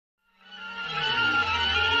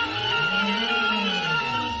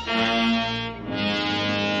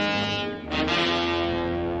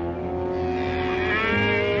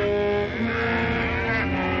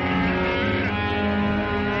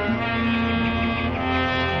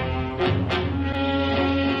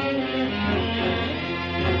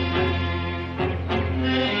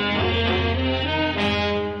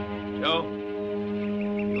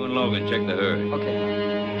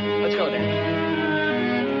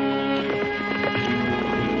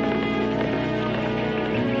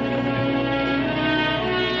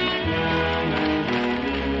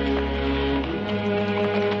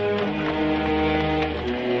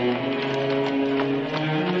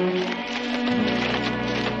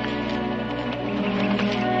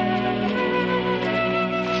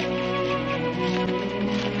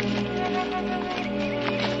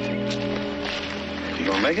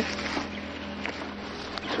make it?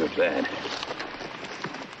 So bad.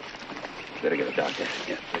 Better get a doctor.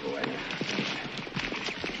 Yeah, take a wagon.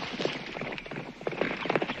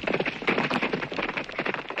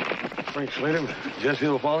 Frank Slater,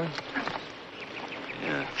 Jesse falling?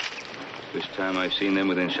 Yeah. First time I've seen them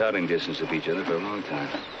within shouting distance of each other for a long time.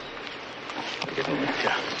 Get in there.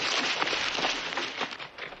 Yeah.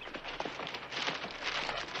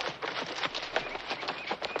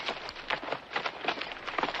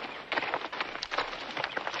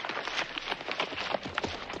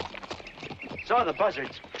 Saw the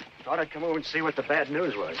buzzards. Thought I'd come over and see what the bad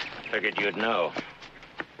news was. Figured you'd know.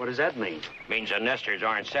 What does that mean? Means the nesters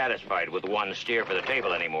aren't satisfied with one steer for the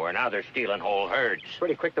table anymore. Now they're stealing whole herds.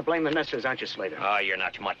 Pretty quick to blame the nesters, aren't you, Slater? Oh, you're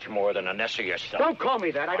not much more than a nester yourself. Don't call me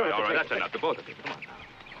that. I don't have to All right, take that's enough. The both of you. Come on now.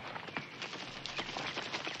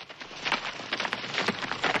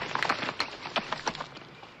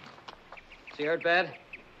 Is he hurt bad?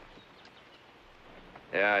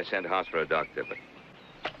 Yeah, I sent House for a doctor, but...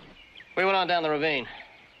 We went on down the ravine.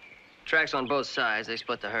 Tracks on both sides. They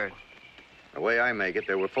split the herd. The way I make it,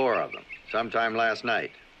 there were 4 of them, sometime last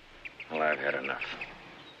night. Well, I've had enough.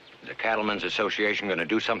 Is the Cattlemen's Association going to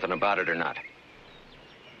do something about it or not?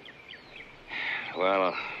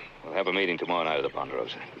 Well, we'll have a meeting tomorrow night at the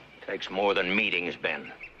Ponderosa. Takes more than meetings,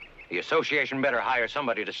 Ben. The association better hire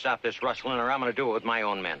somebody to stop this rustling, or I'm going to do it with my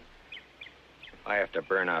own men. I have to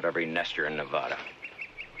burn out every nester in Nevada.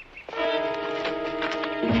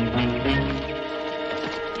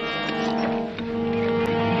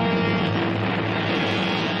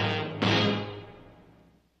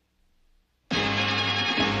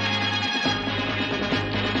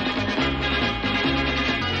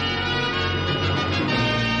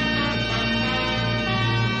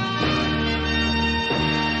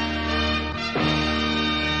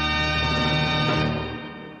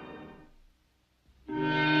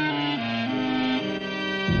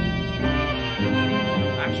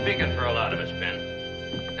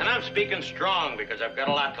 Speaking strong because I've got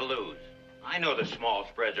a lot to lose. I know the small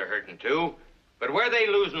spreads are hurting too, but where they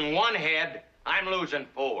losing 1 head, I'm losing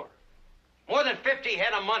 4. More than 50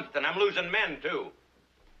 head a month, and I'm losing men too.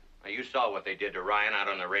 Now, you saw what they did to Ryan out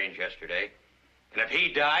on the range yesterday. And if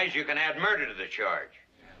he dies, you can add murder to the charge.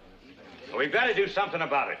 So we've got to do something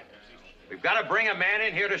about it. We've got to bring a man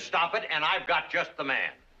in here to stop it, and I've got just the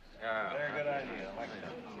man. Yeah. Very good idea. I like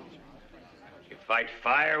that. You fight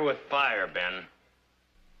fire with fire, Ben.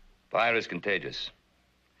 Fire is contagious.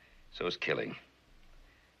 So is killing.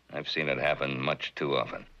 I've seen it happen much too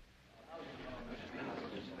often.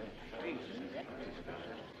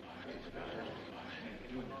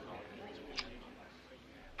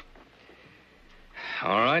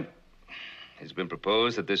 All right. It's been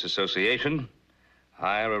proposed that this association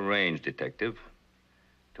hire a range detective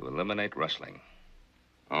to eliminate rustling.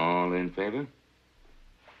 All in favor?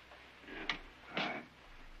 All right.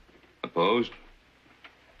 Opposed?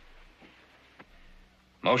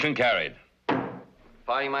 Motion carried.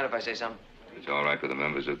 Pa, you mind if I say something? It's all right with the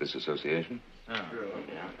members of this association? Oh.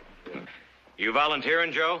 Yeah. You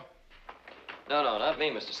volunteering, Joe? No, not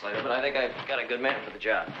me, Mr. Slater, but I think I've got a good man for the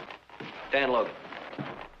job. Dan Logan.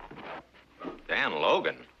 Dan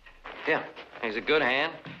Logan? Yeah, he's a good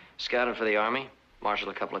hand. Scouted for the Army.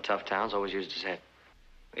 Marshaled a couple of tough towns, always used his head.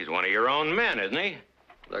 He's one of your own men, isn't he?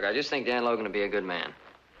 Look, I just think Dan Logan would be a good man.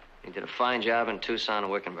 He did a fine job in Tucson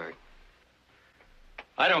and Wickenburg.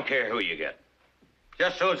 I don't care who you get.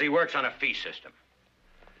 Just so as he works on a fee system.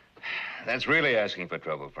 That's really asking for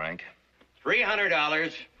trouble, Frank.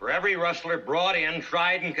 $300 for every rustler brought in,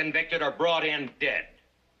 tried and convicted, or brought in dead.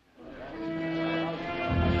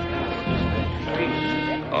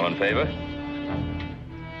 All in favor?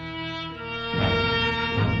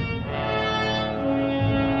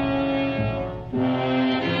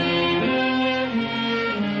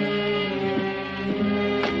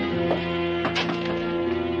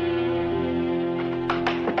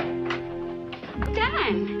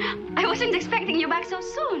 I wasn't expecting you back so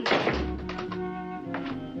soon.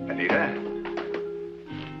 Anita?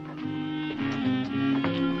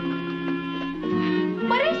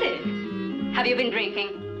 What is it? Have you been drinking?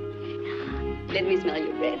 Let me smell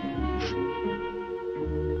your breath.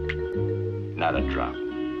 Not a drop.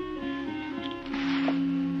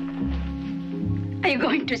 Are you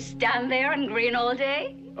going to stand there and grin all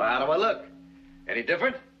day? Well, how do I look? Any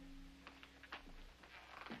different?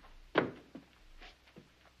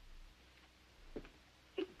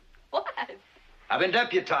 What? I've been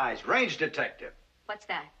deputized, range detective. What's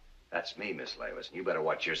that? That's me, Miss Lewis, and you better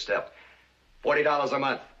watch your step. $40 a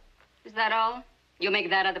month. Is that all? You make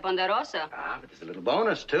that at the Ponderosa. Ah, but there's a little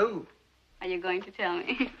bonus, too. Are you going to tell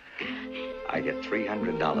me? I get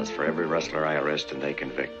 $300 for every rustler I arrest and they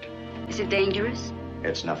convict. Is it dangerous?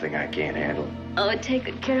 It's nothing I can't handle. Oh, take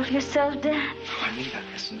good care of yourself, Dan. Juanita,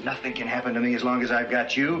 listen, nothing can happen to me as long as I've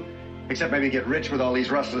got you. Except maybe get rich with all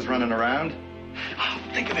these rustlers running around. Oh,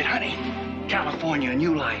 think of it, honey. California, a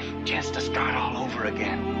new life. Chance to start all over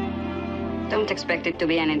again. Don't expect it to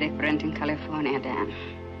be any different in California, Dan.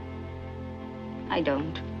 I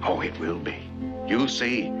don't. Oh, it will be. You'll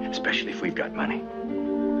see, especially if we've got money.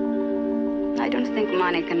 I don't think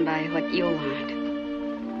money can buy what you want.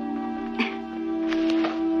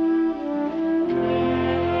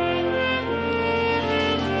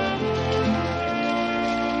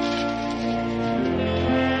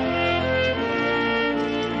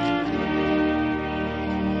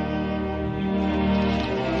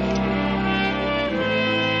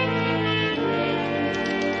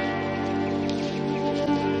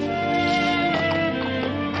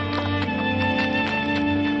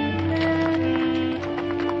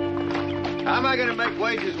 How am I going to make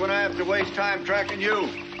wages when I have to waste time tracking you?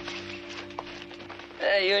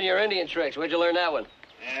 Hey, you and your Indian tricks. Where'd you learn that one?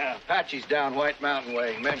 Yeah, Apaches down White Mountain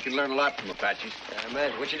Way. Men can learn a lot from Apaches. I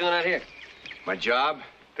imagine. What you doing out here? My job?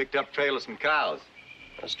 Picked up trail of some cows.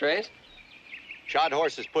 No strays? Shod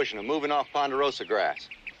horses pushing them, moving off Ponderosa grass.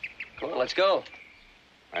 Come on, let's go.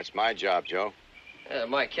 That's my job, Joe.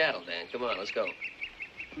 My cattle, Dan. Come on, let's go.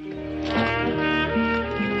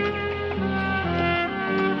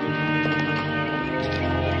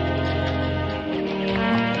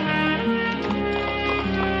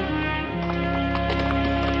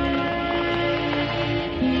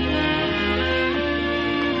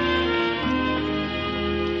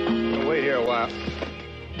 Wait here a while.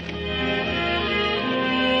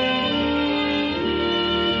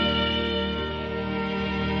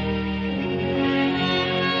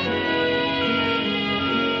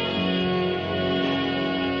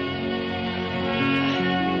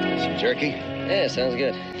 Some jerky? Yeah, sounds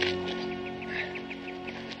good.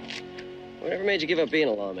 Whatever made you give up being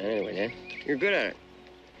a lawman anyway, Dan? You're good at it.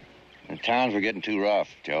 The towns were getting too rough,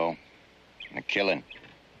 Joe. And the killing.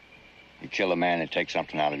 You kill a man that takes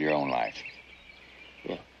something out of your own life.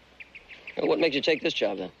 Yeah. Well, what makes you take this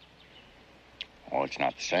job, then? Oh, it's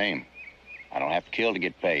not the same. I don't have to kill to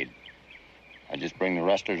get paid. I just bring the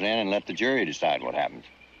rustlers in and let the jury decide what happens.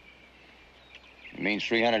 It means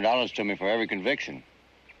 $300 to me for every conviction.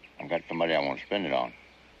 I've got somebody I want to spend it on.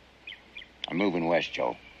 I'm moving west,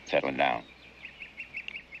 Joe. Settling down.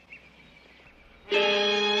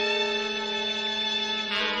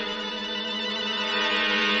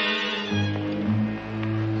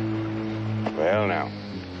 Well, now.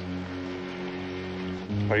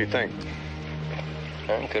 What do you think?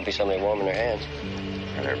 Well, could be somebody warming their hands.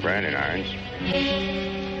 Well, they're branding irons.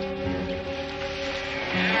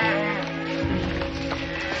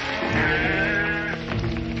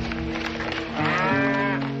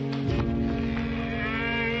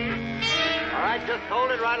 All right, just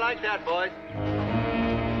hold it right like that, boys.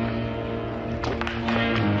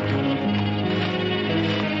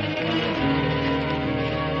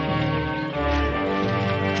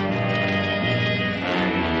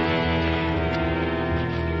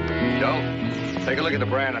 Joe, take a look at the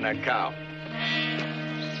brand on that cow.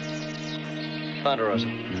 Ponderosa.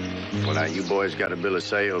 Well, now, you boys got a bill of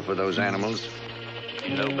sale for those animals?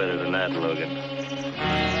 No better than that, Logan.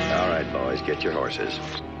 All right, boys, get your horses.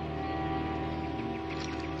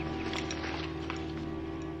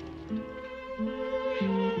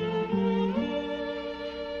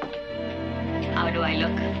 How do I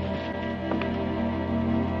look?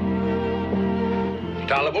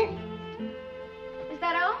 Tolerable? Is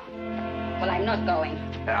that all? Well, I'm not going.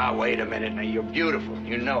 Ah, wait a minute. Now, you're beautiful.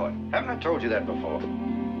 You know it. Haven't I told you that before?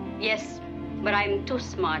 Yes, but I'm too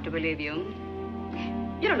smart to believe you.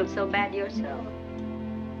 You don't look so bad yourself.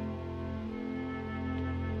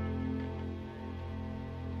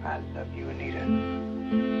 I love you, Anita.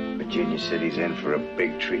 Virginia City's in for a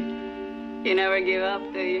big treat. You never give up,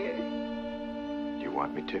 do you? You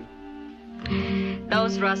want me to?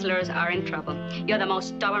 Those rustlers are in trouble. You're the most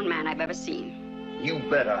stubborn man I've ever seen. You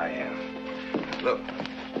bet I am. Look,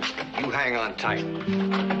 you hang on tight.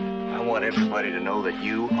 I want everybody to know that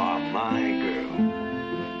you are my girl.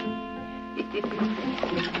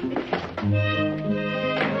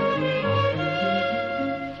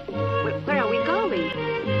 Where are we going?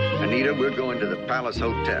 Anita, we're going to the Palace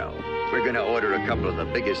Hotel. We're going to order a couple of the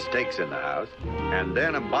biggest steaks in the house, and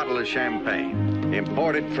then a bottle of champagne.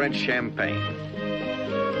 Imported French champagne.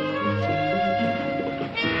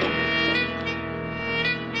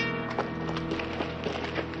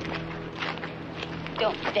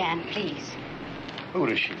 Don't, Dan, please. Who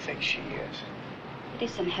does she think she is? It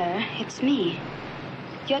isn't her, it's me.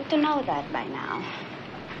 You ought to know that by now.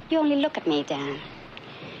 You only look at me, Dan.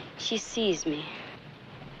 She sees me.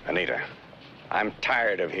 Anita, I'm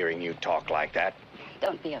tired of hearing you talk like that.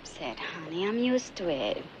 Don't be upset, honey. I'm used to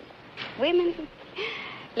it. Women,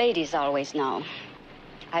 ladies always know.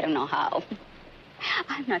 I don't know how.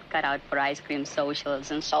 I'm not cut out for ice cream socials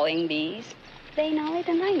and sewing bees. They know it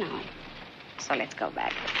and I know it. So let's go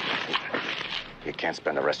back. You can't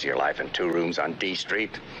spend the rest of your life in 2 rooms on D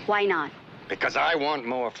Street. Why not? Because I want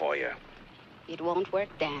more for you. It won't work,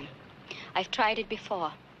 Dan. I've tried it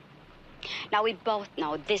before. Now we both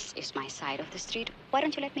know this is my side of the street. Why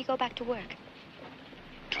don't you let me go back to work?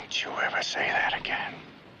 Don't you ever say that again.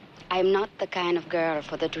 I'm not the kind of girl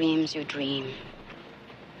for the dreams you dream.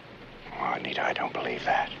 Oh, Anita, I don't believe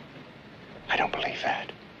that. I don't believe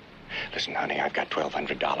that. Listen, honey, I've got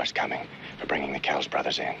 $1,200 coming for bringing the Kells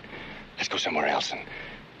brothers in. Let's go somewhere else and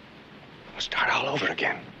we'll start all over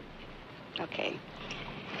again. Okay.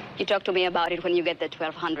 You talk to me about it when you get the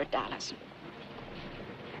 $1,200.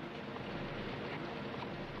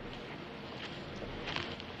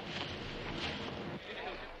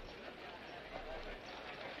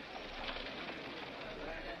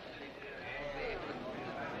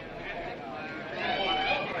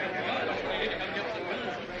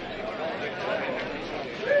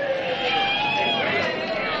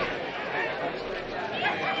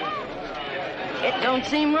 Don't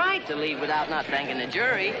seem right to leave without not thanking the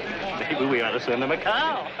jury. Maybe we ought to send them a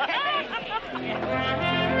cow.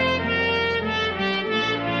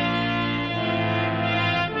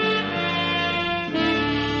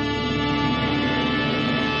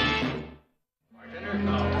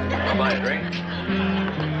 I'll buy a drink.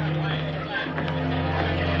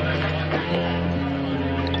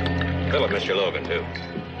 Fill up Mr. Logan, too.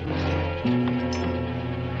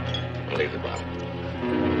 I'll leave the bottle.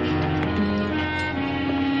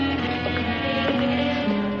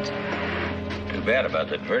 Too bad about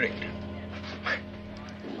that verdict.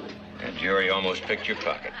 That jury almost picked your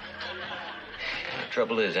pocket. The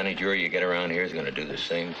trouble is, any jury you get around here is going to do the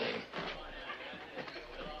same thing.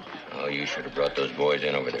 Oh, you should have brought those boys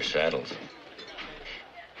in over their saddles.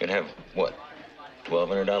 You'd have, what,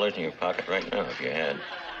 $1,200 in your pocket right now if you had.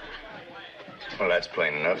 Well, that's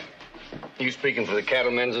plain enough. You speaking for the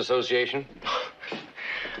Cattlemen's Association?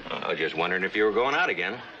 I was just wondering if you were going out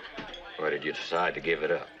again. Or did you decide to give it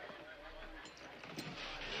up?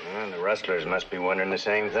 Well, the rustlers must be wondering the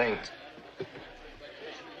same thing.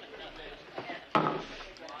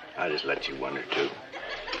 I'll just let you wonder, too.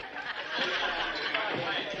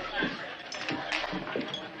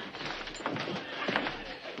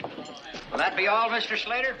 Will that be all, Mr.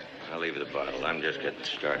 Slater? I'll leave the bottle. I'm just getting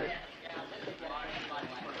started.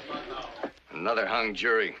 Another hung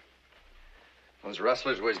jury. Those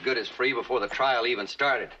rustlers were as good as free before the trial even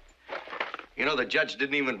started. You know, the judge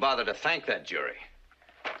didn't even bother to thank that jury.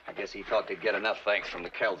 I guess he thought they'd get enough thanks from the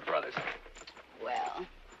Kells brothers. Well,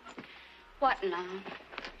 what now?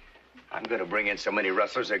 I'm going to bring in so many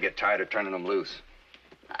rustlers they'll get tired of turning them loose.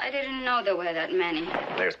 I didn't know there were that many.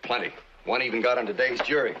 There's plenty. One even got on today's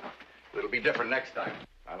jury. It'll be different next time.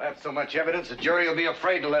 I'll have so much evidence the jury will be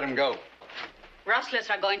afraid to let him go. Rustlers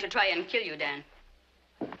are going to try and kill you, Dan.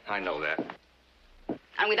 I know that.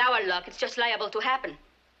 And with our luck, it's just liable to happen.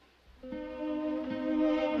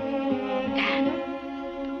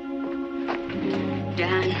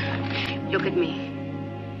 Dan, look at me.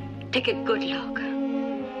 Take a good look.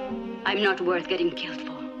 I'm not worth getting killed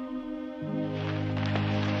for.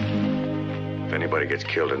 If anybody gets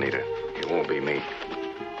killed, Anita, it won't be me.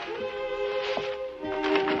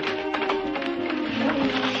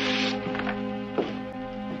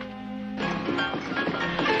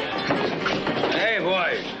 Hey,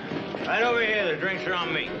 boys. Right over here. The drinks are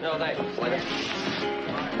on me. No, thanks, Slater.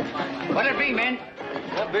 What'll it be, men?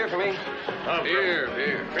 One beer for me. Beer.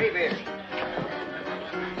 Free beer.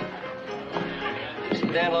 You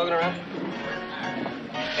see Dan Logan around?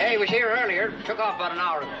 Hey, he was here earlier. Took off about an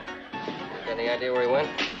hour ago. Got any idea where he went?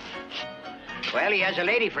 Well, he has a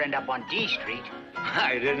lady friend up on D Street.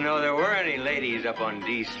 I didn't know there were any ladies up on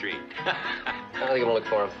D Street. I think I'm gonna look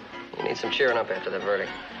for him. You need some cheering up after that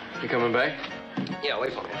verdict. You coming back? Yeah,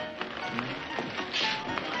 wait for me.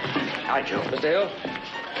 Hi, Joe. Mr. Hill?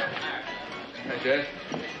 Hey, Jess.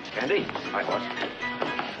 Candy? Hi, boss.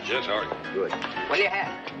 Just hard. Good. What do you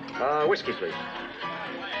have? Whiskey, please.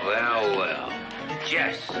 Well.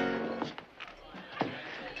 Jess.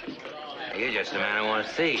 You're just the man I want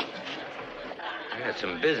to see. I got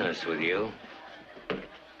some business with you.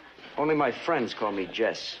 Only my friends call me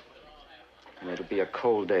Jess. And it'll be a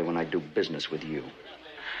cold day when I do business with you.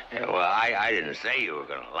 Yeah, well, I didn't say you were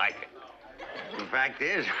going to like it. The fact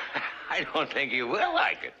is, I don't think you will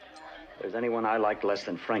like it. If there's anyone I like less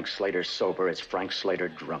than Frank Slater sober, it's Frank Slater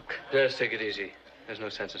drunk. Just take it easy. There's no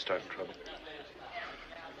sense in starting trouble.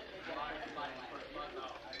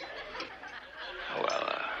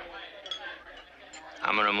 Well,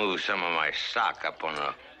 I'm gonna move some of my stock up on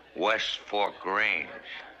the West Fork Range.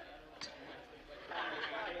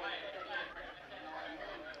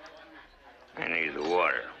 I need the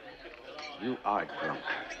water. You are drunk.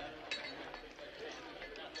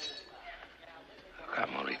 Look,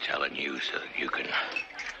 I'm only telling you so that you can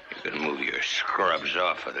move your scrubs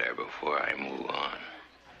off of there before I move on.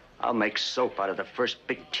 I'll make soap out of the first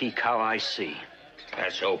big tea cow I see.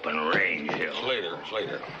 That's open range, Hill.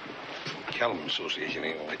 Slater. Cattlemen Association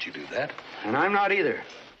ain't gonna let you do that. And I'm not either.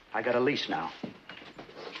 I got a lease now.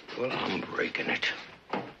 Well, I'm breaking it.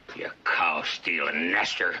 You cow-stealing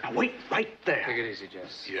nester. Now wait right there. Take it easy,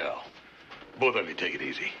 Jess. Yeah. Both of you take it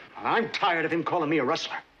easy. I'm tired of him calling me a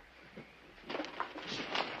rustler.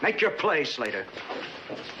 Make your play, Slater.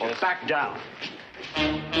 Or back down.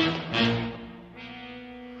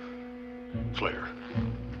 Slater.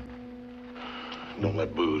 Don't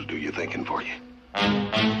let booze do your thinking for you.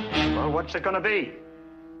 Well, what's it gonna be?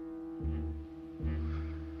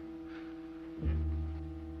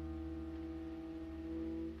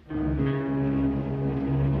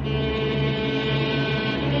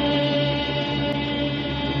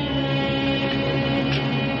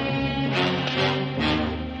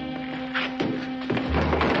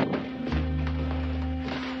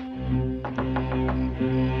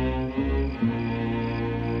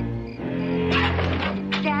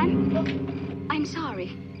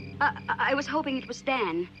 I was hoping it was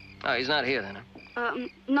Dan. Oh, he's not here then, huh?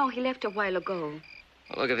 No, he left a while ago.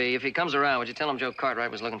 Well, look, if he comes around, would you tell him Joe Cartwright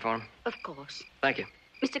was looking for him? Of course. Thank you.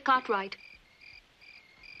 Mr. Cartwright,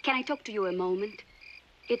 can I talk to you a moment?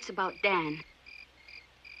 It's about Dan.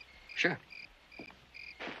 Sure.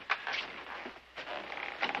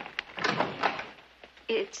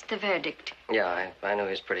 It's the verdict. Yeah, I knew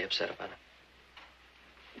he was pretty upset about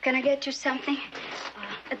it. Can I get you something?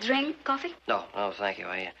 A drink, coffee? No, thank you.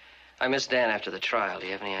 I missed Dan after the trial. Do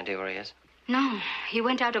you have any idea where he is? No, he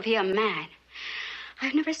went out of here mad.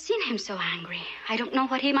 I've never seen him so angry. I don't know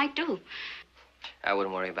what he might do. I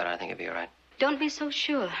wouldn't worry about it. I think he'll be all right. Don't be so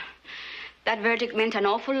sure. That verdict meant an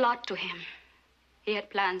awful lot to him. He had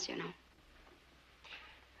plans, you know.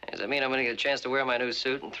 Does that mean I'm going to get a chance to wear my new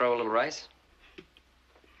suit and throw a little rice?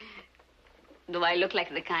 Do I look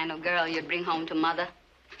like the kind of girl you'd bring home to Mother?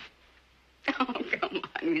 Oh, come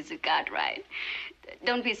on, Mr. Cartwright.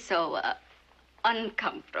 Don't be so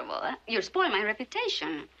uncomfortable. Huh? You'll spoil my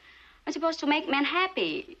reputation. I'm supposed to make men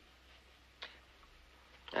happy.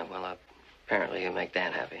 Yeah, well, apparently you make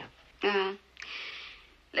Dan happy.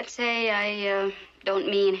 Let's say I don't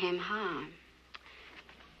mean him harm.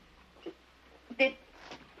 Did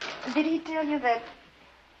he tell you that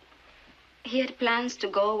he had plans to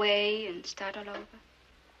go away and start all over?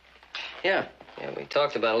 Yeah, we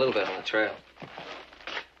talked about it a little bit on the trail.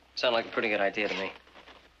 Sounded like a pretty good idea to me.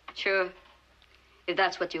 Sure, if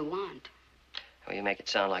that's what you want. Well, you make it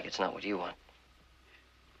sound like it's not what you want.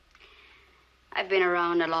 I've been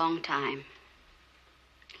around a long time.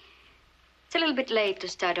 It's a little bit late to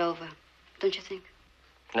start over, don't you think?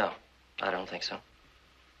 No, I don't think so.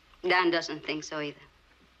 Dan doesn't think so either.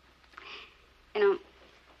 You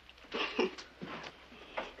know,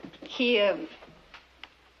 he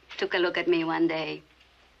took a look at me one day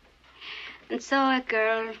and saw a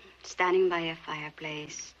girl standing by a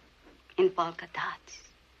fireplace in polka dots,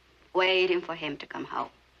 waiting for him to come home.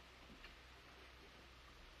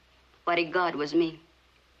 What he got was me.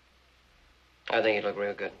 I think you'd look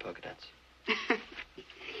real good in polka dots.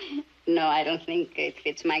 No, I don't think it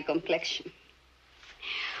fits my complexion.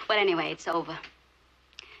 Well, anyway, it's over.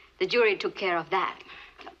 The jury took care of that.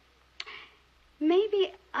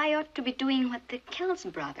 Maybe I ought to be doing what the Kells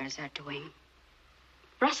brothers are doing.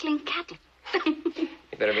 Rustling cattle.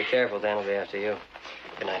 You better be careful, Dan will be after you.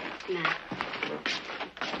 Good night. Good night.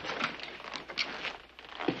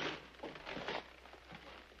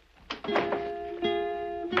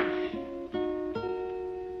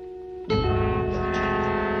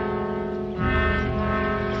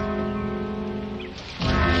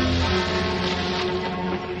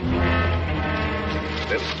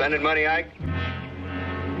 Still spending money, Ike?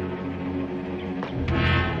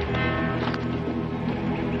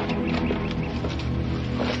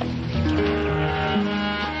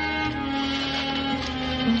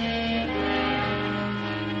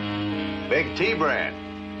 Big T brand.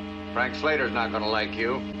 Frank Slater's not gonna like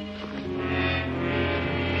you.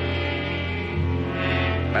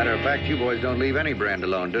 Matter of fact, you boys don't leave any brand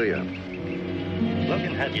alone, do you?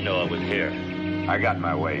 Logan, how'd you know I was here? I got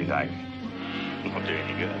my ways, Ike. Won't do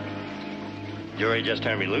any good. Jury just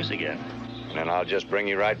turned me loose again. And then I'll just bring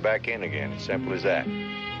you right back in again. It's simple as that.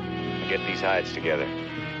 Get these hides together.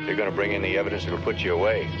 You're going to bring in the evidence that'll put you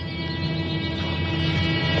away.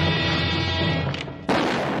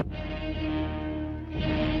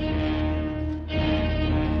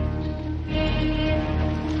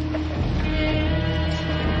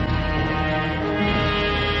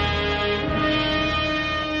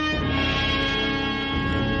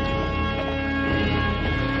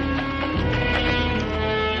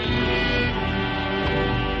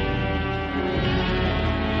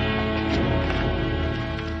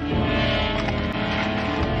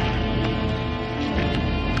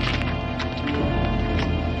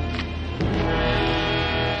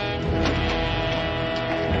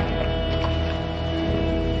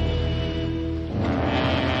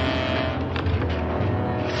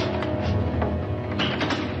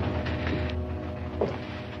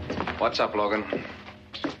 What's up, Logan?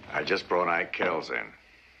 I just brought Ike Kells in.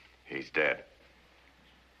 He's dead.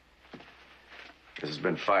 This has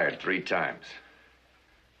been fired 3 times.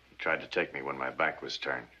 He tried to take me when my back was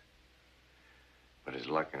turned. But his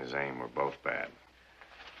luck and his aim were both bad.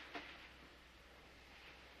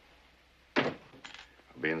 I'll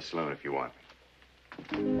be in the saloon if you want me.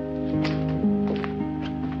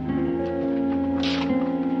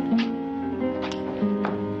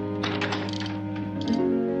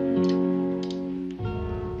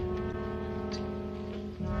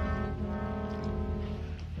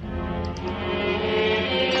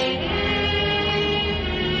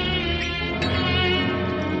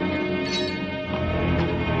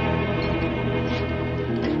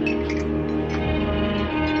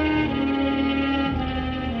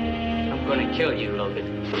 Kill you,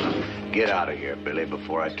 Logan. Get out of here, Billy,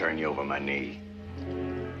 before I turn you over my knee.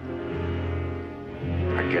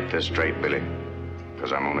 Now get this straight, Billy,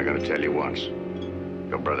 because I'm only going to tell you once.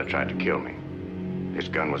 Your brother tried to kill me. His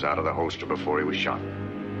gun was out of the holster before he was shot.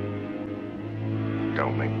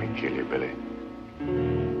 Don't make me kill you, Billy.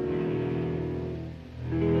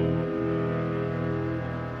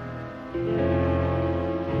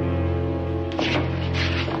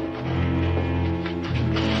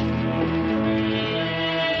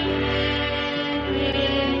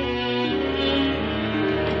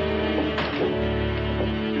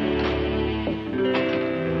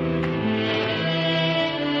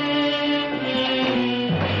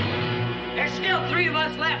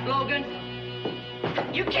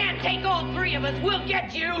 We'll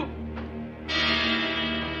get you!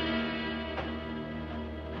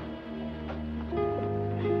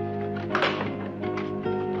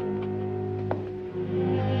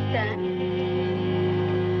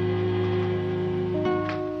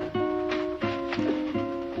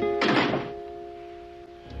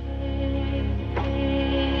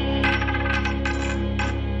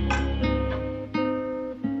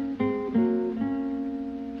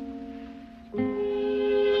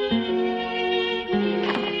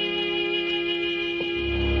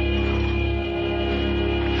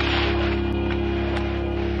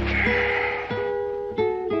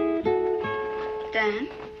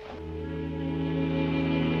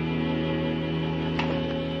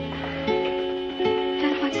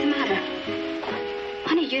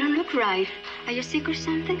 Right. Are you sick or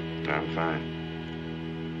something? I'm fine.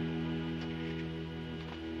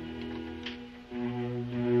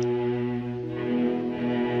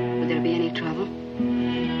 Would there be any trouble?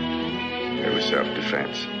 It was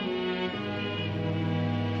self-defense.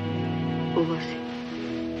 Who was it?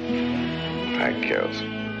 Ike Kells.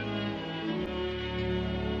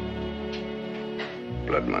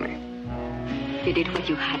 Blood money. You did what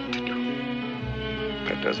you had to do.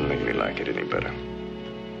 That doesn't make me like it any better.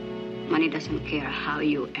 Money doesn't care how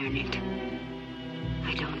you earn it.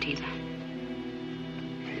 I don't either.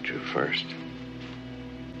 He drew first.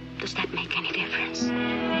 Does that make any difference?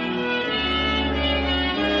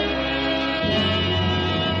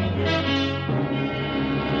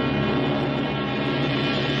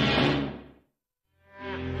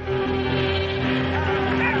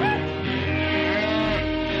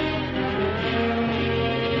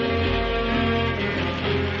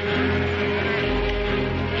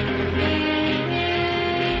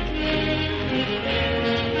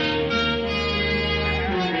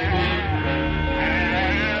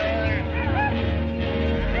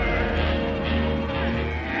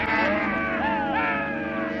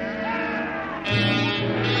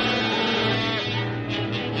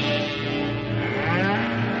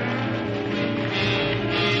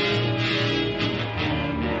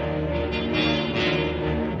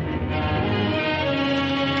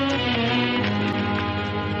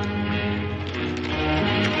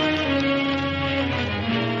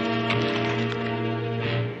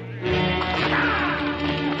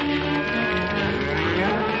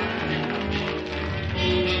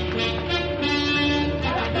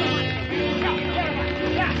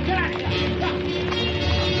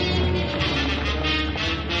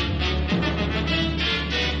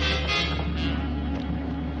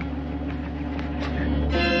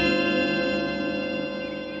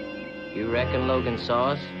 reckon Logan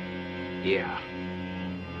saw us? Yeah.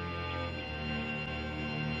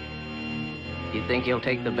 You think he'll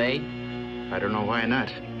take the bait? I don't know why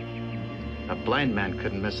not. A blind man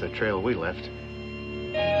couldn't miss the trail we left.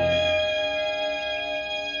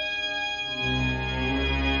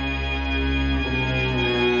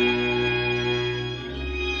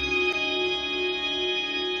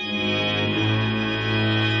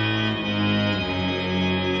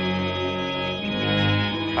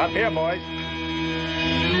 Up here, boys.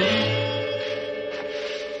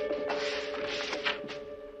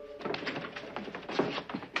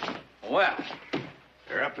 Well,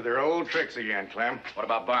 they're up to their old tricks again, Clem. What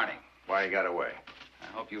about Barney? Why he got away? I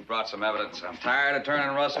hope you brought some evidence. I'm tired of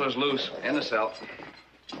turning rustlers loose in the cell.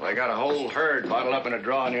 Well, they got a whole herd bottled up in a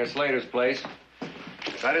draw near Slater's place.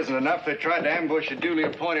 If that isn't enough, they tried to ambush a duly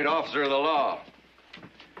appointed officer of the law.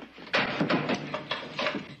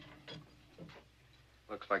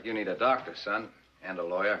 Looks like you need a doctor, son, and a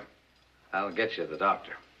lawyer. I'll get you the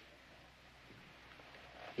doctor.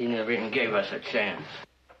 He never even gave us a chance.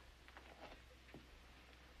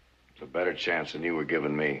 It's a better chance than you were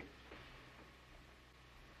giving me.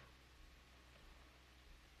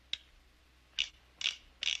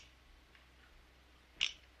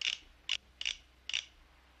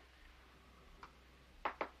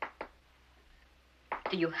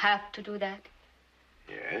 Do you have to do that?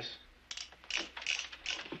 Yes?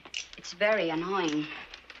 It's very annoying.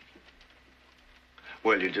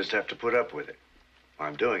 Well, you just have to put up with it.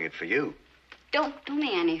 I'm doing it for you. Don't do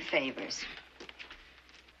me any favors.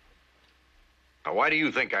 Now, why do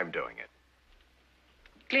you think I'm doing it?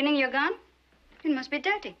 Cleaning your gun? It must be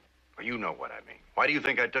dirty. Well, you know what I mean. Why do you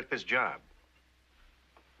think I took this job?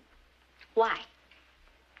 Why?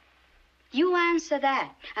 You answer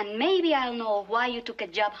that, and maybe I'll know why you took a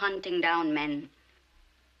job hunting down men.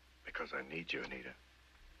 Because I need you, Anita.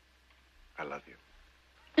 I love you.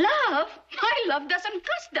 Love? My love doesn't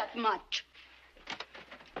cost that much.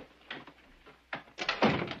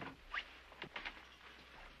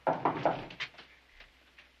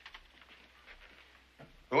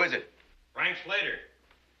 Who is it? Frank Slater.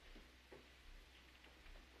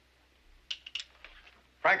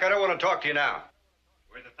 Frank, I don't want to talk to you now.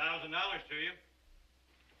 Worth $1,000 to you.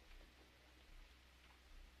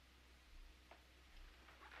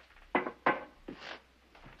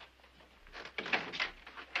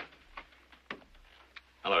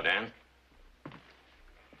 Hello, Dan.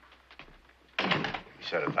 You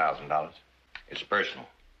said $1,000. It's personal.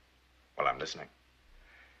 Well, I'm listening.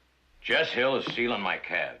 Jess Hill is stealing my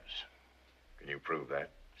calves. Can you prove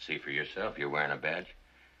that? See for yourself. You're wearing a badge.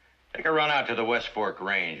 Take a run out to the West Fork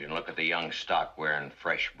Range and look at the young stock wearing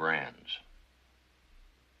fresh brands.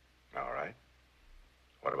 All right.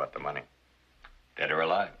 What about the money? Dead or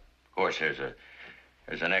alive. Of course, there's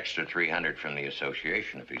an extra $300 from the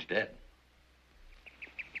association if he's dead.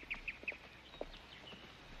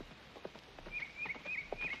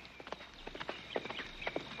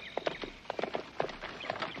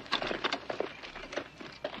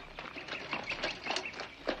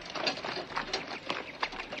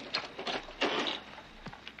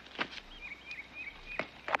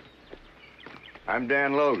 I'm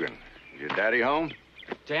Dan Logan. Is your daddy home?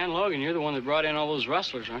 Dan Logan, you're the one that brought in all those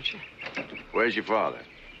rustlers, aren't you? Where's your father?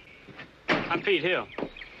 I'm Pete Hill.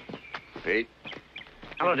 Pete?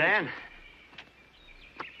 Hello, Dan.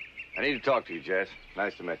 I need to talk to you, Jess.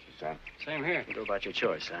 Nice to meet you, son. Same here. Go about your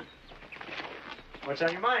choice, son. What's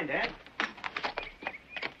on your mind, Dan?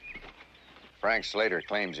 Frank Slater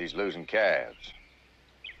claims he's losing calves.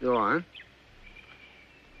 Go on.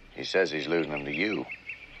 He says he's losing them to you.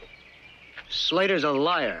 Slater's a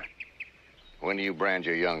liar. When do you brand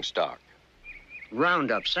your young stock?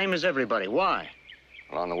 Roundup, same as everybody. Why?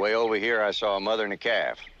 Well, on the way over here, I saw a mother and a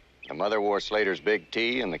calf. The mother wore Slater's big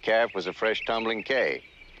T, and the calf was a fresh tumbling K.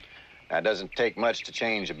 Now, it doesn't take much to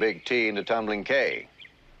change a big T into tumbling K.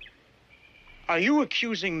 Are you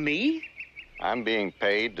accusing me? I'm being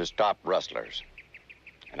paid to stop rustlers.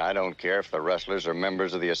 And I don't care if the rustlers are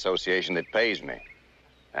members of the association that pays me.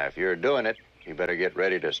 Now, if you're doing it, you better get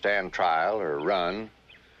ready to stand trial or run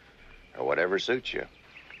or whatever suits you.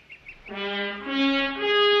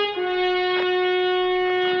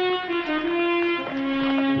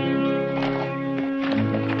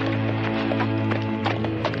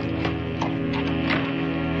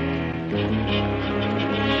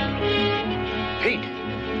 Pete.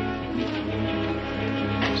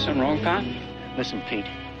 Something wrong, pal? Listen, Pete.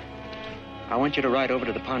 I want you to ride over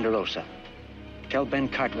to the Ponderosa. Tell Ben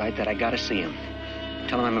Cartwright that I gotta see him.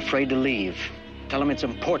 Tell him I'm afraid to leave. Tell him it's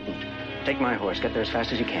important. Take my horse. Get there as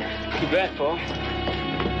fast as you can. You bet, Paul. Pete. Something wrong,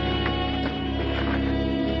 Pa? Listen, Pete. I want you to ride over to the Ponderosa. Tell Ben Cartwright that I gotta see him. Tell him it's important. Take my horse. Get there as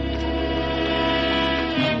fast as you can. You bet, Paul.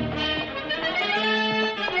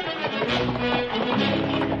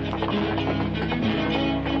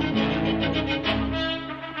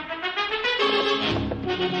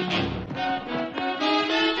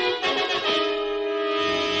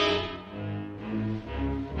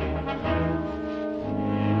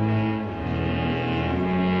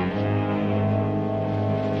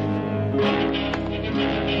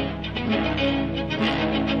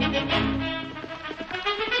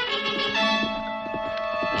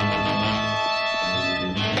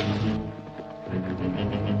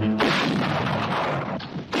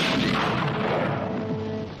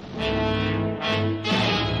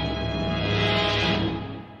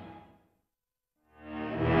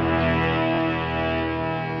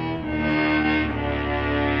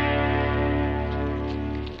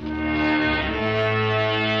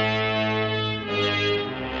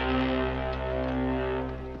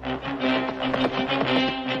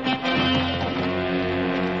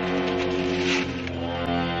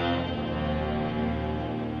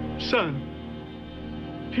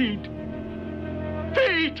 Pete!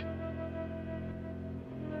 Pete!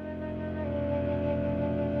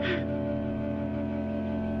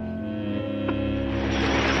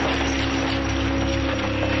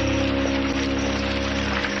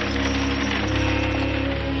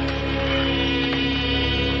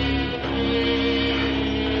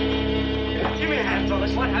 Give me a hand,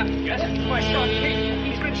 fellas. What happened, Jess? My son, Pete.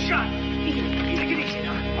 He's been shot. Easy, get easy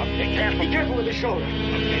now. Okay, careful. Be careful with the shoulder. Okay,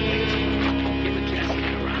 wait. Give it, Jess.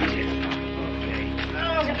 Get around here.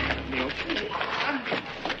 Okay.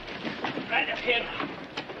 Right up here.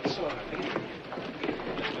 It's all right.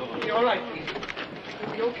 You're all right, Pete.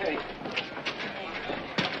 You'll be okay.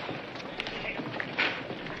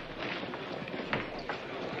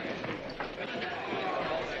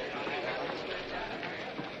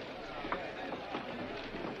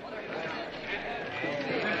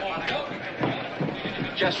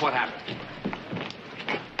 Just what happened?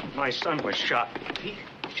 My son was shot. Pete,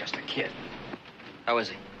 he's just a kid. How is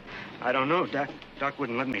he? I don't know. Doc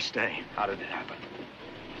wouldn't let me stay. How did it happen?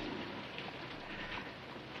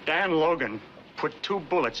 Dan Logan put 2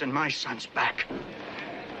 bullets in my son's back.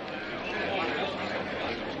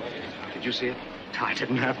 Did you see it? I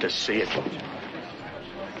didn't have to see it.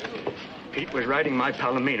 Pete was riding my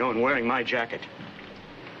Palomino and wearing my jacket.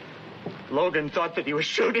 Logan thought that he was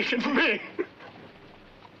shooting at me.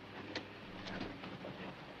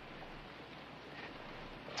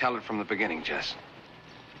 Tell it from the beginning, Jess.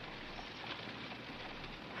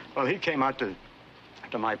 Well, he came out to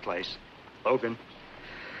my place, Logan.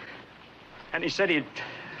 And he said he'd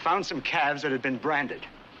found some calves that had been branded.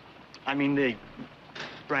 I mean, the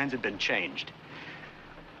brands had been changed.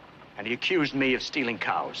 And he accused me of stealing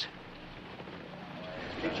cows.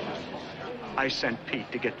 I sent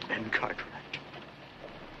Pete to get Ben Cartwright.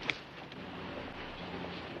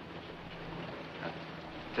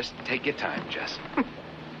 Just take your time, Jess.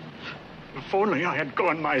 If only I had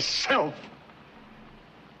gone myself.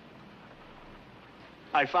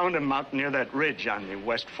 I found him out near that ridge on the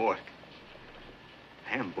West Fork.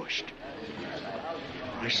 Ambushed.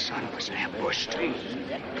 My son was ambushed.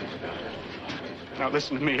 Now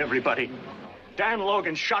listen to me, everybody. Dan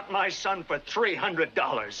Logan shot my son for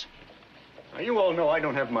 $300. Now, you all know I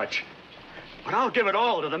don't have much. But I'll give it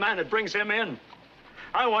all to the man that brings him in.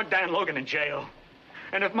 I want Dan Logan in jail.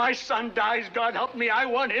 And if my son dies, God help me, I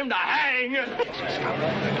want him to hang.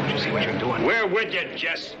 Don't you see what you're doing? We're with you,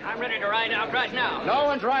 Jess. I'm ready to ride out right now. No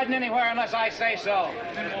one's riding anywhere unless I say so.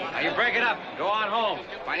 Now, you break it up. Go on home.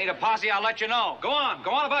 If I need a posse, I'll let you know. Go on.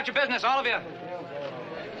 Go on about your business, all of you.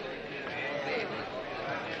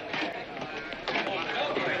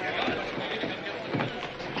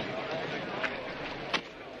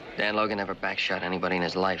 Dan Logan never backshot anybody in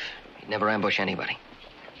his life. He'd never ambush anybody.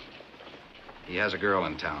 He has a girl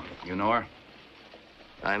in town. You know her?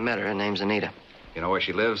 I met her. Her name's Anita. You know where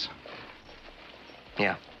she lives?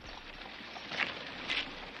 Yeah.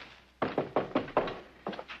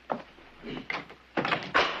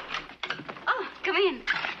 Oh, come in.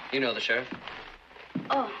 You know the sheriff?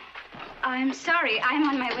 Oh, I'm sorry. I'm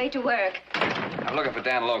on my way to work. I'm looking for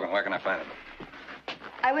Dan Logan. Where can I find him?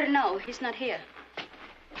 I wouldn't know. He's not here.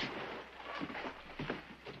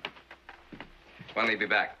 When'll he be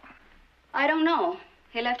back? I don't know.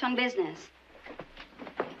 He left on business.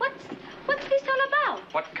 What's this all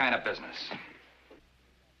about? What kind of business?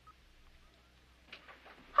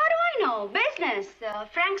 How do I know? Business.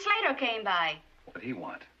 Frank Slater came by. What did he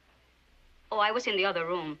want? Oh, I was in the other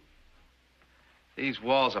room. These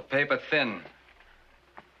walls are paper thin.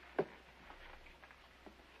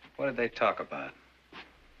 What did they talk about?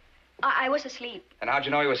 I was asleep. And how'd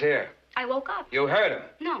you know he was here? I woke up. You heard him.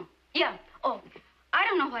 No. Yeah. Oh, I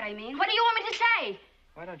don't know what I mean. What do you want me to say?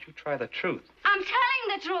 Why don't you try the truth? I'm telling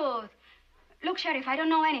the truth. Look, Sheriff, I don't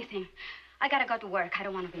know anything. I gotta go to work. I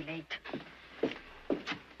don't want to be late.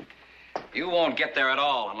 You won't get there at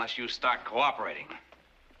all unless you start cooperating.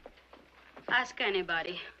 Ask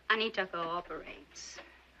anybody. Anita cooperates.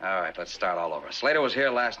 All right, let's start all over. Slater was here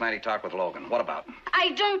last night. He talked with Logan. What about?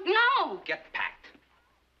 I don't know. Get packed.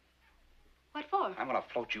 What for? I'm going to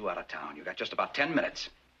float you out of town. You got just about 10 minutes.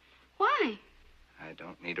 Why? I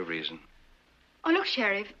don't need a reason. Oh, look,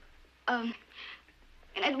 Sheriff.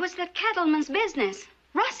 It was that cattleman's business.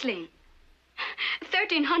 Rustling.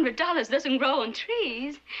 $1,300 doesn't grow on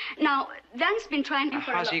trees. Now, Dan's been trying to...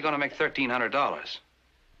 How's he going to make $1,300?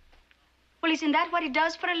 Well, isn't that what he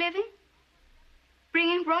does for a living?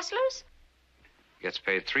 Bringing rustlers? Gets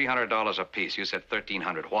paid $300 apiece. You said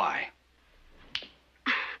 $1,300. Why?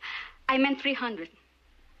 I meant 300.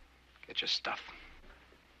 Get your stuff.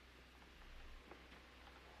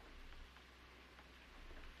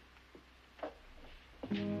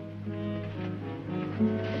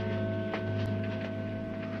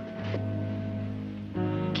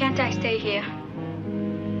 Can't I stay here?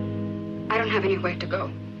 I don't have anywhere to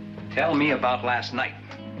go. Tell me about last night.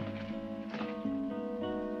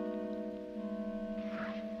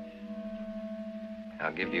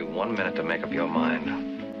 I'll give you 1 minute to make up your mind.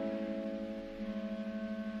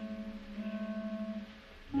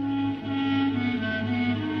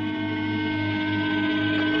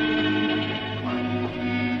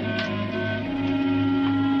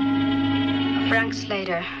 Frank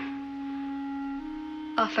Slater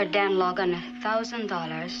offered Dan Logan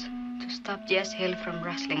 $1,000 to stop Jess Hill from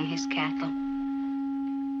rustling his cattle.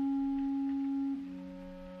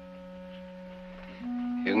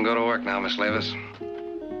 You can go to work now, Miss Lavis.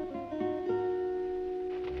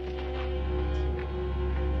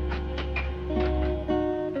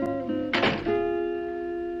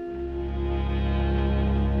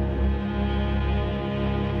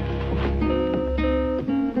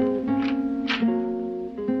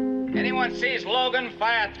 Anyone sees Logan,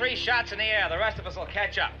 fire 3 shots in the air. The rest of us will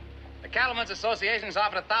catch up. The Cattlemen's Association's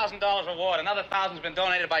offered $1,000 reward. Another $1,000's been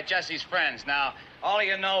donated by Jesse's friends. Now, all of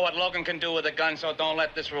you know what Logan can do with a gun, so don't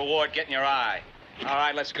let this reward get in your eye. All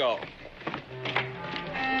right, let's go.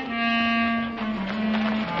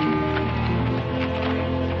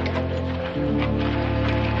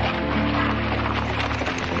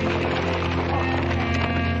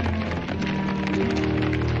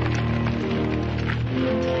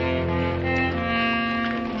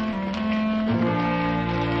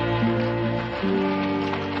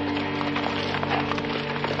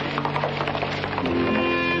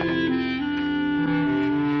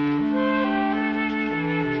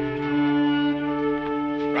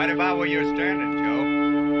 Right about where you're standing, Joe.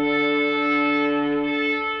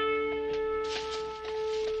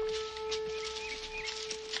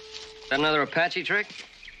 That another Apache trick?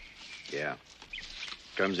 Yeah.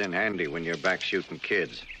 Comes in handy when you're back shooting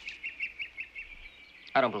kids.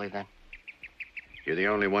 I don't believe that. You're the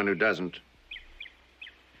only one who doesn't.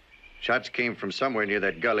 Shots came from somewhere near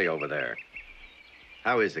that gully over there.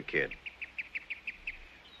 How is the kid?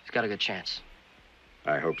 He's got a good chance.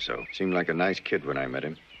 I hope so. Seemed like a nice kid when I met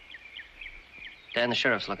him. Dan, the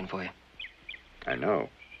sheriff's looking for you. I know.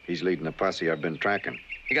 He's leading the posse I've been tracking.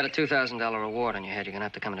 You got a $2,000 reward on your head. You're gonna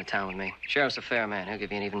have to come into town with me. Sheriff's a fair man. He'll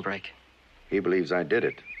give you an even break. He believes I did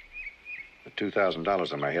it. With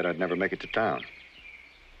 $2,000 on my head, I'd never make it to town.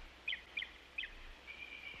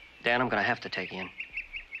 Dan, I'm gonna have to take you in.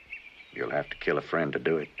 You'll have to kill a friend to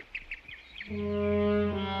do it.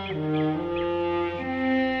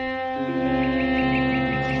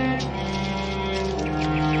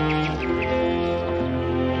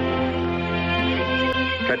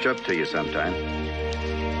 Catch up to you sometime.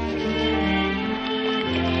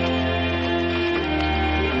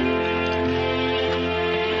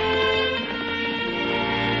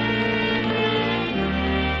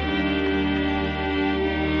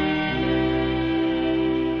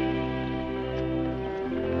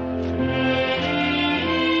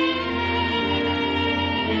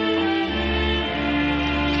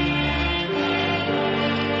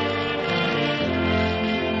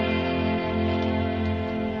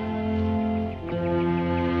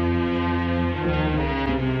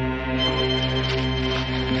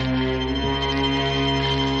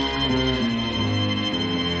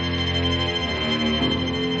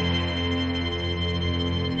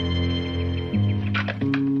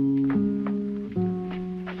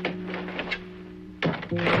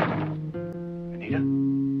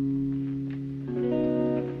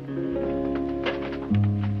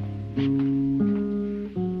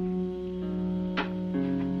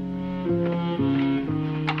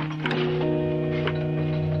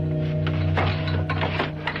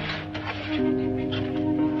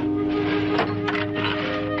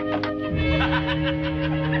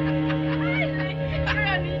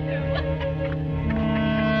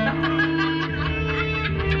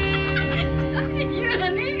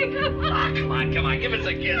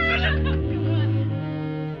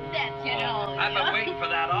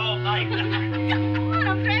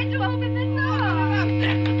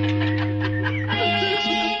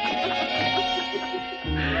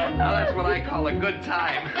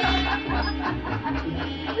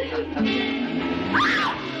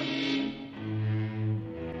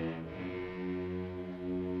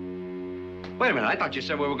 Wait a minute, I thought you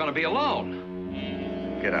said we were going to be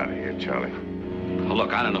alone. Get out of here, Charlie. Well,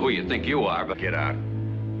 look, I don't know who you think you are, but... Get out.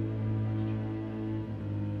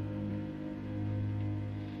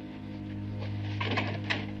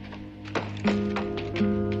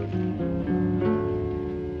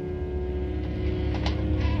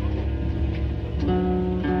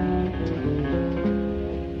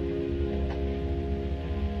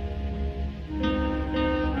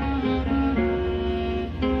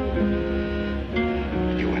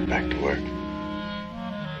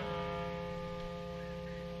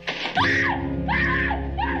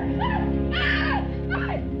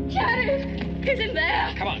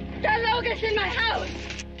 It's in my house.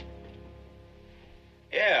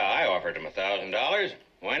 Yeah, I offered him $1,000.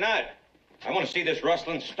 Why not? I want to see this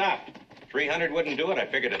rustling stop. 300 wouldn't do it. I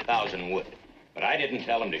figured 1,000 would. But I didn't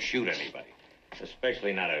tell him to shoot anybody,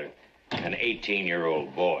 especially not an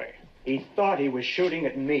 18-year-old boy. He thought he was shooting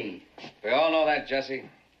at me. We all know that, Jesse.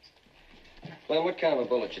 Well, what kind of a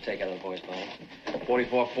bullet you take out of the boy's body?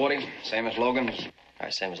 44-40, same as Logan's. All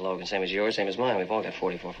right, same as Logan, same as yours, same as mine. We've all got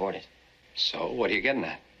 44-40s. So, what are you getting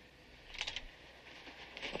at?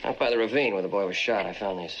 Out by the ravine where the boy was shot, I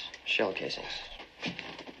found these shell casings.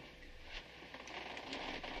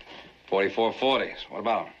 44-40s. What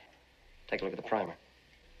about them? Take a look at the primer.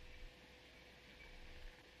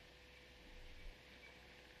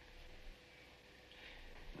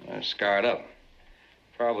 They're scarred up.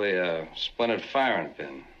 Probably a splintered firing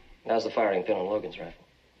pin. Now's the firing pin on Logan's rifle.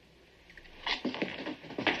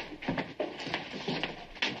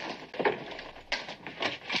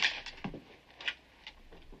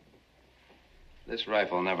 This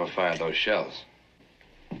rifle never fired those shells.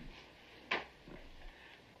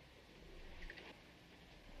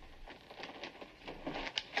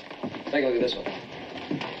 Take a look at this one.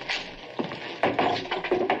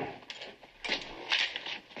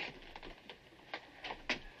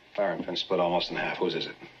 Firing pin split almost in half. Whose is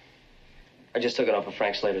it? I just took it off of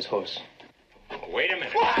Frank Slater's horse. Wait a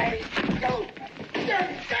minute. Why? Hold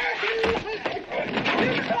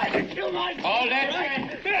it.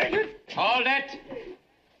 Hold it.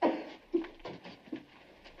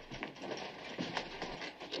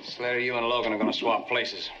 Slater, you and Logan are going to swap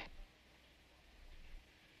places.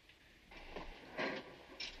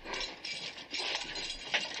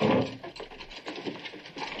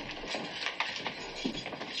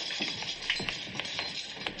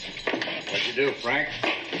 What'd you do, Frank?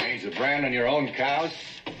 Change the brand on your own cows?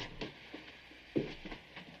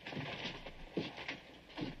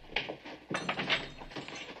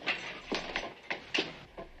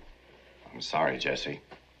 I'm sorry, Jesse.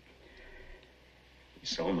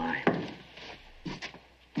 So am I.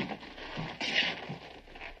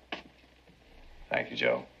 Thank you,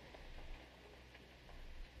 Joe.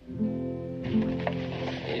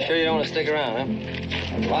 You sure you don't want to stick around, huh?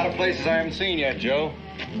 A lot of places I haven't seen yet, Joe.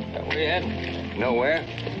 Where you heading? Nowhere.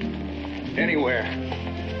 Anywhere.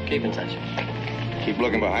 Keep in touch. Keep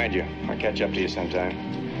looking behind you. I'll catch up to you sometime.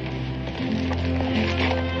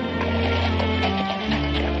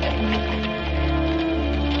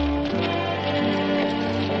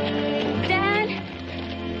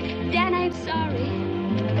 Dan, I'm sorry.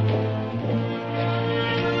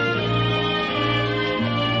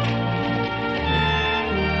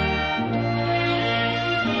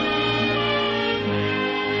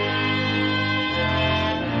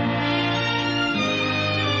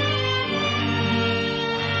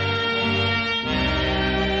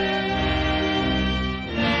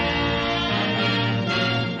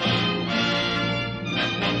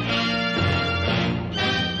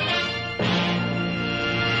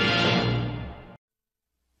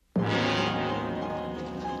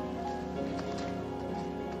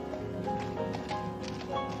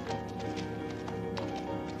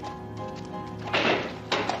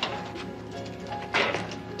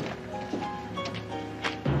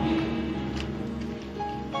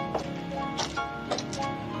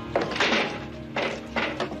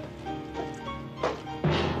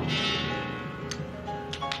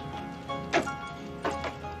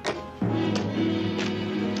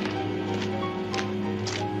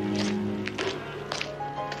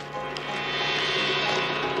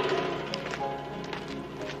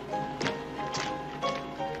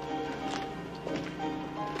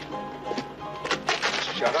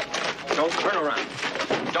 Shut up. Don't turn around.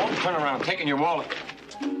 Don't turn around. I'm taking your wallet.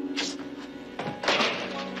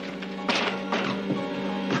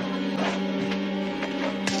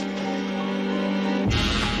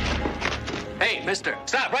 Hey, mister,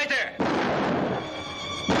 stop right there.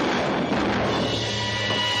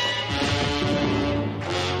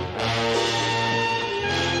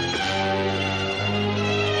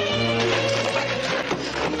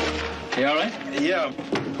 You all right? Yeah.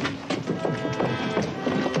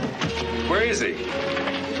 Where is he?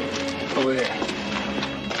 Over there.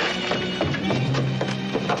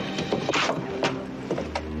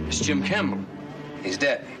 It's Jim Campbell. He's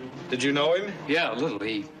dead. Did you know him? Yeah, a little.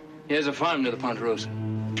 He has a farm near the Ponderosa.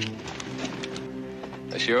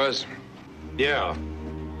 That's yours? Yeah.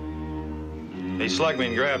 He slugged me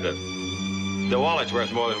and grabbed it. The wallet's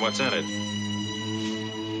worth more than what's in it.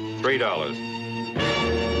 $3.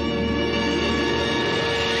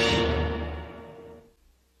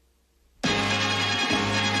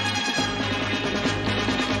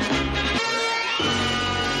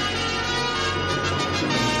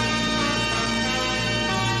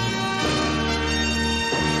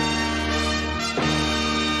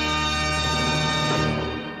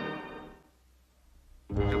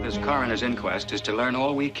 of this coroner's inquest is to learn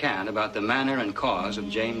all we can about the manner and cause of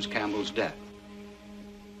James Campbell's death.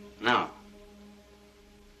 Now,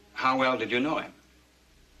 how well did you know him?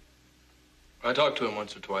 I talked to him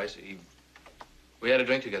once or twice. We had a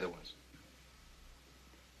drink together once.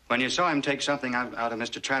 When you saw him take something out of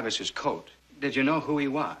Mr. Travis's coat, did you know who he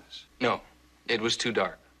was? No, it was too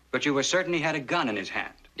dark. But you were certain he had a gun in his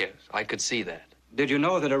hand? Yes, I could see that. Did you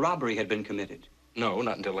know that a robbery had been committed? No,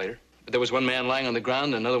 not until later. But there was one man lying on the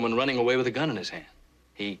ground and another one running away with a gun in his hand.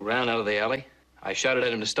 He ran out of the alley. I shouted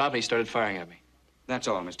at him to stop, and he started firing at me. That's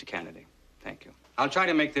all, Mr. Kennedy. Thank you. I'll try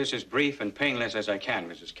to make this as brief and painless as I can,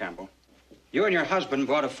 Mrs. Campbell. You and your husband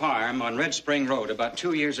bought a farm on Red Spring Road about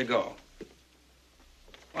 2 years ago.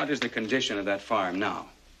 What is the condition of that farm now?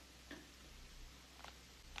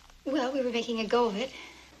 Well, we were making a go of it.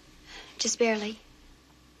 Just barely.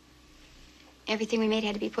 Everything we made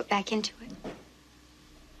had to be put back into it.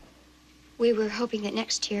 We were hoping that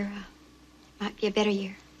next year might be a better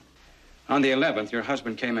year. On the 11th, your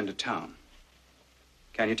husband came into town.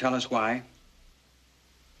 Can you tell us why?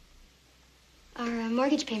 Our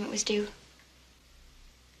mortgage payment was due.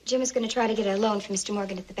 Jim was going to try to get a loan from Mr.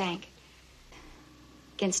 Morgan at the bank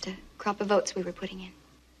against a crop of oats we were putting in.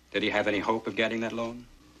 Did he have any hope of getting that loan?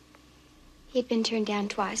 He'd been turned down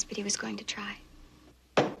twice, but he was going to try.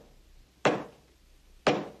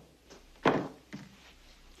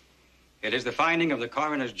 It is the finding of the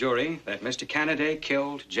coroner's jury that Mr. Kennedy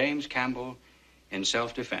killed James Campbell in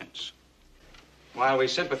self-defense. While we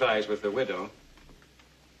sympathize with the widow,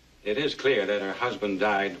 it is clear that her husband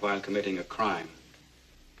died while committing a crime.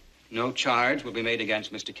 No charge will be made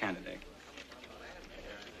against Mr. Kennedy.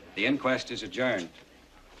 The inquest is adjourned.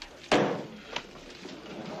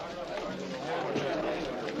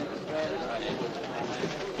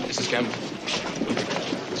 Mrs. Campbell.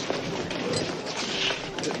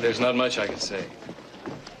 There's not much I can say.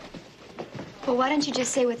 Well, why don't you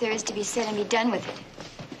just say what there is to be said and be done with it?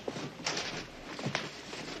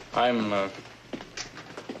 I'm,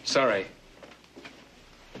 sorry.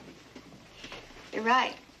 You're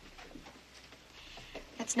right.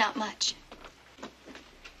 That's not much.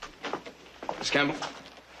 Miss Campbell,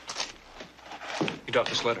 you dropped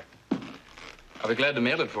this letter. I'll be glad to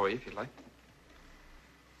mail it for you if you'd like.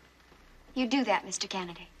 You do that, Mr.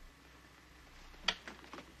 Kennedy.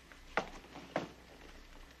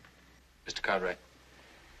 Mr. Cartwright,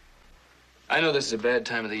 I know this is a bad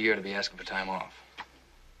time of the year to be asking for time off.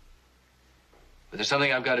 But there's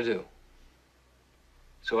something I've got to do.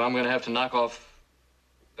 So I'm going to have to knock off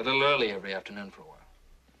a little early every afternoon for a while.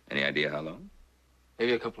 Any idea how long?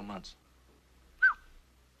 Maybe a couple of months.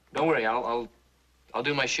 Don't worry, I'll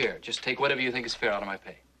do my share. Just take whatever you think is fair out of my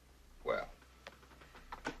pay. Well,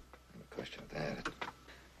 no question of that.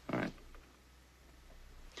 All right.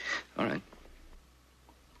 All right.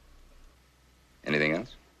 Anything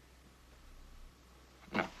else?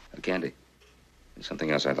 No. Candy, there's something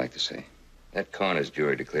else I'd like to say. That coroner's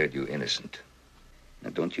jury declared you innocent. Now,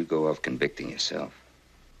 don't you go off convicting yourself.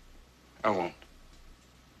 I won't.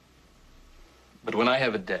 But when I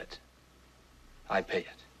have a debt, I pay it.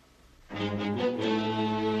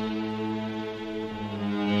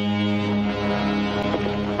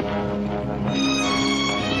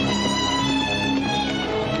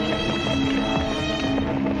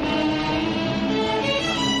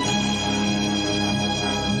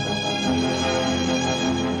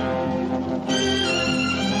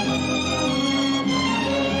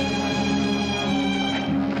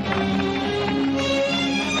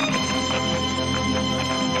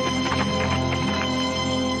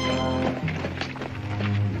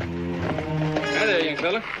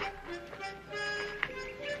 Fella.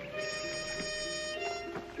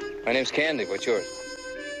 My name's Candy. What's yours?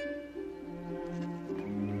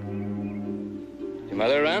 Your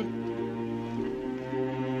mother around?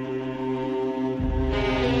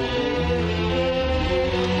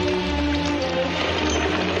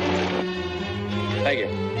 Thank you.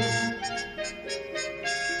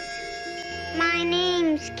 My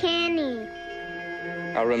name's Kenny.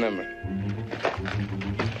 I'll remember.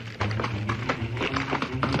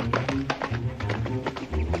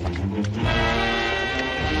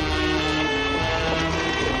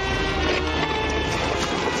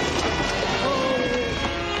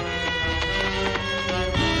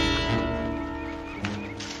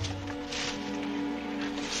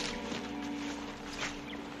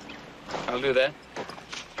 I'll do that.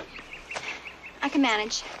 I can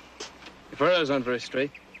manage. The furrow's not very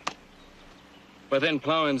straight. But then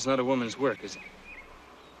plowing's not a woman's work, is it?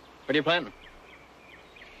 What are you planting?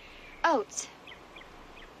 Oats.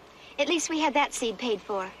 At least we had that seed paid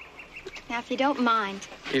for. Now, if you don't mind.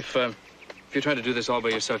 If If you're trying to do this all by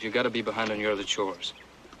yourself, you've got to be behind on your other chores.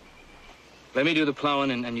 Let me do the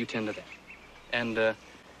plowing, and you tend to that. And,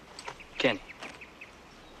 Kenny.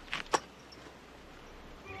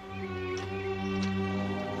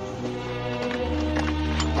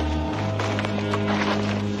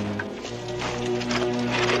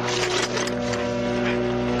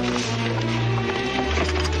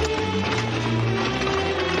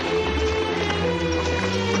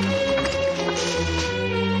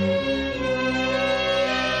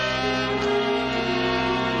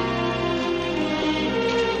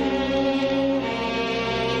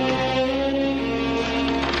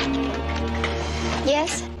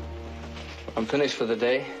 Yes? I'm finished for the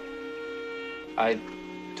day. I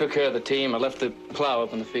took care of the team. I left the plow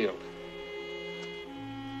up in the field.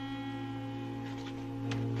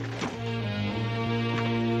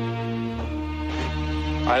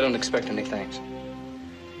 I don't expect any thanks.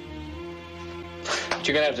 But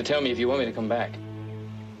you're gonna have to tell me if you want me to come back.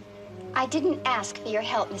 I didn't ask for your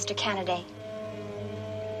help, Mr. Canada.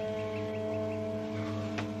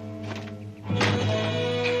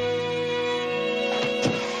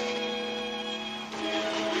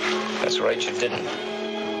 That's right, you didn't.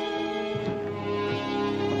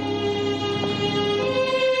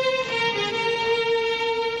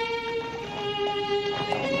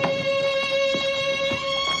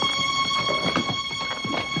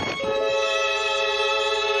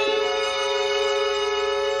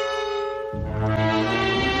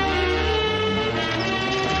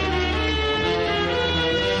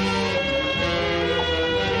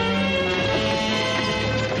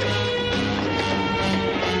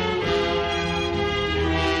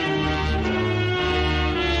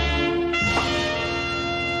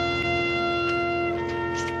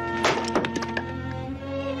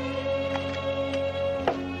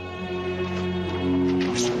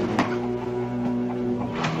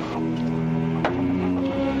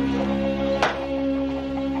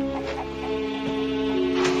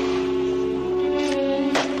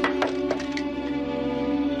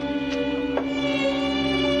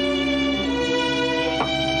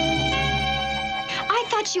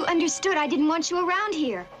 You understood I didn't want you around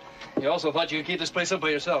here. You also thought you could keep this place up by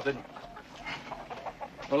yourself, didn't you?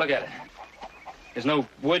 Well, look at it. There's no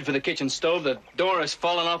wood for the kitchen stove. The door has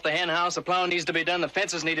fallen off the hen house. The plowing needs to be done. The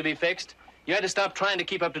fences need to be fixed. You had to stop trying to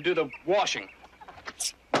keep up to do the washing.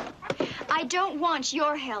 I don't want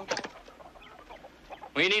your help.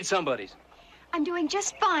 Well, you need somebody's. I'm doing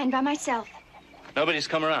just fine by myself. Nobody's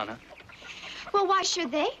come around, huh? Well, why should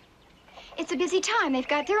they? It's a busy time. They've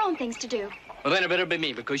got their own things to do. Well, then it better be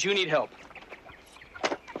me, because you need help.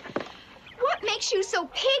 What makes you so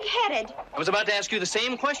pig-headed? I was about to ask you the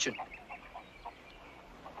same question.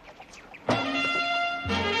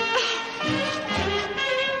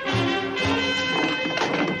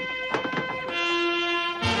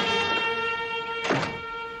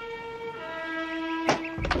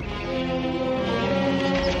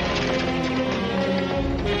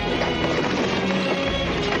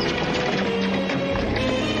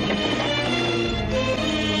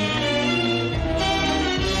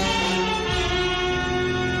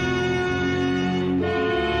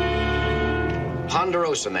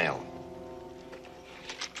 Ponderosa mail.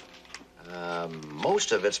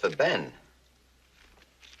 Most of it's for Ben.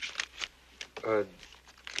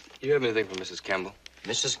 You have anything for Mrs. Campbell?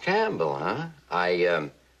 Mrs. Campbell, huh? I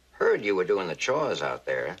heard you were doing the chores out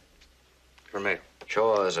there. For me?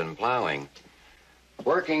 Chores and plowing.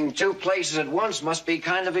 Working two places at once must be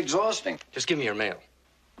kind of exhausting. Just give me your mail.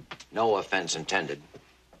 No offense intended.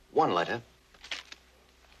 One letter.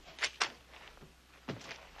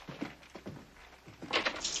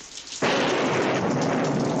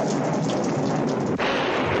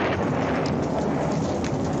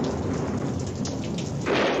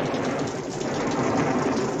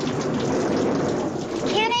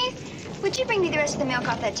 Would you bring me the rest of the milk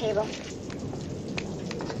off that table?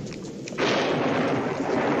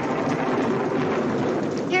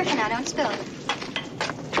 Here for now, don't spill it.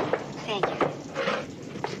 Thank you.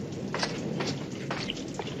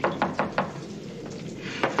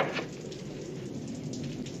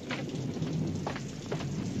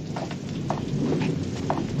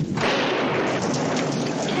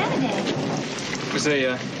 Canada. There's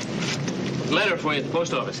a letter for you at the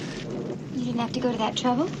post office. You didn't have to go to that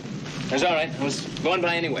trouble? That's all right. I was going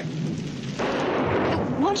by anyway.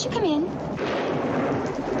 Won't you come in?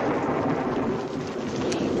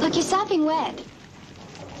 Look, you're sopping wet.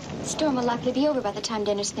 The storm will likely be over by the time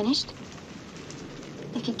dinner's finished.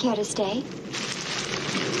 If you'd care to stay.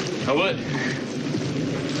 I would.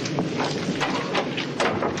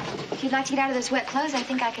 If you'd like to get out of those wet clothes, I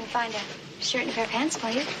think I can find a shirt and a pair of pants for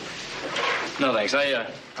you. No, thanks.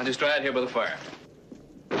 I'll just dry out here by the fire.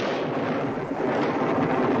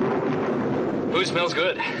 Food smells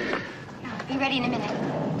good. I'll be ready in a minute.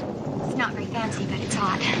 It's not very fancy, but it's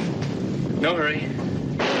hot. No hurry.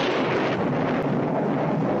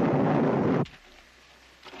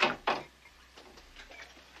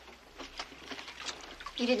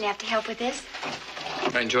 You didn't have to help with this?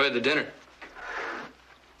 I enjoyed the dinner.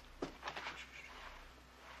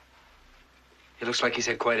 He looks like he's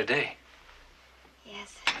had quite a day.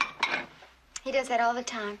 Yes. He does that all the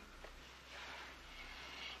time.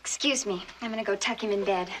 Excuse me. I'm gonna go tuck him in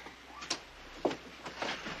bed.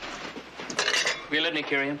 Will you let me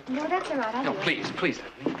carry him? No, that's all right. I'll No, do it. please, please.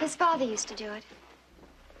 His father used to do it.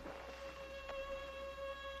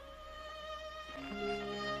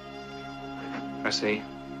 I see.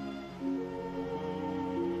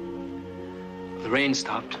 The rain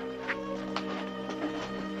stopped.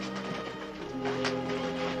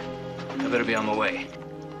 I better be on my way.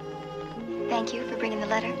 Thank you for bringing the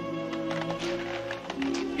letter.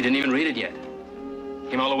 You didn't even read it yet.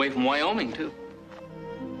 Came all the way from Wyoming, too.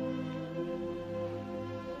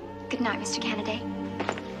 Good night, Mr. Kennedy.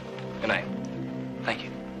 Good night. Thank you.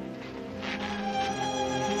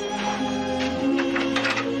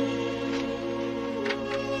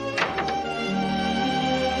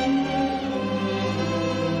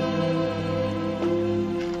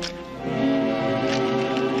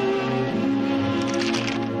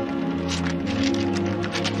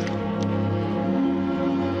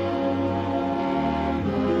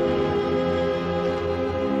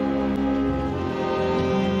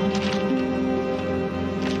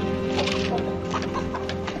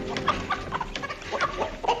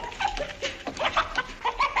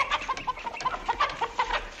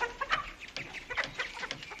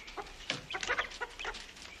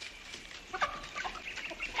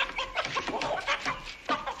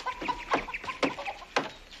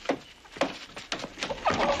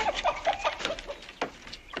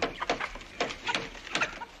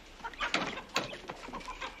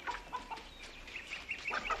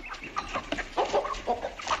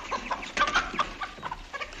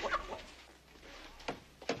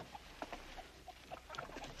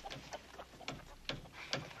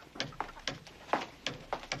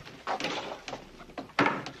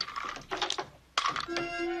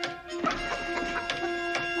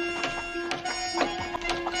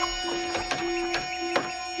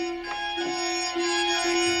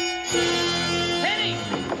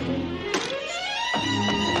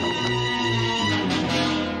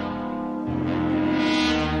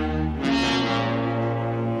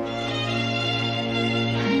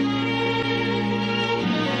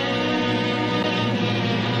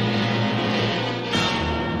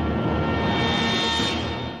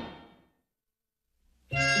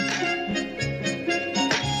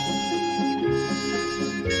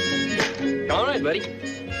 Buddy.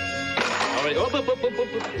 All right. Up.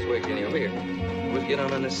 This way, Kenny. Over here. We'll get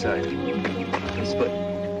on this side. This foot.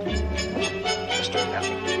 Straight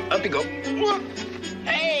out. Up you go.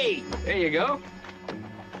 Hey! There you go.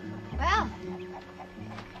 Well,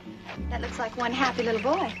 that looks like one happy little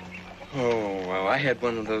boy. Oh, well, I had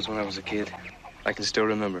one of those when I was a kid. I can still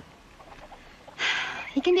remember.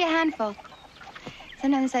 He can be a handful.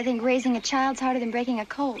 Sometimes I think raising a child's harder than breaking a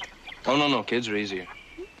colt. Oh, no. Kids are easier.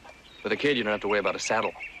 With a kid, you don't have to worry about a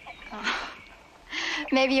saddle. Oh,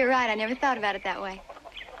 maybe you're right. I never thought about it that way.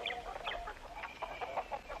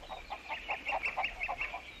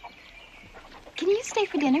 Can you stay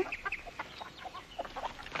for dinner?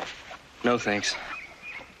 No, thanks.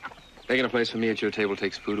 Making a place for me at your table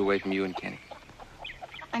takes food away from you and Kenny.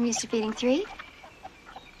 I'm used to feeding 3.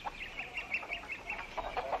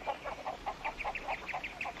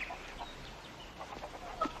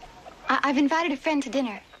 I've invited a friend to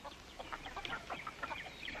dinner.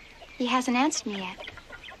 He hasn't answered me yet.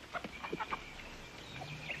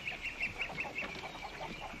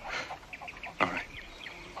 All right.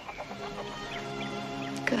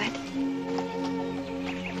 Good.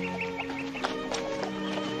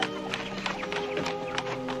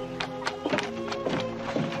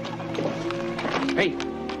 Hey,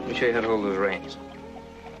 let me show you how to hold those reins.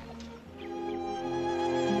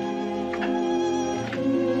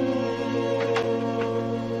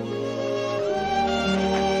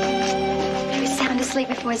 Asleep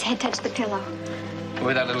before his head touched the pillow. The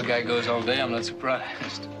way that little guy goes all day, I'm not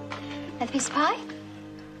surprised. That piece of pie?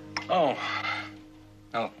 Oh,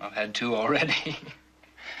 I've had 2 already.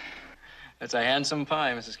 That's a handsome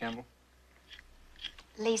pie, Mrs. Campbell.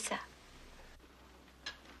 Lisa.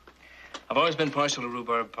 I've always been partial to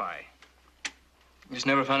rhubarb pie. Just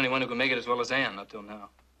never found anyone who could make it as well as Anne, up till now.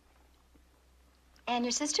 And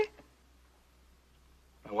your sister?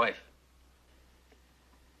 My wife.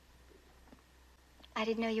 I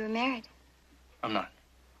didn't know you were married. I'm not.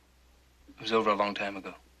 It was over a long time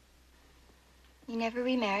ago. You never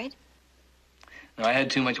remarried? No, I had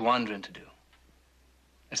too much wandering to do.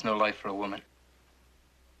 That's no life for a woman.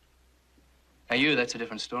 Now you, that's a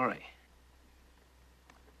different story.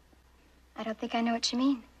 I don't think I know what you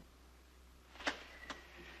mean.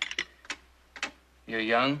 You're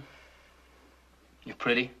young. You're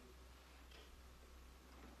pretty.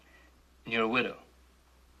 And you're a widow.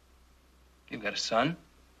 You've got a son.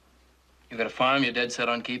 You've got a farm you're dead set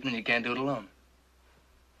on keeping, and you can't do it alone.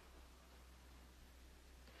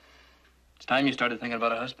 It's time you started thinking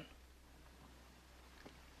about a husband.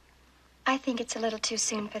 I think it's a little too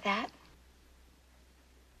soon for that.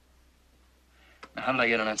 Now, how did I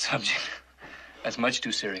get on that subject? That's much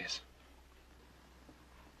too serious.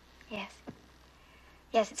 Yes.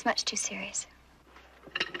 Yes, it's much too serious.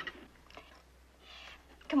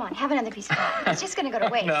 Come on, have another piece of pie. It's just gonna go to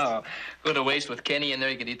waste. No. Go to waste with Kenny in there,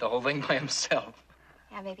 he could eat the whole thing by himself.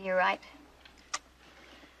 Yeah, maybe you're right.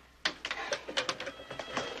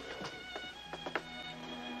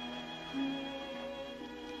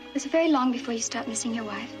 Was it very long before you stopped missing your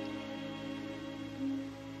wife?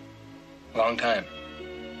 Long time.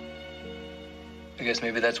 I guess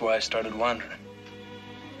maybe that's why I started wandering.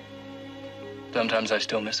 Sometimes I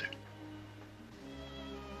still miss her.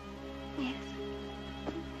 Yes.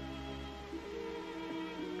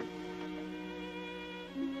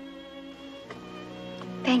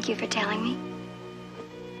 Thank you for telling me.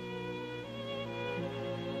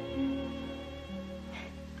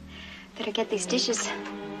 Better get these dishes.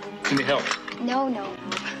 Give me help. No, no.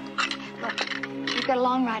 Look, you've got a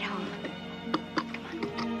long ride home.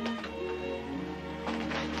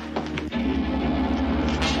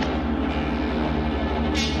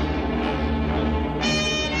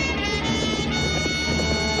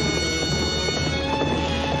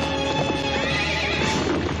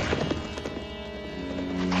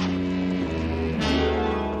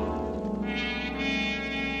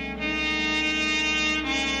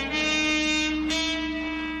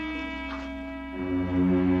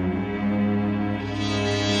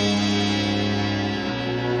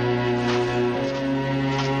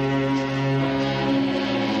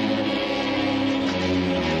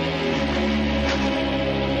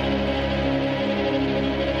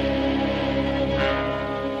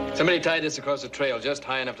 Somebody tied this across the trail just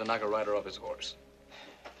high enough to knock a rider off his horse.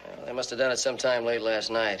 Well, they must have done it sometime late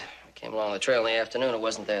last night. I came along the trail in the afternoon. It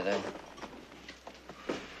wasn't there then.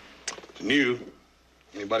 It's new.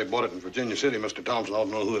 Anybody bought it in Virginia City, Mr. Thompson ought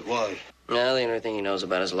to know who it was. No, the only thing he knows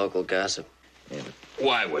about is local gossip. Yeah, but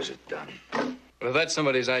why was it done? Well, if that's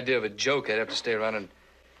somebody's idea of a joke, I'd have to stay around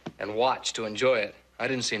and watch to enjoy it. I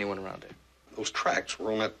didn't see anyone around there. Those tracks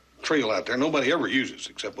were on that trail out there. Nobody ever uses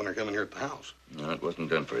except when they're coming here at the house. No, it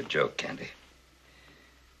wasn't done for a joke, Candy.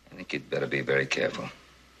 I think you'd better be very careful.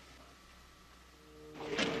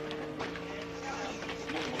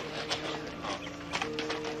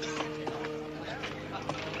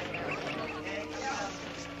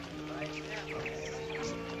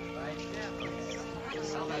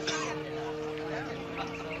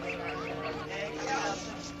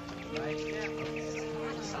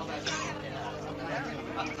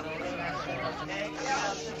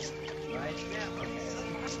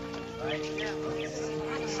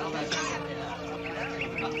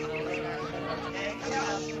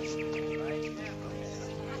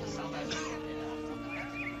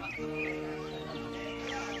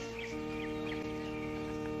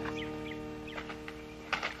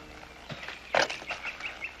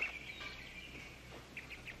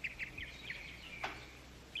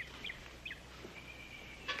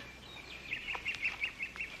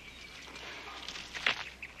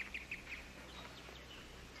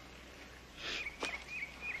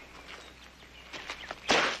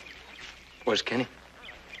 Where's Kenny?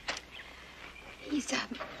 He's,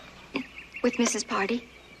 with Mrs. Pardee.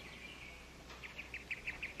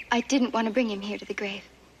 I didn't want to bring him here to the grave.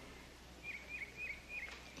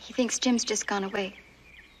 He thinks Jim's just gone away.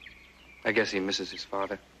 I guess he misses his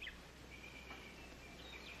father.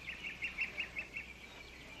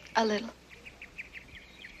 A little.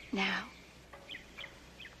 Now.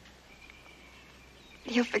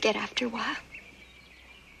 He'll forget after a while.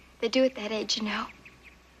 They do at that age, you know.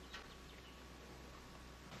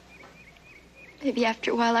 Maybe after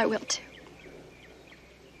a while I will, too.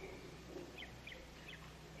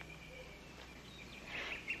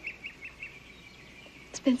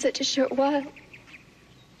 It's been such a short while.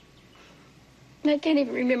 And I can't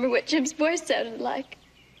even remember what Jim's voice sounded like.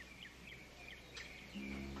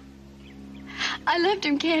 I loved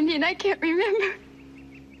him, Candy, and I can't remember.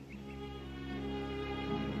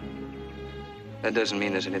 That doesn't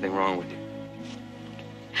mean there's anything wrong with you.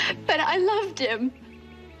 But I loved him.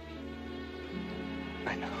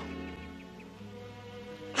 I know.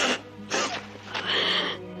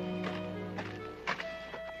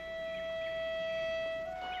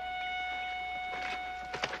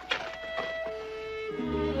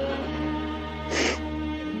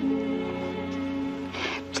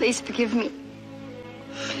 Please forgive me.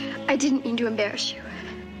 I didn't mean to embarrass you.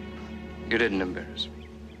 You didn't embarrass me.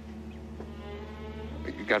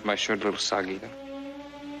 You got my shirt a little soggy, though.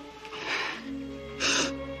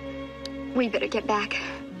 We better get back.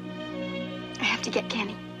 I have to get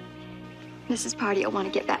Kenny. Mrs. Party will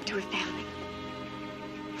want to get back to her family.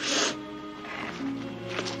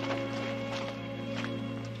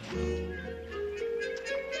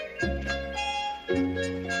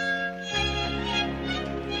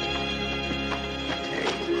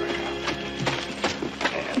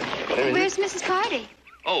 Where's Mrs. Party?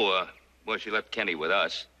 Oh, well, she left Kenny with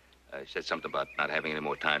us. She said something about not having any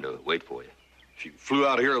more time to wait for you. She flew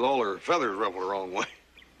out of here with all her feathers ruffled the wrong way.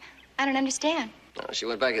 I don't understand. She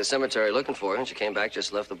went back to the cemetery looking for you, and she came back,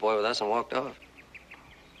 just left the boy with us and walked off.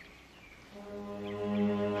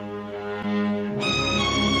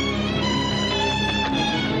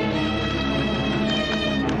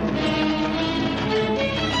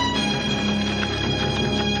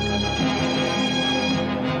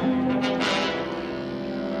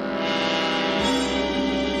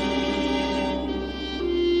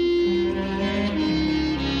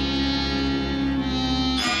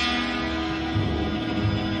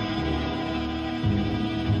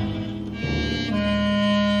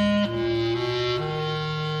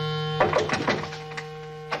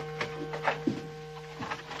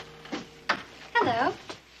 Hello.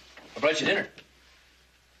 I brought you dinner.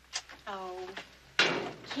 Oh,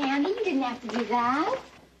 Candy, you didn't have to do that.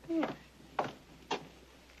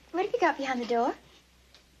 What have you got behind the door?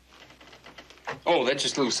 Oh, that's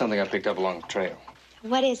just a little something I picked up along the trail.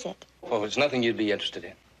 What is it? Oh, it's nothing you'd be interested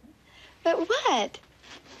in. But what?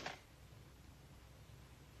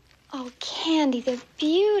 Oh, Candy, they're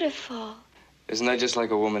beautiful. Isn't that just like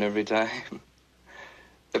a woman every time?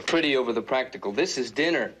 The pretty over the practical. This is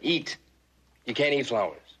dinner. Eat. You can't eat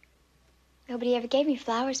flowers. Nobody ever gave me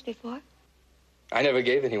flowers before. I never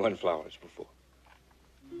gave anyone flowers before.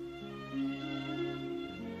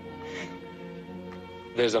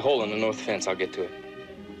 There's a hole in the north fence. I'll get to it.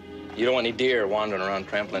 You don't want any deer wandering around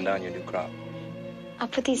trampling down your new crop. I'll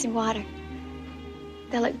put these in water.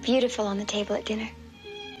 They'll look beautiful on the table at dinner.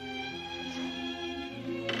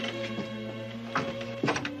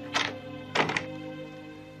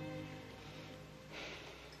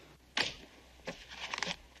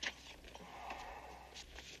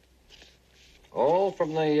 Oh,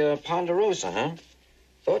 from the Ponderosa, huh?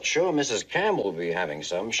 Thought sure Mrs. Campbell would be having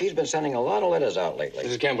some. She's been sending a lot of letters out lately.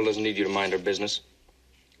 Mrs. Campbell doesn't need you to mind her business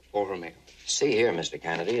or her mail. See here, Mr.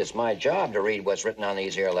 Kennedy, it's my job to read what's written on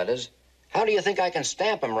these here letters. How do you think I can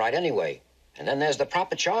stamp them right anyway? And then there's the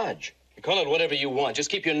proper charge. You call it whatever you want. Just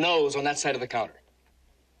keep your nose on that side of the counter.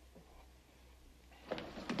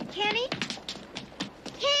 Kenny?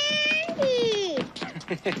 Candy!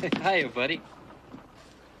 Hiya, buddy.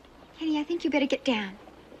 Kenny, I think you better get down.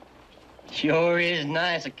 Sure is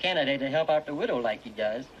nice of Kennedy to help out the widow like he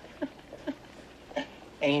does.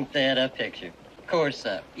 Ain't that a picture? Of course,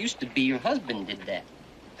 used to be your husband did that.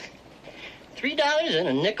 $3 and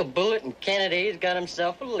a nickel bullet, and Kennedy's got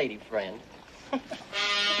himself a lady friend.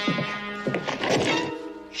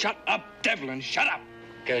 Shut up, Devlin, shut up!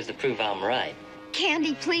 Goes to prove I'm right.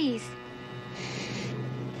 Candy, please.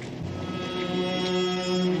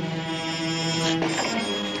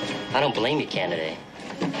 I don't blame you, Kennedy.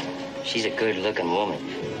 She's a good-looking woman.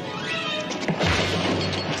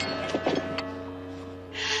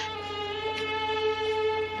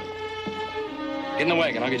 Get in the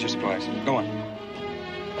wagon. I'll get your supplies. Go on.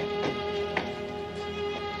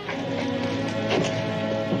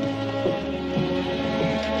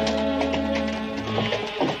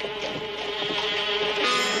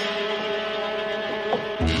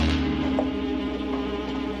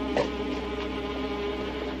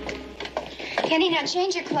 Kenny, now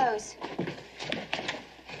change your clothes.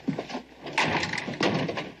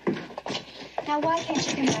 Now, why can't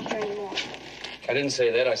you come out here anymore? I didn't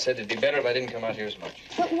say that. I said it'd be better if I didn't come out here as much.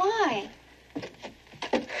 But why?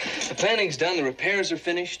 The planning's done. The repairs are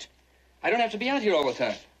finished. I don't have to be out here all the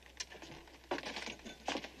time.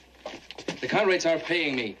 The Conrads aren't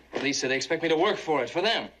paying me. Lisa, they expect me to work for it, for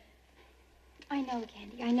them. I know,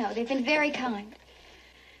 Candy, I know. They've been very kind.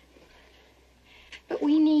 But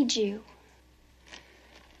we need you.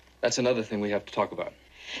 That's another thing we have to talk about.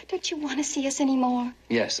 Don't you want to see us anymore?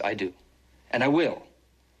 Yes, I do. And I will.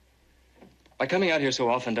 By coming out here so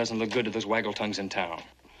often doesn't look good to those waggle tongues in town.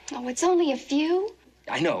 Oh, it's only a few.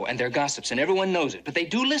 I know, and they're gossips, and everyone knows it, but they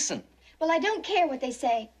do listen. Well, I don't care what they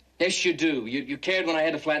say. Yes, you do. You cared when I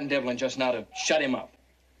had to flatten Devlin just now to shut him up.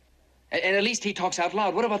 And at least he talks out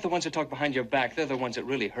loud. What about the ones that talk behind your back? They're the ones that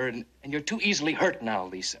really hurt, and you're too easily hurt now,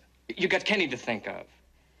 Lisa. You got Kenny to think of.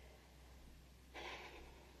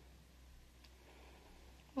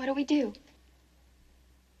 What do we do?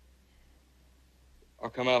 I'll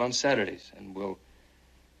come out on Saturdays, and we'll...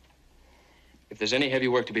 If there's any heavy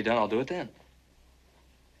work to be done, I'll do it then.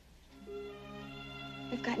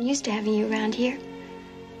 We've gotten used to having you around here.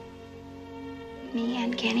 Me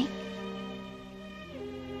and Kenny.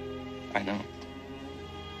 I know.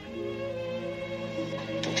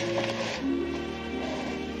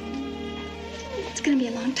 It's gonna be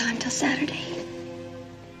a long time till Saturday.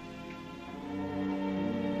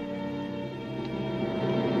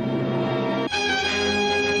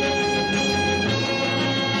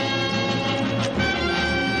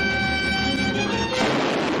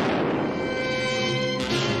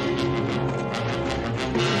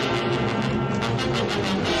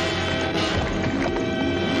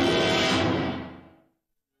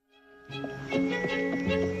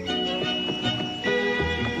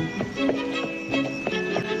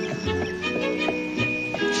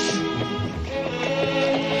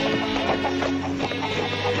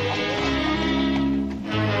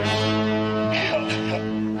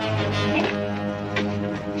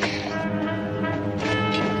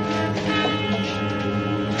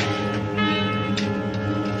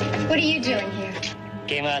 What are you doing here?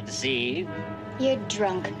 Came out to see you. You're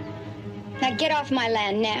drunk. Now get off my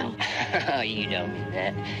land now. Oh, you don't mean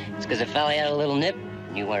that. It's because a fella had a little nip,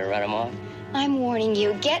 and you want to run him off? I'm warning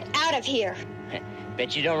you. Get out of here.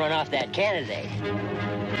 Bet you don't run off that candidate.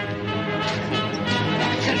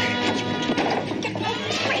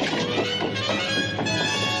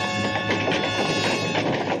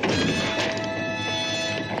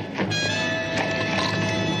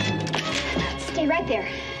 Stay right there.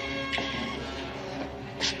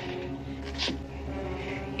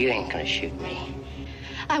 You ain't gonna shoot me.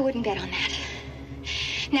 I wouldn't bet on that.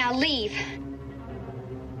 Now leave.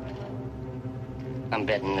 I'm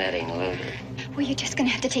betting that ain't loaded. Well, you're just gonna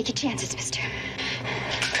have to take your chances, mister.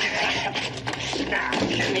 Now, come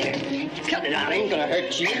here. Cut it out. I ain't gonna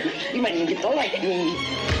hurt you. You might even get the lightning.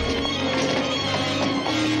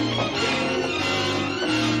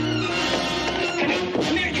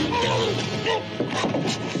 Come here,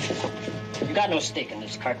 you got no stake in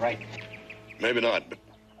this cart, right? Maybe not, but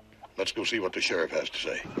let's go see what the sheriff has to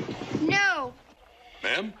say. No.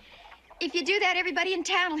 Ma'am? If you do that, everybody in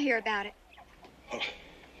town will hear about it.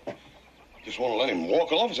 Just want to let him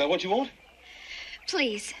walk off? Is that what you want?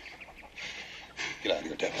 Please. Get out of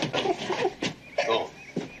here, Devlin. Go on.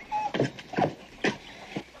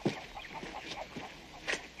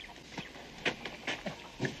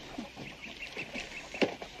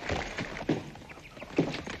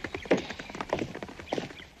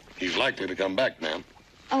 He's likely to come back, ma'am.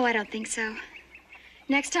 Oh, I don't think so.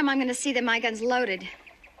 Next time I'm going to see that my gun's loaded.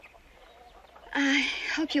 I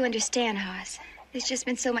hope you understand, Hoss. There's just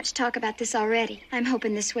been so much talk about this already. I'm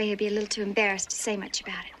hoping this way he'll be a little too embarrassed to say much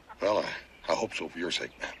about it. Well, I hope so for your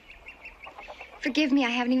sake, ma'am. Forgive me, I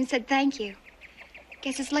haven't even said thank you.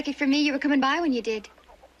 Guess it's lucky for me you were coming by when you did.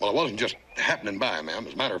 Well, I wasn't just happening by, ma'am.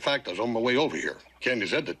 As a matter of fact, I was on my way over here. Candy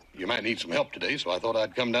said that you might need some help today, so I thought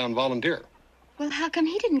I'd come down and volunteer. Well, how come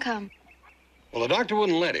he didn't come? Well, the doctor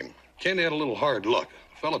wouldn't let him. Candy had a little hard luck.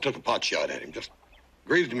 A fella took a pot shot at him, just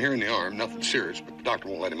grazed him here in the arm. Nothing serious, but the doctor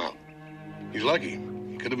won't let him out. He's lucky.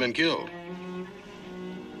 He could have been killed.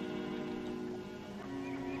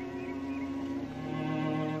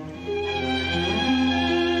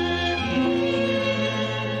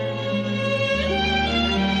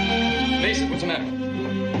 Mason, what's the matter?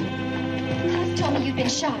 Pop told me you'd been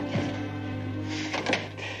shot.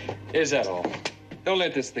 Is that all? Don't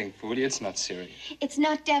let this thing fool you. It's not serious. It's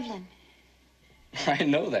not Devlin. I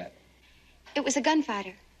know that. It was a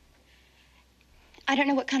gunfighter. I don't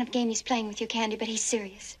know what kind of game he's playing with you, Candy, but he's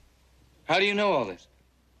serious. How do you know all this?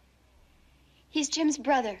 He's Jim's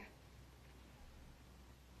brother.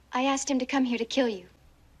 I asked him to come here to kill you.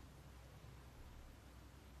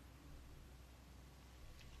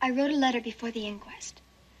 I wrote a letter before the inquest.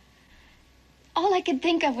 All I could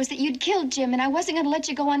think of was that you'd killed Jim, and I wasn't going to let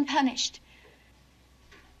you go unpunished.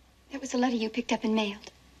 It was a letter you picked up and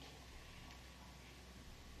mailed.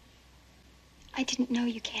 I didn't know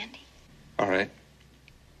you, Candy. All right.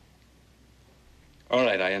 All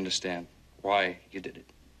right, I understand why you did it.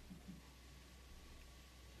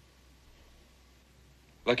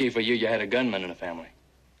 Lucky for you, you had a gunman in the family.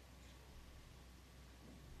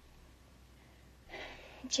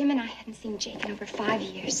 Jim and I hadn't seen Jake in over 5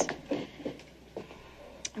 years.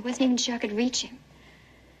 I wasn't even sure I could reach him.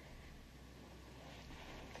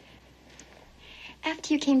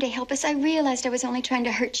 After you came to help us, I realized I was only trying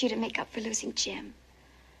to hurt you to make up for losing Jim.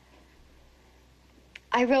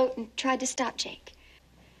 I wrote and tried to stop Jake.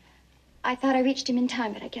 I thought I reached him in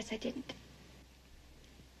time, but I guess I didn't.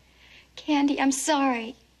 Candy, I'm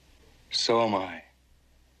sorry. So am I.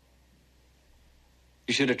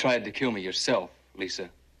 You should have tried to kill me yourself, Lisa.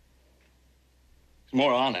 It's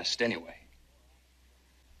more honest, anyway.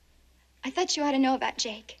 I thought you ought to know about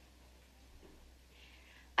Jake.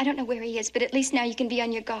 I don't know where he is, but at least now you can be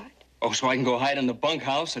on your guard. Oh, so I can go hide in the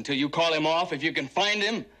bunkhouse until you call him off if you can find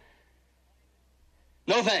him?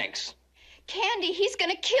 No thanks. Candy, he's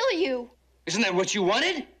gonna kill you. Isn't that what you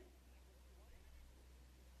wanted?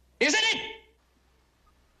 Isn't it?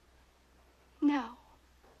 No.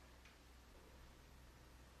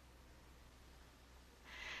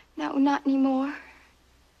 No, not anymore.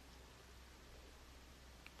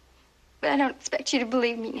 But I don't expect you to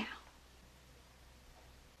believe me now.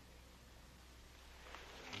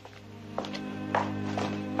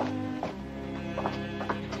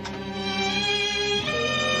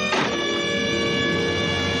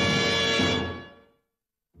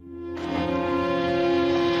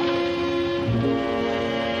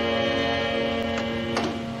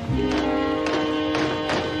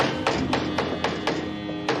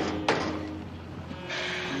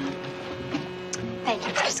 Thank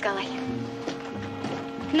you, Mr. Scully.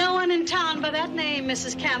 No one in town by that name,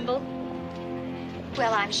 Mrs. Campbell.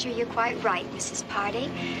 Well, I'm sure you're quite right, Mrs. Pardee,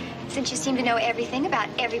 since you seem to know everything about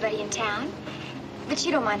everybody in town. But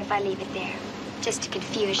you don't mind if I leave it there, just to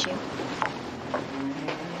confuse you.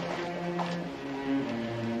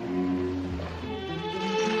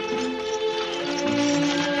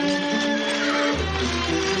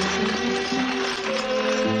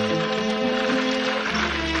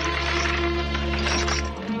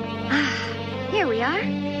 Here we are.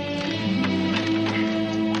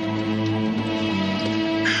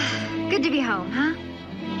 Good to be home, huh?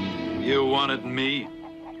 You wanted me?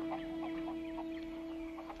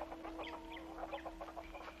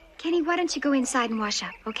 Kenny, why don't you go inside and wash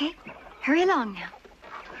up, okay? Hurry along now.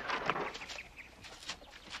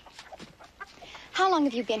 How long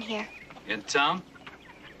have you been here? In town?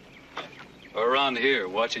 Or around here,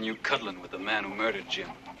 watching you cuddling with the man who murdered Jim?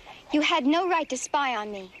 You had no right to spy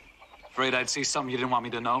on me. Afraid I'd see something you didn't want me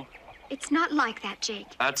to know? It's not like that, Jake.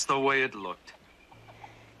 That's the way it looked.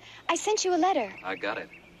 I sent you a letter. I got it.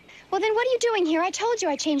 Well, then what are you doing here? I told you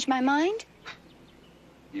I changed my mind.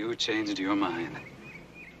 You changed your mind.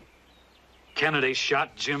 Kennedy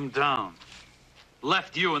shot Jim down.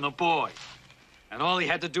 Left you and the boy. And all he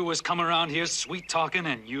had to do was come around here sweet-talking,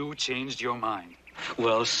 and you changed your mind.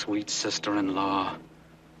 Well, sweet sister-in-law,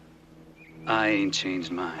 I ain't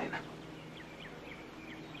changed mine.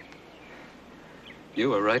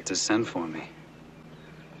 You were right to send for me.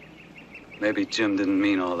 Maybe Jim didn't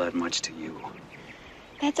mean all that much to you.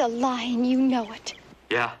 That's a lie, and you know it.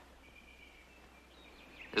 Yeah?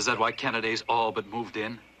 Is that why Kennedy's all but moved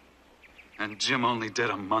in? And Jim only did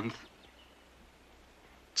a month?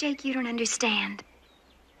 Jake, you don't understand.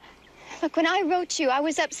 Look, when I wrote you, I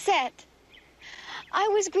was upset. I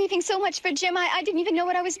was grieving so much for Jim, I didn't even know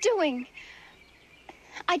what I was doing.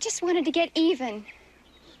 I just wanted to get even.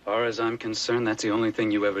 As far as I'm concerned, that's the only thing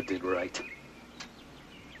you ever did right.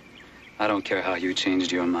 I don't care how you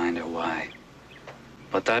changed your mind or why.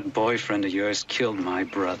 But that boyfriend of yours killed my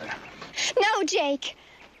brother. No, Jake.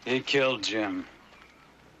 He killed Jim.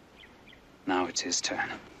 Now it's his turn.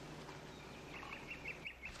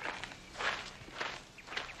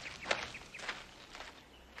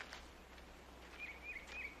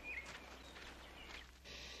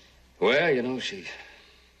 Well, you know, she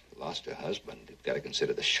lost her husband. You've got to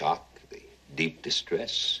consider the shock, the deep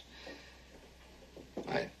distress.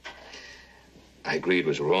 I agree it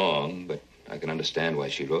was wrong, but I can understand why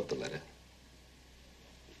she wrote the letter.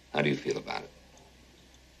 How do you feel about it?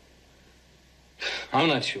 I'm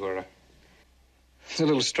not sure. It's a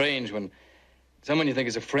little strange when someone you think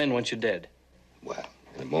is a friend wants you dead. Well,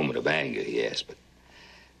 in a moment of anger, yes, but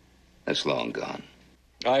that's long gone.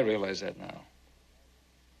 I realize that now.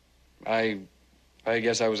 I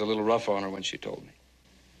guess I was a little rough on her when she told me.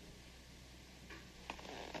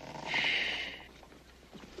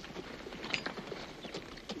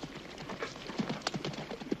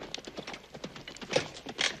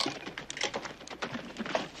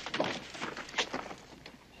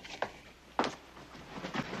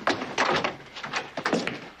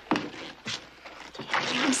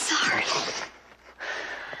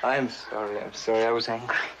 I'm sorry. I'm sorry. I was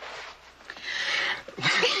angry.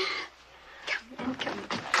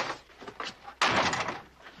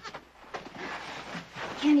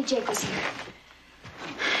 Candy, Jake was here.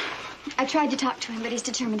 I tried to talk to him, but he's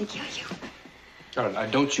determined to kill you. All right, now,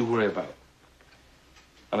 don't you worry about it.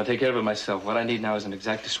 I'm gonna take care of it myself. What I need now is an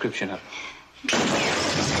exact description of it.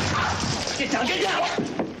 Get down, get down!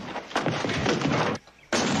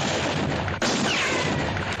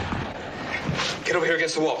 Get over here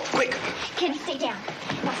against the wall, quick! Candy, stay down.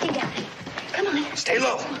 Now stay down. Come on. Stay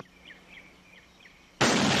low.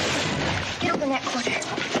 Get over in that corner.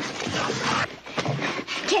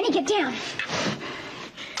 Candy, get down.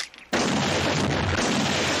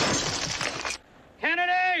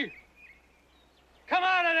 Kennedy! Come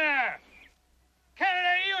out of there!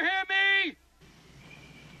 Kennedy, you hear me?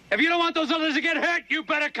 If you don't want those others to get hurt, you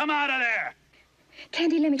better come out of there.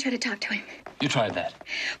 Candy, let me try to talk to him. You tried that.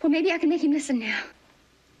 Well, maybe I can make him listen now.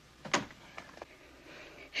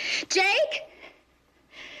 Jake?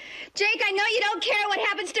 Jake, I know you don't care what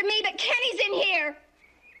happens to me, but Kenny's in here.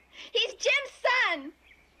 He's Jim's son.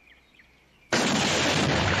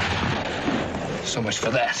 So much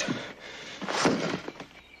for that.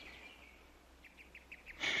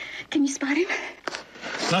 Can you spot him?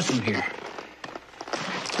 Not from here.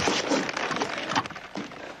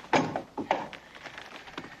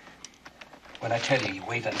 When I tell you, you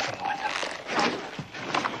wait until the window.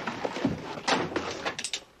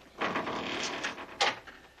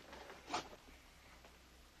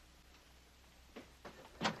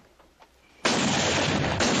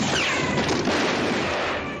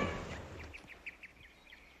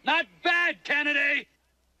 Not bad, Kennedy,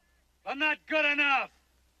 but not good enough.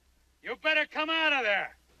 You better come out of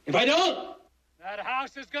there. If I don't, that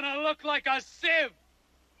house is gonna look like a sieve.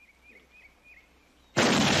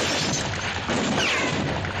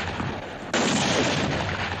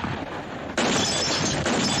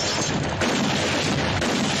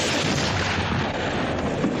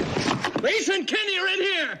 Lisa and Kenny are in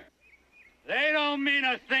here. They don't mean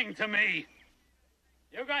a thing to me.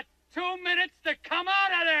 You got 2 minutes to come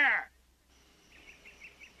out of there.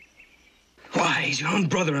 Why? He's your own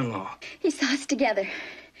brother-in-law. He saw us together.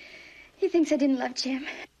 He thinks I didn't love Jim.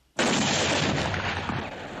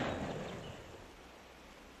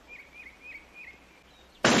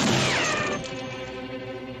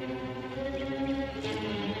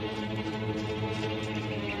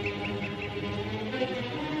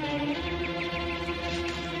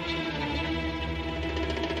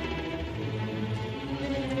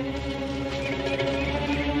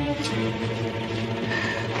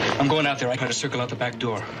 I'm going out there. I try to circle out the back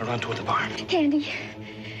door, around toward the barn. Candy,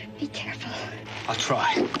 be careful. I'll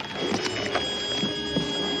try.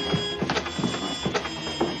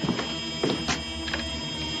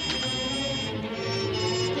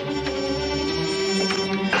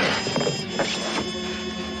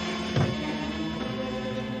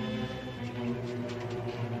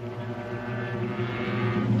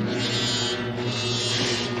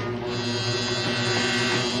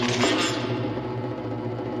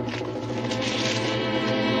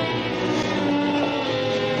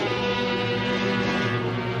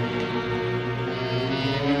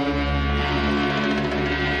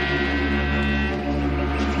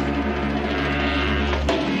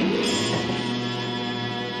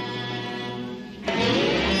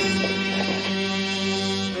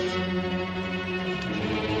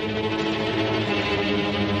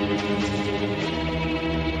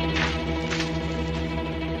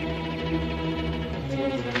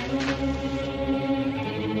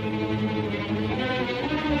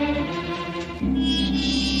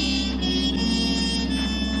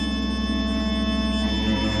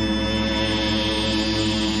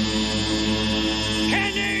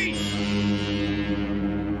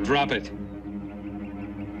 Drop it.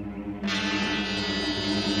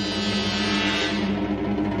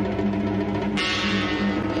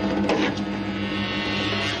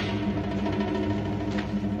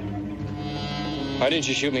 Why didn't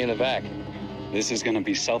you shoot me in the back? This is gonna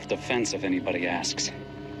be self-defense if anybody asks.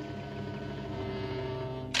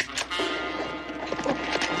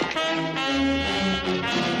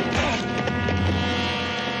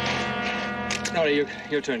 No,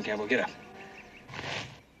 your turn, Campbell. Get up.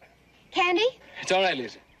 Candy? It's all right,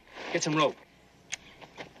 Lisa. Get some rope.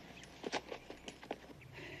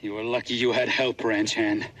 You were lucky you had help, ranch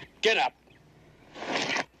hand. Get up!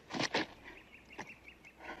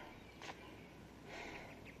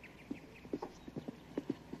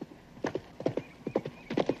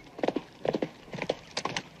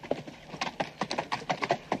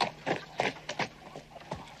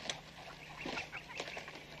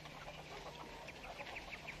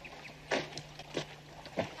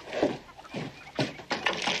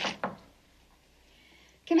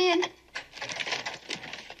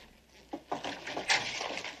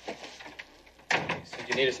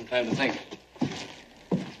 you needed some time to think.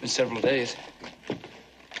 It's been several days.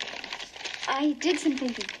 I did some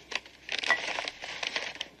thinking.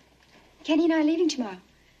 Kenny and I are leaving tomorrow.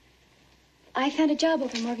 I found a job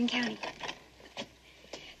over in Morgan County.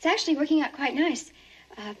 It's actually working out quite nice.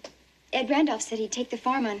 Ed Randolph said he'd take the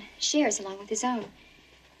farm on shares along with his own.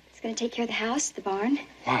 He's going to take care of the house, the barn.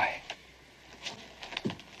 Why?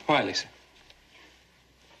 Why, Lisa?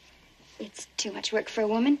 It's too much work for a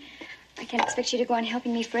woman. I can't expect you to go on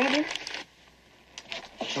helping me forever.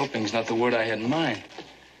 Helping's not the word I had in mind.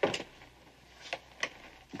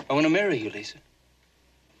 I want to marry you, Lisa.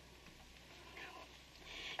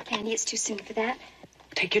 Candy, it's too soon for that.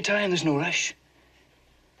 Take your time. There's no rush.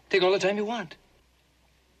 Take all the time you want.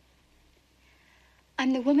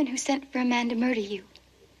 I'm the woman who sent for a man to murder you.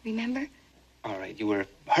 Remember? All right, you were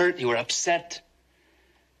hurt. You were upset.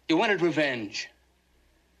 You wanted revenge.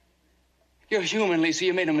 You're human, Lisa.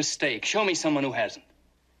 You made a mistake. Show me someone who hasn't.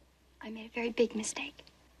 I made a very big mistake.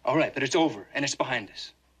 All right, but it's over, and it's behind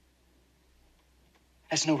us.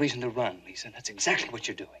 That's no reason to run, Lisa. That's exactly what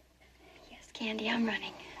you're doing. Yes, Candy, I'm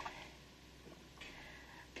running.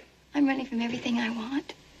 I'm running from everything I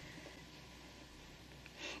want.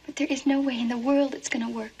 But there is no way in the world it's going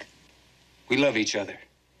to work. We love each other.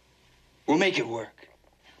 We'll make it work.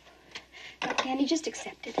 Now, Candy, just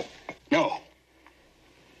accept it. No.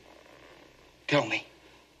 Tell me.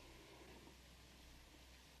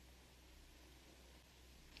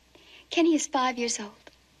 Kenny is 5 years old.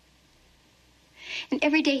 And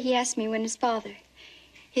every day he asks me when his father,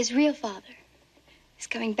 his real father, is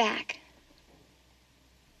coming back.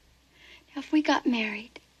 Now, if we got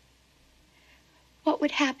married, what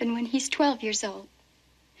would happen when he's 12 years old?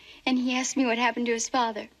 And he asked me what happened to his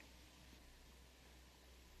father.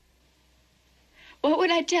 What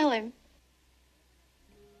would I tell him?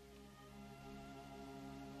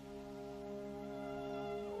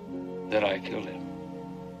 That I killed him.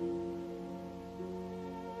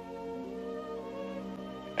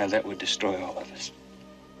 And that would destroy all of us.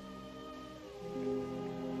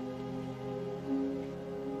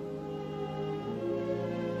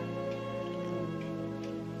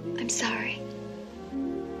 I'm sorry.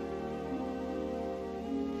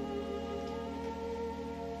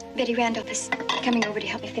 Betty Randolph is coming over to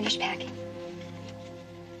help me finish packing.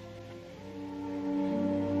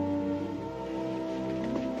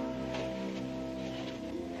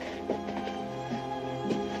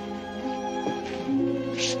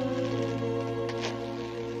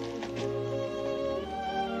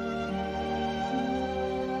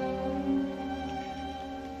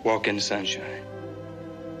 Walk in the sunshine.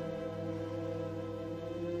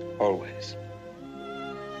 Always.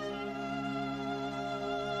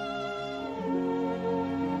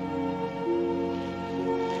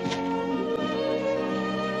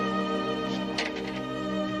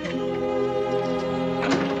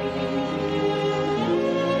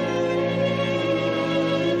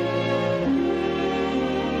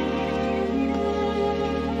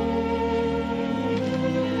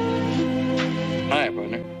 Hi,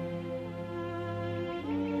 partner.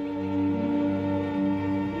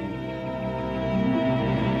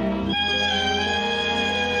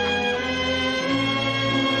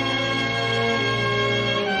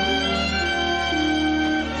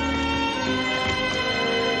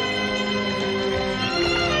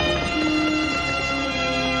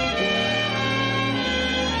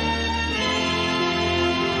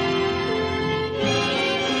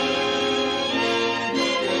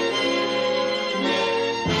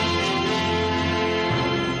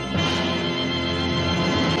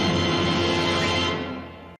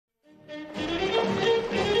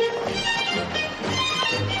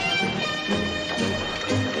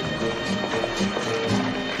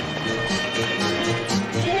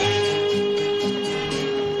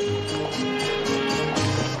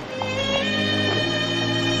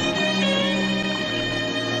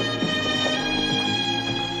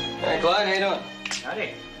 Clyde, how you doing?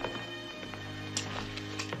 Howdy.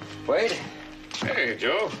 Wade? Hey,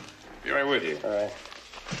 Joe. Be right with you. All right.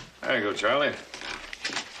 There you go, Charlie.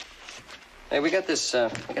 Hey, we got this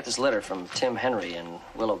letter from Tim Henry in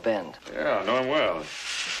Willow Bend. Yeah, I know him well.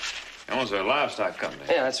 He owns a livestock company.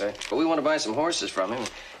 Yeah, that's right. But we want to buy some horses from him.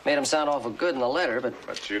 Made him sound awful good in the letter, but...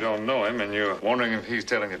 But you don't know him, and you're wondering if he's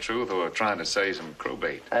telling the truth or trying to say some crow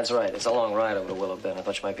bait. That's right. It's a long ride over to Willow Bend. I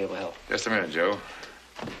thought you might be able to help. Just a minute, Joe.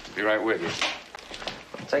 Be right with you.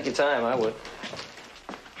 Take your time, I would.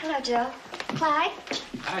 Hello, Joe. Clyde?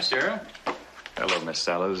 Hi, Sarah. Hello, Miss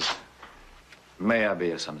Sellers. May I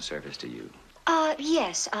be of some service to you?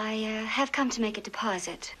 Yes, I have come to make a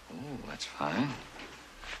deposit. Oh, that's fine.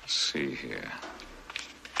 Let's see here.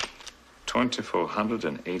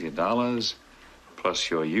 $2,480 plus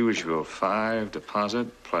your usual $5 deposit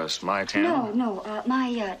plus my 10. No,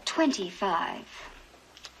 my 25.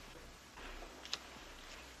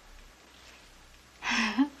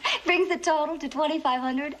 Brings the total to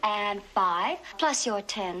 2,505. Plus your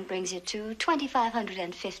 10 brings you to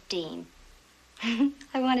 2,515. I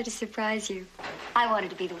wanted to surprise you. I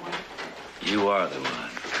wanted to be the one. You are the one.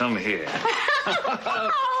 Come here.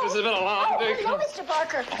 This has been a long day. Hello, Mr.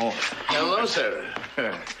 Barker. Oh, hello, sir.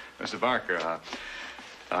 Mr. Barker,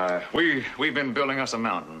 we've been building us a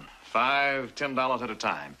mountain. $5, $10 at a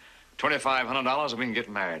time. $2,500 and we can get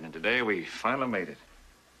married. And today we finally made it.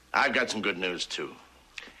 I've got some good news, too.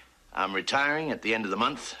 I'm retiring at the end of the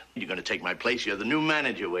month. You're going to take my place. You're the new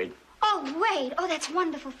manager, Wade. Oh, Wade. Oh, that's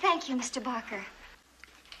wonderful. Thank you, Mr. Barker.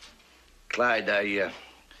 Clyde, I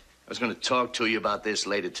was going to talk to you about this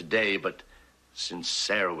later today, but since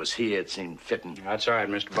Sarah was here, it seemed fitting. That's all right,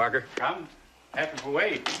 Mr. Barker. I'm happy for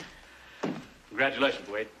Wade. Congratulations,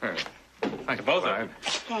 Wade. Thank you both of you.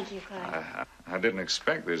 Thank you, Clyde. I didn't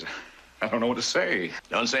expect this. I don't know what to say.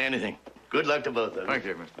 Don't say anything. Good luck to both of you. Thank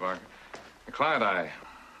you, Mr. Barker. Clyde,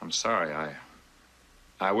 I'm sorry.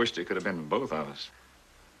 I wished it could have been both of us.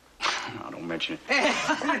 No, don't mention it.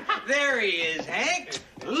 There he is, Hank.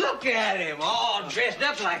 Look at him, all dressed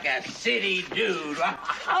up like a city dude.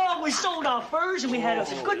 Oh, we sold our furs and we had a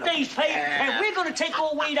good day's pay, and we're going to take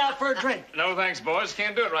old Wade out for a drink. No, thanks, boys.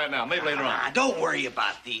 Can't do it right now. Maybe later on. Don't worry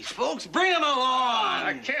about these folks. Bring them along.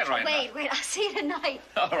 I can't right now. Wait, I'll see you tonight.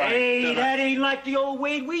 All right. Hey, that ain't like the old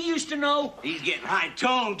Wade we used to know. He's getting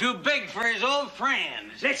high-toned, too big for his old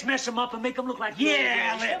friends. Let's mess him up and make him look like...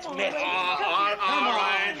 Yeah, let's mess him up. All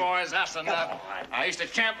right, boys, that's enough. I used to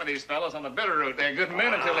camp with these fellas on the Bitterroot. They're good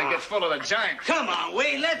men until they get full of the giants. Come on,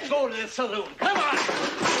 Wade, let's go to the saloon. Come on.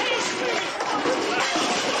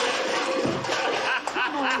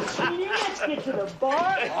 Come on, sweetie, let's get to the bar.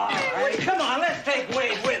 All right, come on, let's take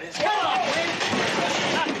Wade with us. Come on, Wade.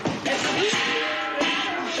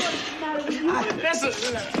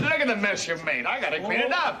 Look at the mess you made. I gotta clean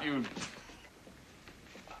it up, you...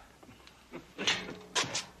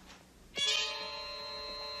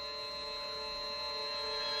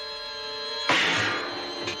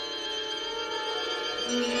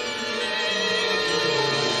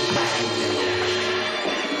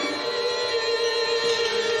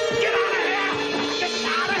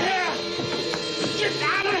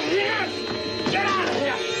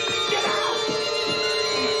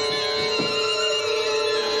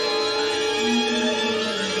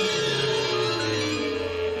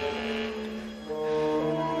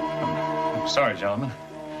 Sorry, gentlemen.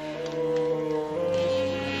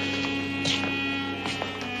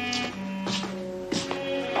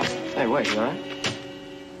 Hey, wait, you all right?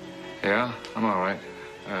 Yeah, I'm all right.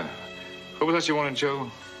 Who was that you wanted,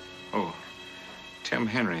 Joe? Oh, Tim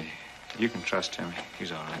Henry. You can trust him.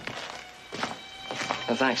 He's all right.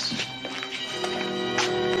 Oh, thanks.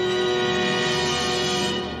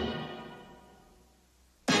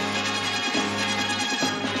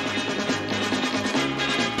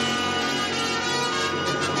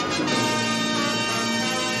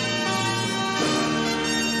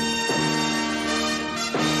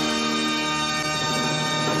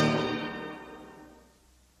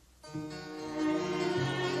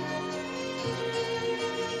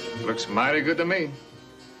 Looks mighty good to me.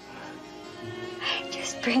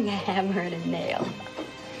 Just bring a hammer and a nail.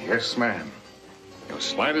 Yes, ma'am. Your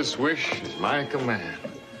slightest wish is my command.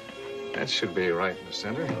 That should be right in the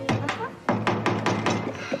center.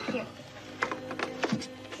 Here.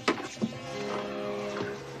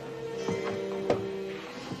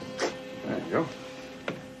 There you go.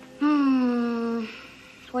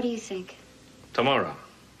 What do you think? Tomorrow.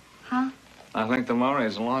 Huh? I think tomorrow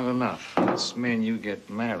is long enough. Let's me and you get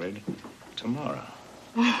married tomorrow.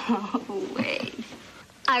 Oh, Wade.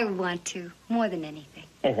 I want to, more than anything.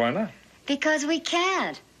 Oh, why not? Because we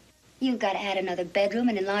can't. You've got to add another bedroom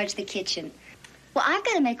and enlarge the kitchen. Well, I've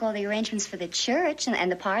got to make all the arrangements for the church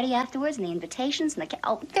and the party afterwards and the invitations and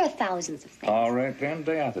oh, there are thousands of things. All right, then,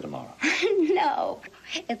 day after tomorrow. No,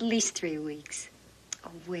 at least 3 weeks.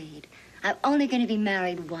 Oh, Wade, I'm only going to be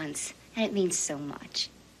married once, and it means so much.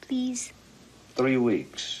 Please? 3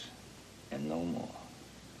 weeks and no more.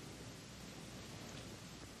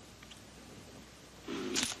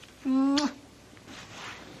 Mwah.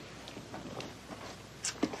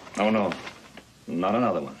 Oh, no. Not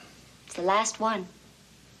another one. It's the last one.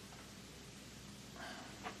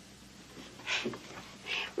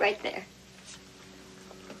 Right there.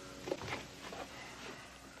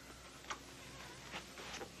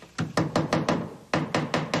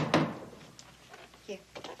 Here.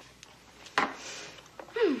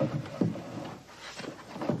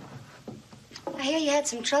 I hear you had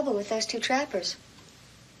some trouble with those two trappers.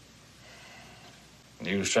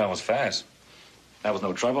 News travels fast. That was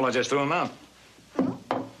no trouble. I just threw them out.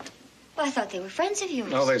 Well, I thought they were friends of yours.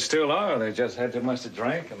 No, they still are. They just had too much to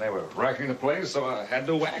drink, and they were wrecking the place, so I had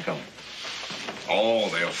to whack them. Oh,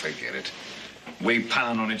 they'll forget it. We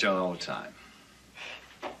pound on each other all the time.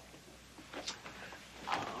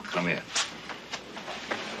 Come here.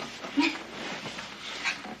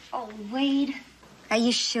 Oh, Wade. Are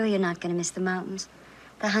you sure you're not going to miss the mountains?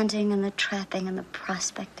 The hunting and the trapping and the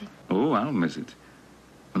prospecting? Oh, I'll miss it.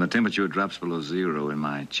 When the temperature drops below zero and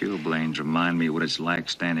my chilblains remind me what it's like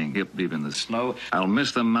standing hip deep in the snow, I'll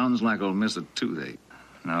miss the mountains like I'll miss a toothache.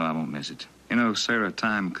 No, I won't miss it. You know, Sarah,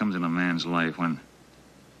 time comes in a man's life when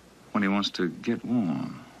he wants to get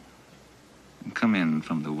warm and come in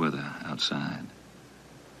from the weather outside.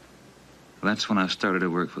 That's when I started to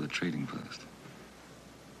work for the trading post.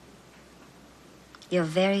 You're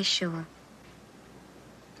very sure?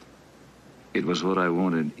 It was what I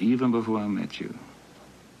wanted even before I met you.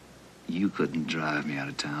 You couldn't drive me out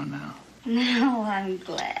of town now. No, I'm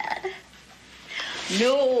glad.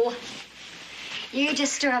 No. You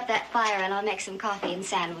just stir up that fire and I'll make some coffee and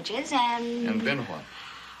sandwiches and... And then what?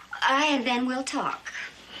 And then we'll talk.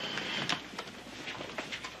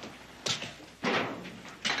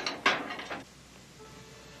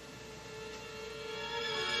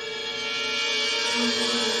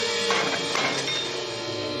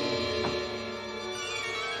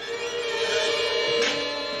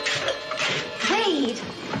 Wade!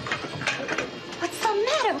 What's the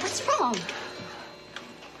matter? What's wrong?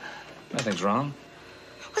 Nothing's wrong.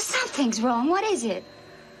 Well, something's wrong. What is it?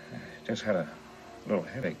 Just had a little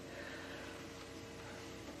headache.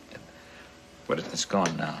 But it's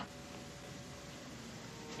gone now.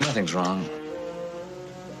 Nothing's wrong.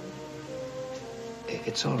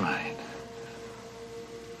 It's all right.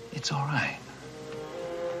 It's all right.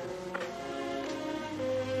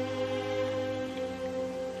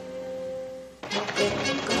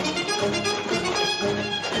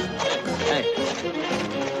 Hey.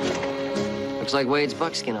 Looks like Wade's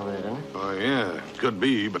buckskin over there, doesn't it? Oh, yeah, could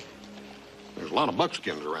be, but there's a lot of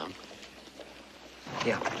buckskins around.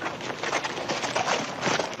 Yeah.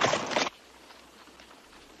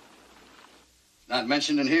 Not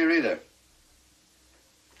mentioned in here either.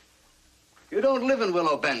 You don't live in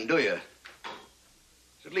Willow Bend, do you?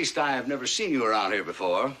 At least I have never seen you around here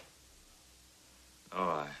before.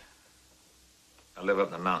 Oh, I live up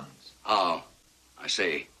in the mountains. Oh, I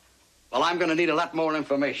see. Well, I'm going to need a lot more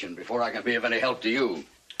information before I can be of any help to you.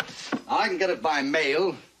 I can get it by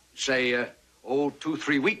mail, say,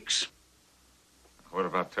 2-3 weeks. What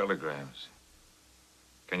about telegrams?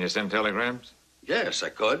 Can you send telegrams? Yes, I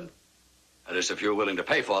could. That is, if you're willing to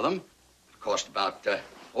pay for them. It cost about, $10,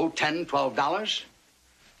 $12.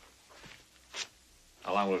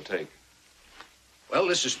 How long will it take? Well,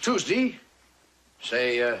 this is Tuesday.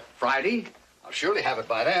 Say, Friday. I'll surely have it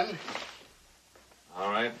by then.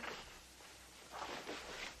 All right.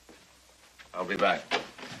 I'll be back.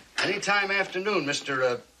 Anytime afternoon,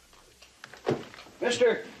 Mr.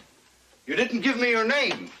 Mister, you didn't give me your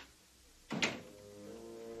name.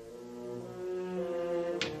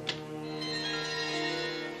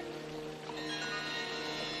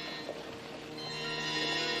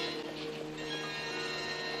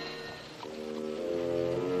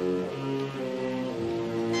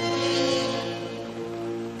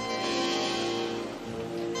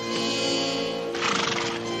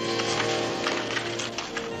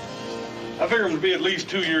 I figure him to be at least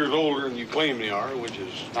 2 years older than you claim they are, which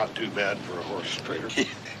is not too bad for a horse trader.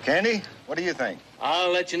 Candy, what do you think?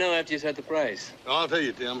 I'll let you know after you've set the price. I'll tell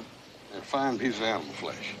you, Tim, they're a fine piece of animal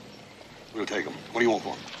flesh. We'll take them. What do you want for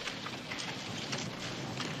them?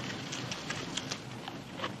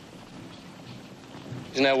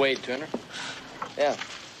 Isn't that Wade Turner? Yeah,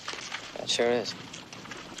 that sure is.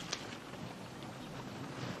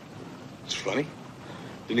 It's funny.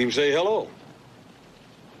 Didn't even say hello.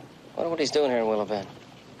 Wonder what he's doing here in Willow Bend.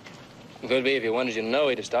 Could be if he wanted you to know,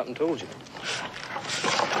 he'd have stopped and told you.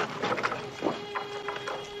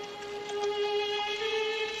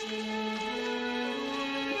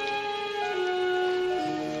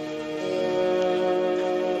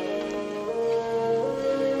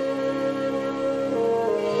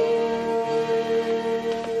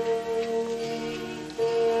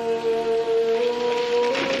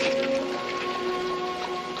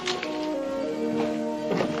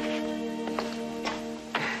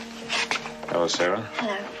 Hello, Sarah.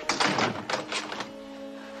 Hello.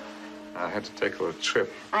 I had to take a little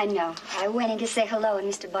trip. I know. I went in to say hello, and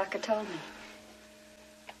Mr. Barker told me.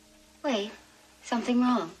 Wait, something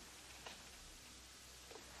wrong?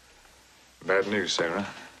 bad news, Sarah.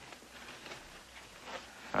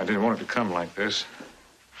 I didn't want it to come like this.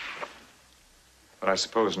 But I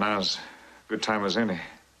suppose now's a good time as any.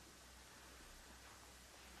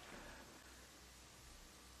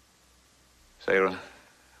 Sarah,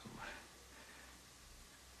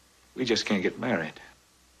 we just can't get married.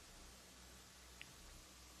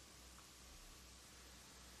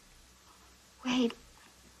 Wade.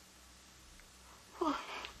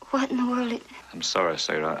 What in the world? I'm sorry,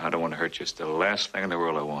 Sarah. I don't want to hurt you. It's the last thing in the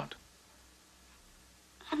world I want.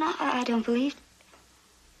 No, I don't believe.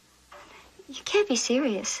 You can't be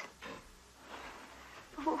serious.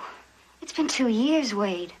 Oh, it's been 2 years,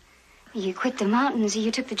 Wade. You quit the mountains.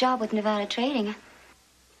 You took the job with Nevada Trading.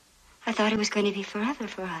 I thought it was going to be forever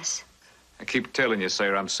for us. I keep telling you,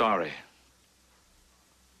 Sarah, I'm sorry.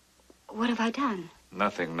 What have I done?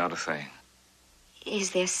 Nothing, not a thing.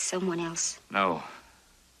 Is there someone else? No.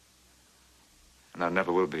 And I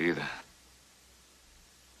never will be either.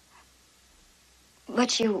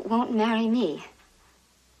 But you won't marry me.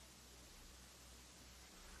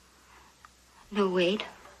 No, Wade.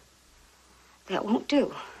 That won't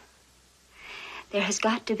do. There has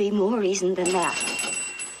got to be more reason than that.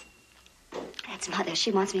 That's Mother.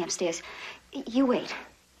 She wants me upstairs. You wait,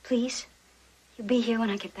 please. You'll be here when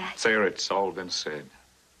I get back. Sarah, it's all been said.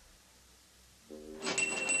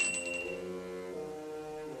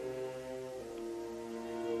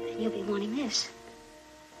 Then you'll be wanting this.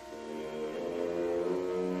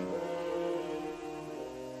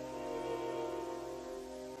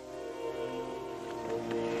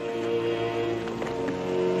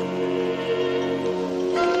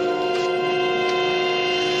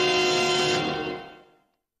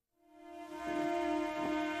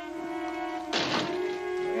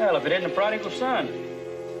 Well, if it isn't a prodigal son.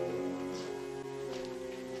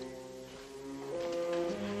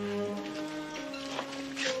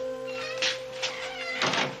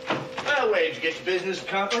 Well, Wade, you get your business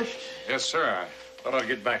accomplished? Yes, sir. I thought I'd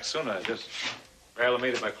get back sooner. I just barely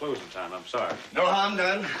made it by closing time. I'm sorry. No harm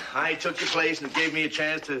done. I took your place, and it gave me a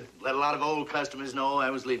chance to let a lot of old customers know I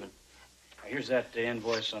was leaving. Here's that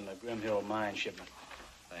invoice on the Grim Hill mine shipment.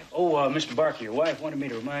 Thanks. Oh, Mr. Barker, your wife wanted me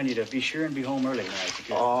to remind you to be sure and be home early tonight.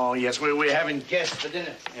 Because... Oh, yes, we're having guests for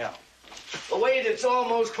dinner. Yeah. Well, Wade, it's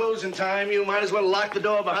almost closing time. You might as well lock the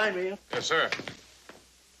door behind me. Yes, sir.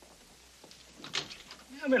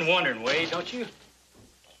 I've been wondering, Wade, don't you?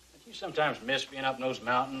 Don't you sometimes miss being up in those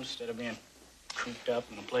mountains instead of being cooped up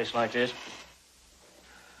in a place like this?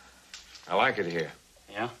 I like it here.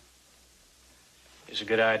 Yeah? It's a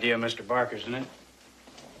good idea, Mr. Barker's, isn't it?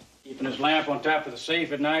 Keeping his lamp on top of the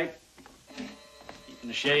safe at night. Keeping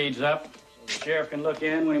the shades up so the sheriff can look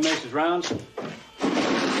in when he makes his rounds.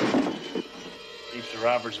 Keeps the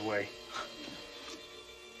robbers away.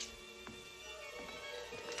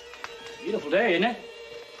 Beautiful day, isn't it?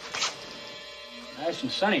 Nice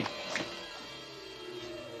and sunny.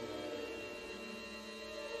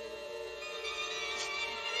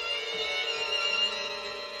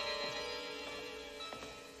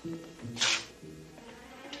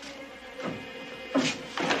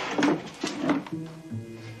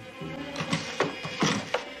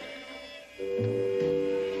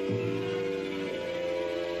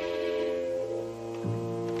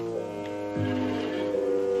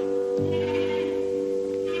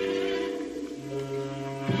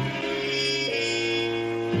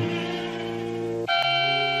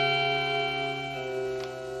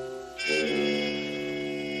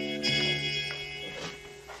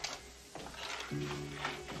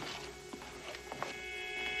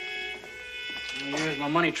 Here's my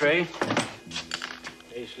money tray.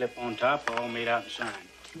 Pay slip on top, all made out and signed.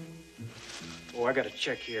 Oh, I got a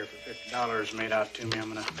check here for $50 made out to me. I'm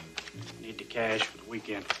gonna need the cash for the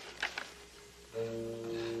weekend.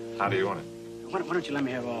 How do you want it? Why don't you let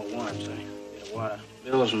me have all one, so I get a wad of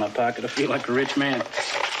bills in my pocket. I feel like a rich man.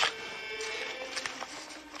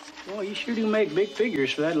 Boy, you sure do make big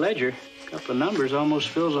figures for that ledger. A couple of numbers almost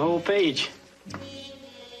fills a whole page.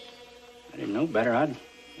 I didn't know better. I'd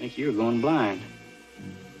think you were going blind.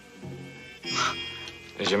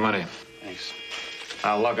 Here's your money. Thanks.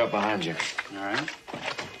 I'll lock up behind you. All right.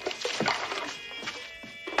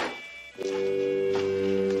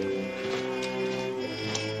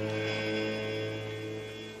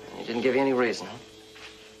 He didn't give you any reason, huh?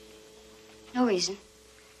 No reason.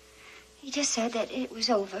 He just said that it was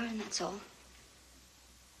over, and that's all.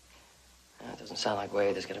 It doesn't sound like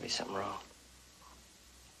Wade. There's got to be something wrong.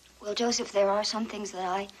 Well, Joseph, there are some things that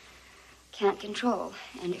I can't control.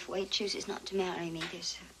 And if Wade chooses not to marry me,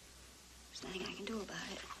 there's nothing I can do about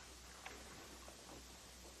it.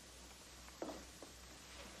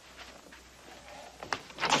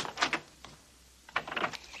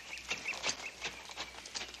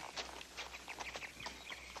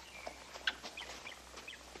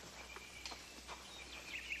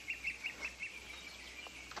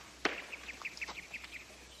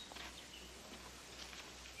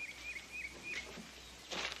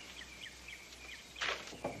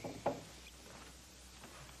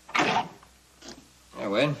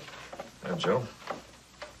 Wade. Hi, Joe.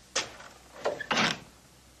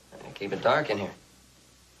 Keep it dark in here.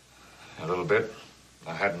 A little bit.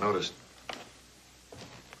 I hadn't noticed.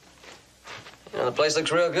 You know, the place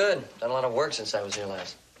looks real good. Done a lot of work since I was here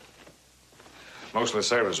last. Mostly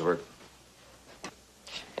Sarah's work.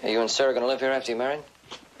 Yeah, you and Sarah gonna live here after you married?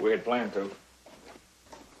 We had planned to.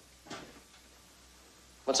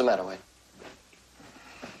 What's the matter, Wade?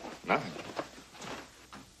 Nothing.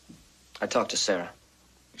 I talked to Sarah.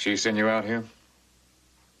 She send you out here?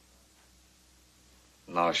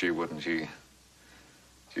 No, she wouldn't.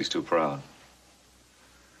 She's too proud.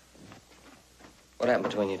 What happened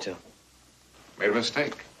between you two? Made a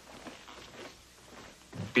mistake.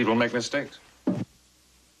 People make mistakes.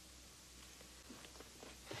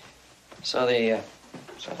 Saw the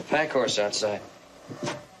pack horse outside.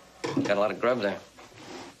 Got a lot of grub there.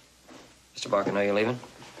 Mr. Barker know you're leaving?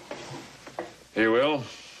 He will.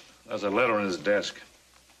 There's a letter on his desk.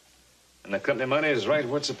 And the company money is right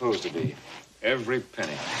where it's supposed to be. Every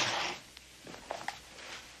penny.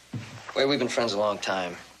 Wade, we've been friends a long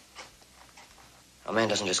time. A man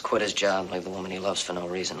doesn't just quit his job and leave the woman he loves for no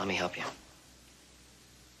reason. Let me help you.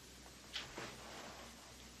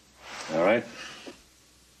 All right.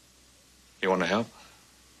 You want to help?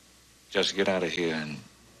 Just get out of here and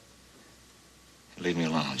leave me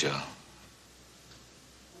alone, Joe.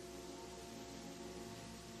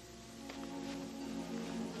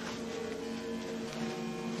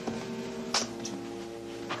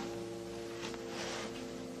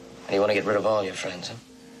 And you want to get rid of all your friends, huh?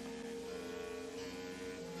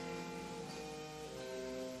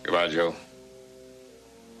 Goodbye, Joe.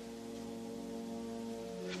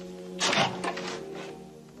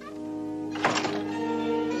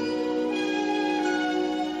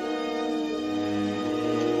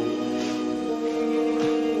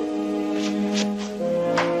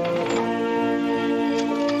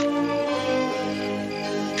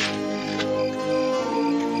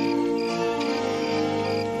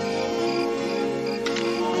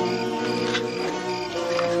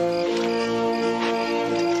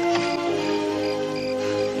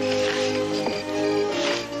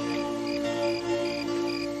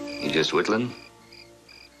 Just whittling?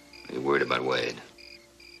 Are you worried about Wade?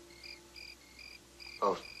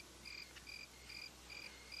 Both.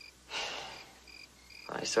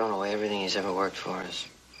 Well, he's thrown away everything he's ever worked for.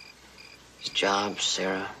 His job,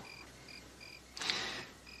 Sarah.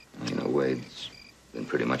 You know, Wade's been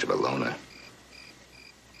pretty much of a loner.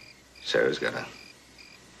 Sarah's got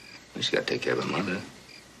she's got to take care of her mother.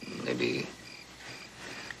 Maybe,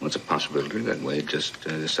 well, it's a possibility that Wade just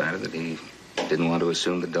decided that he didn't want to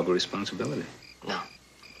assume the double responsibility. No.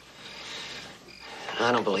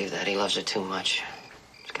 I don't believe that. He loves her too much.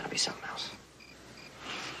 It's got to be something else.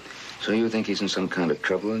 So you think he's in some kind of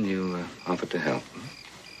trouble and you offered to help? Hmm?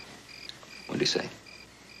 What'd he say?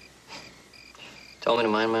 Told me to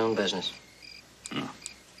mind my own business. Oh.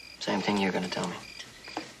 Same thing you're going to tell me.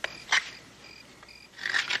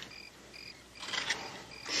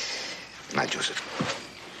 Good night, Joseph.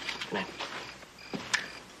 Good night.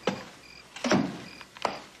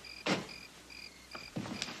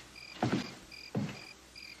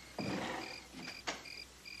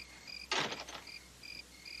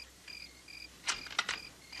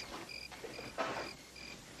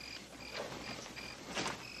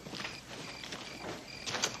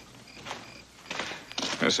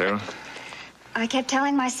 Yes, Sarah? I kept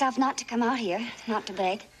telling myself not to come out here, not to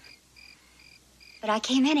beg. But I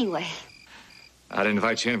came anyway. I didn't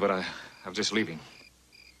invite you in, but I was just leaving.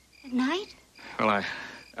 At night? Well,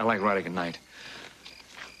 I like riding at night.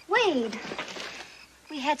 Wade.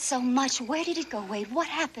 We had so much. Where did it go, Wade? What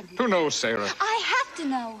happened? Who knows, Sarah? I have to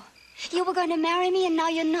know. You were going to marry me, and now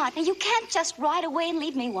you're not. And you can't just ride away and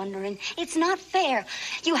leave me wondering. It's not fair.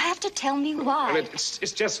 You have to tell me why. Well, it's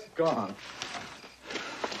just gone.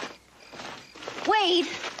 Wade,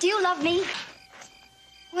 do you love me?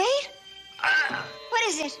 Wade? What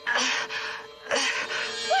is it?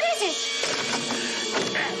 What is it?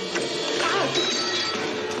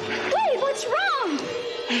 Wade, what's wrong?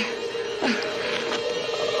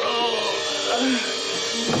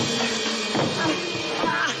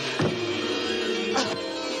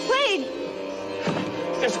 Wade!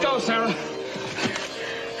 Just go, Sarah.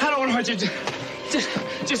 I don't want to hurt you.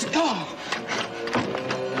 Just go.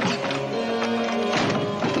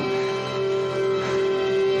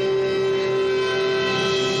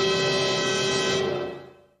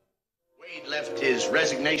 His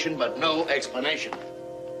resignation, but no explanation.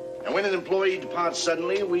 And when an employee departs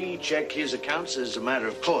suddenly, we check his accounts as a matter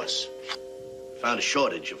of course. Found a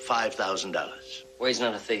shortage of $5,000. Wade's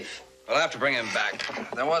not a thief. We'll have to bring him back. If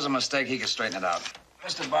there was a mistake, he could straighten it out.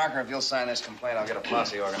 Mr. Barker, if you'll sign this complaint, I'll get a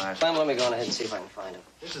posse organized. Clem, let me go on ahead and see if I can find him.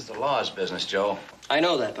 This is the law's business, Joe. I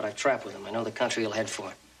know that, but I've trapped with him. I know the country he'll head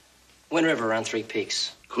for. Wind River around Three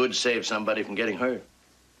Peaks. Could save somebody from getting hurt.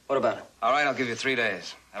 What about it? All right, I'll give you 3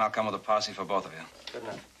 days, and I'll come with a posse for both of you. Good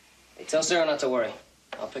enough. Hey, tell Sarah not to worry.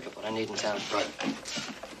 I'll pick up what I need in town. Right.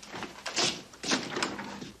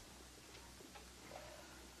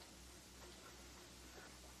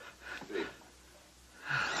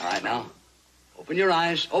 All right, now. Open your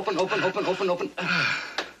eyes. Open. Oh,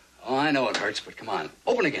 I know it hurts, but come on.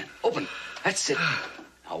 Open again. Open. That's it.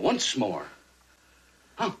 Now, once more.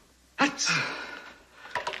 Oh, that's...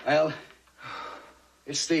 Well,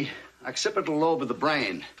 it's the occipital lobe of the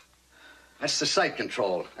brain. That's the sight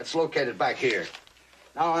control. That's located back here.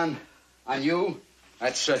 Now, on you,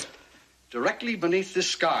 that's directly beneath this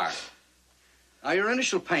scar. Now, your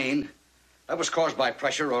initial pain, that was caused by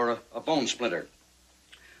pressure or a bone splinter.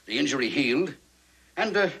 The injury healed,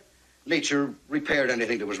 and nature repaired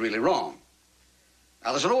anything that was really wrong.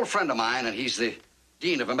 Now, there's an old friend of mine, and he's the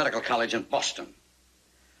dean of a medical college in Boston.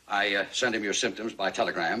 I sent him your symptoms by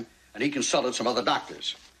telegram, and he consulted some other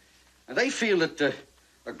doctors. And they feel that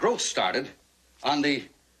a growth started on the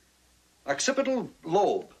occipital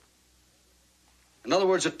lobe. In other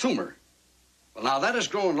words, a tumor. Well, now, that has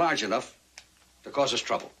grown large enough to cause us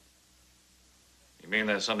trouble. You mean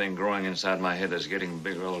there's something growing inside my head that's getting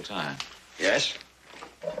bigger all the time? Yes.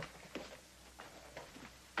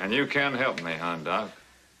 And you can't help me, huh, Doc?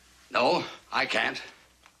 No, I can't.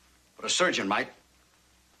 But a surgeon might.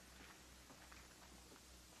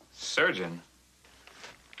 Surgeon?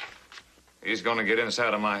 He's going to get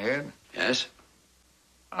inside of my head? Yes.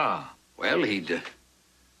 Ah. Well, he'd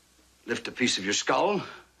lift a piece of your skull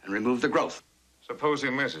and remove the growth. Suppose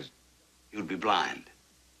he misses? You'd be blind.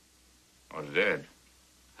 Or dead?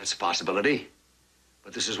 That's a possibility.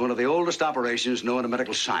 But this is one of the oldest operations known in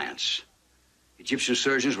medical science. Egyptian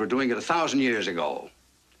surgeons were doing it 1,000 years ago.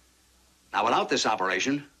 Now, without this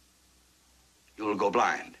operation, you will go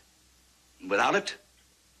blind. And without it,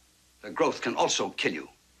 the growth can also kill you.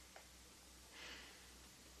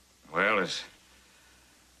 Well,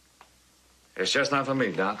 it's just not for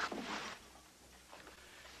me, Doc.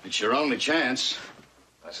 It's your only chance.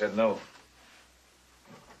 I said no.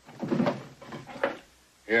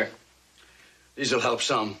 Here. These'll help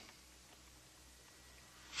some.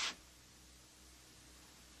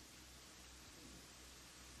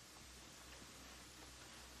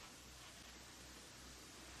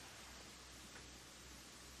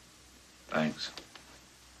 Thanks.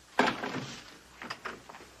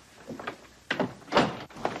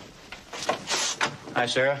 Hi,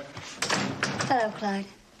 Sarah. Hello, Clyde.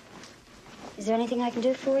 Is there anything I can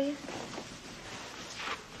do for you?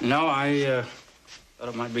 No, I thought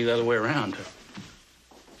it might be the other way around.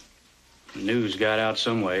 The news got out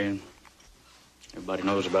some way, and everybody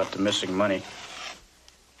knows about the missing money.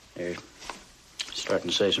 They're starting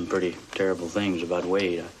to say some pretty terrible things about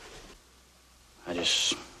Wade. I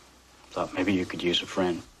just thought maybe you could use a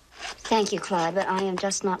friend. Thank you, Clyde, but I am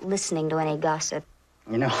just not listening to any gossip.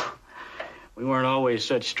 You know, we weren't always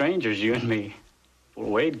such strangers, you and me, before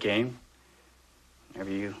Wade came.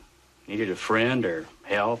 Whenever you needed a friend or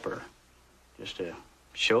help or just a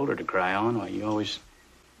shoulder to cry on, well, you always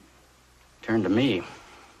turned to me.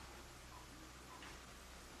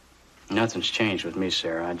 Nothing's changed with me,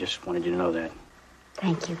 Sarah. I just wanted you to know that.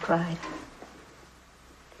 Thank you, Clyde.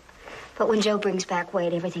 But when Joe brings back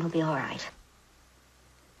Wade, everything will be all right.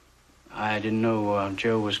 I didn't know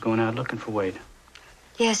Joe was going out looking for Wade.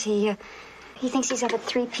 Yes, he thinks he's up at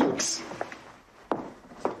Three Peaks.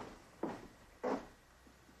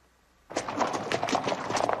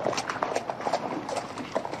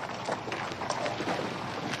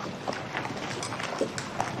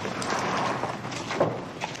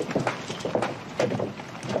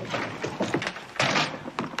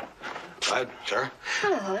 Sarah?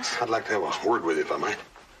 Hello, Horace. I'd like to have a word with you, if I might.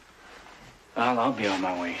 I'll be on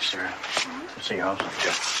my way, Sarah. See you, House.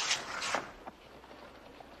 Yeah.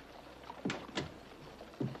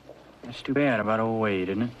 That's too bad about old Wade,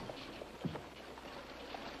 isn't it?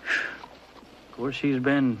 Of course, he's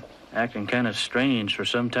been acting kind of strange for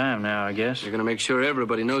some time now, I guess. You're gonna make sure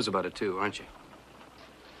everybody knows about it, too, aren't you?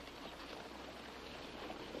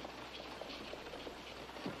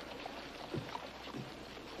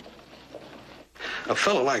 A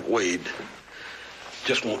fellow like Wade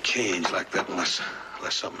just won't change like that unless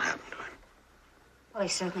something happened to him. Well, he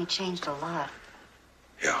certainly changed a lot.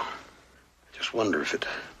 Yeah. I just wonder if it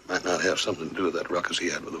might not have something to do with that ruckus he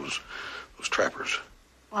had with those trappers.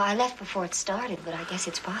 Well, I left before it started, but I guess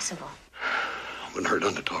it's possible. Wouldn't hurt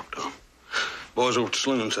none to talk to him. Boys over at the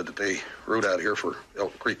saloon said that they rode out here for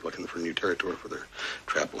Elk Creek looking for new territory for their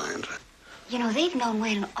trap lines. You know, they've known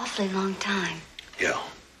Wade an awfully long time. Yeah,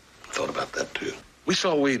 I thought about that, too. We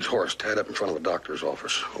saw Wade's horse tied up in front of a doctor's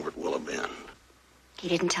office over at Willow Bend. He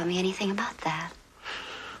didn't tell me anything about that.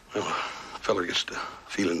 Well, a feller gets to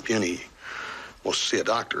feeling puny. He wants to see a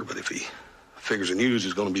doctor, but if he figures the news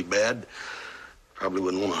is going to be bad, probably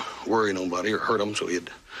wouldn't want to worry nobody or hurt them, so he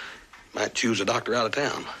might choose a doctor out of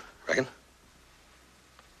town. Reckon?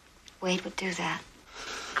 Wade would do that.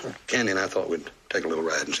 Well, Candy and I thought we'd take a little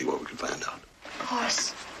ride and see what we could find out.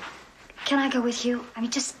 Horse, can I go with you? I mean,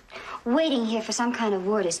 just waiting here for some kind of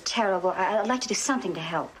word is terrible. I'd like to do something to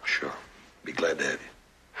help. Sure. Be glad to have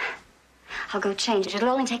you. I'll go change. It'll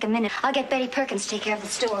only take a minute. I'll get Betty Perkins to take care of the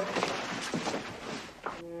store.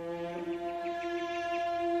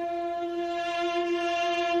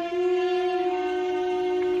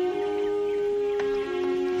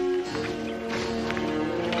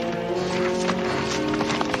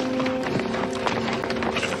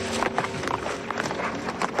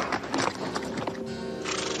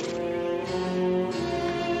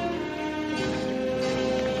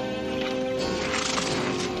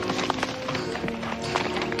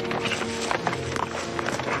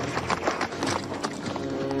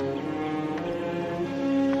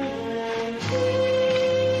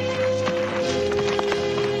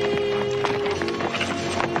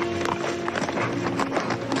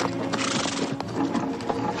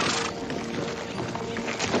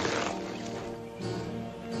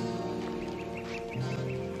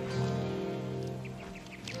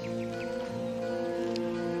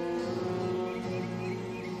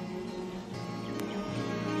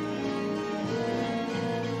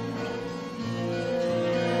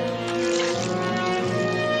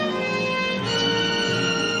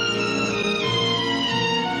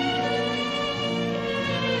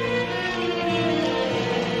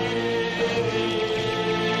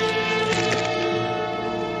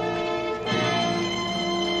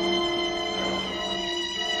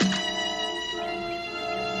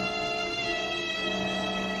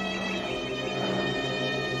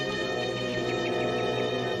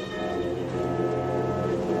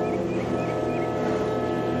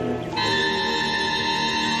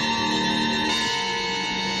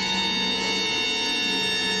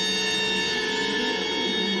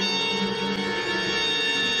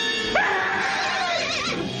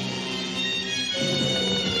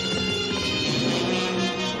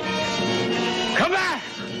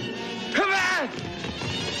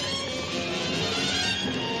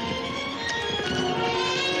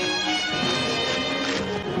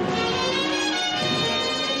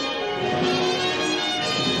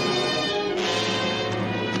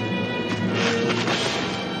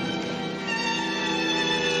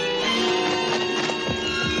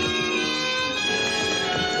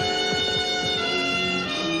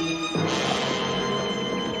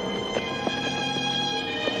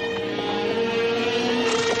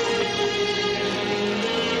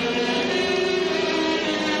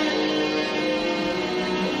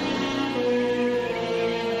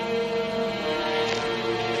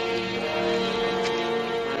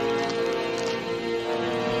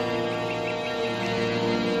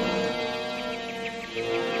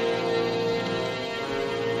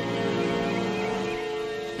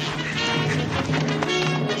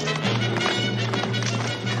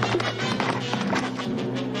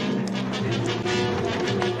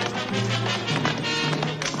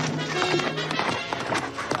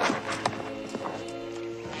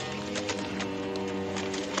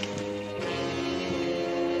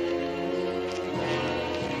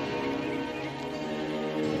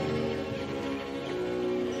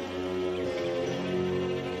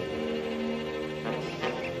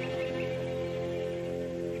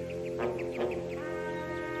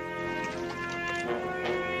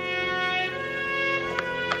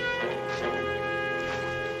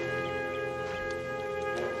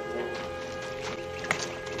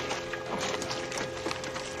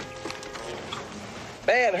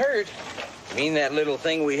 Bad hurt? Mean that little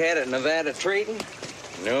thing we had at Nevada Trading?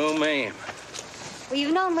 No, ma'am. Well,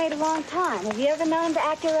 you've known Wade a long time. Have you ever known him to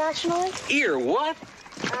act irrationally? What?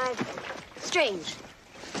 Strange.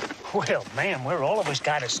 Well, ma'am, we're all of us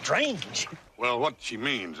kind of strange. Well, what she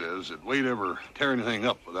means is that Wade ever tear anything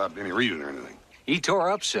up without any reason or anything. He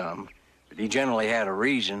tore up some, but he generally had a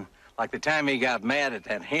reason. Like the time he got mad at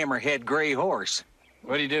that hammerhead gray horse.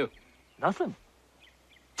 What'd he do? Nothing.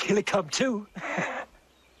 Till it come to.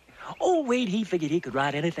 Old Wade, he figured he could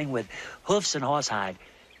ride anything with hoofs and horsehide.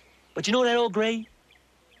 But you know that old gray?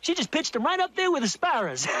 She just pitched him right up there with the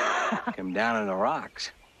sparrows. Come down in the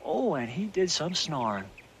rocks. Oh, and he did some snoring.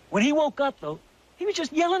 When he woke up, though, he was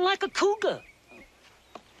just yelling like a cougar.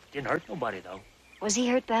 Didn't hurt nobody, though. Was he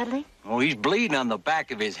hurt badly? Oh, he's bleeding on the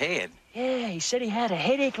back of his head. Yeah, he said he had a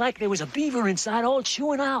headache like there was a beaver inside all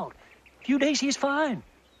chewing out. A few days he's fine.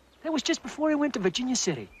 That was just before he went to Virginia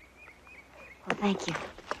City. Well, thank you.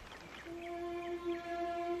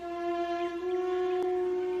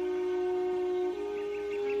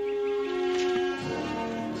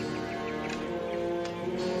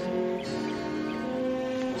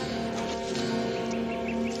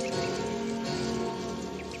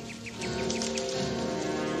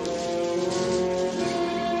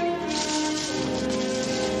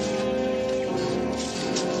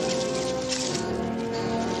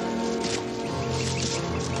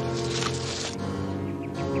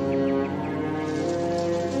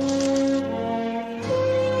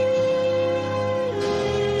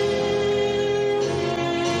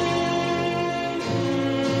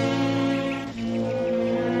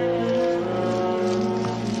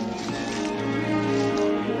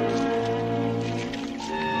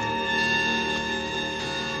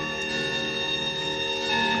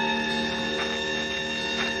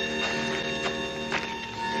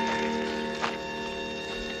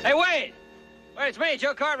 Hey, Wade! Wait, it's me,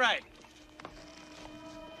 Joe Cartwright.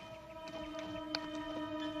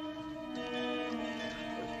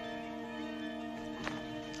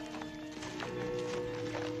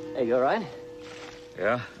 Hey, you all right?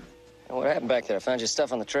 Yeah? What happened back there? I found your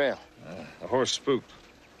stuff on the trail. The horse spooked.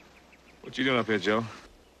 What you doing up here, Joe?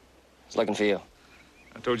 I was looking for you.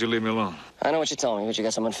 I told you to leave me alone. I know what you told me, but you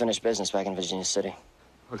got some unfinished business back in Virginia City.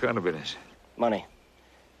 What kind of business? Money.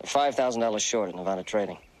 You're $5,000 short at Nevada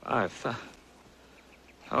Trading.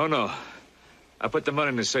 Oh, no. I put the money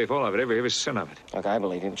in the safe, all of it, every cent of it. Look, I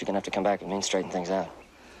believe you, but you're gonna have to come back with me and straighten things out.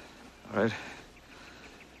 All right.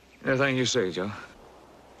 Anything you say, Joe.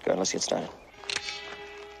 Good, let's get started.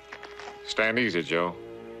 Stand easy, Joe.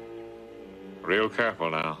 Real careful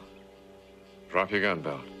now. Drop your gun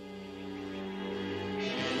belt.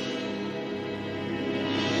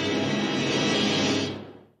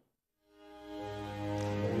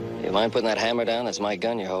 You mind putting that hammer down? That's my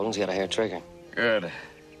gun you're holding. It's got a hair trigger. Good.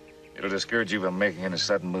 It'll discourage you from making any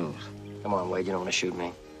sudden moves. Come on, Wade. You don't want to shoot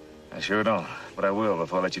me. I sure don't, but I will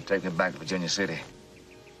before I let you take me back to Virginia City.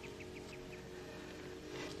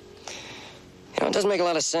 You know, it doesn't make a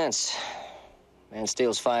lot of sense. Man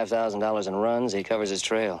steals $5,000 and runs, he covers his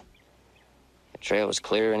trail. The trail was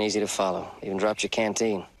clear and easy to follow. Even dropped your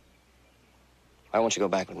canteen. Why won't you go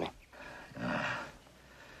back with me?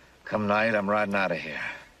 Come night, I'm riding out of here.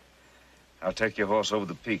 I'll take your horse over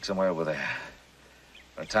the peak somewhere over there.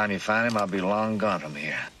 By the time you find him, I'll be long gone from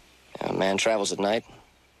here. Yeah, a man travels at night.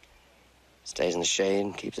 Stays in the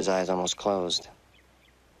shade, keeps his eyes almost closed.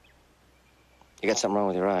 You got something wrong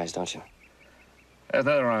with your eyes, don't you? There's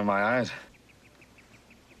nothing wrong with my eyes.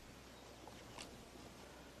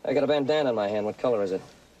 I got a bandana in my hand. What color is it?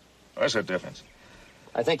 What's the difference?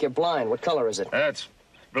 I think you're blind. What color is it? That's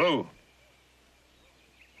blue.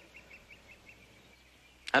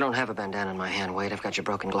 I don't have a bandana in my hand, Wade. I've got your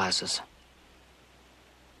broken glasses.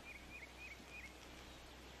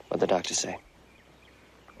 What'd the doctor say?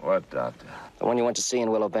 What doctor? The one you went to see in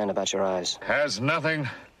Willow Bend about your eyes. Has nothing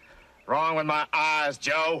wrong with my eyes,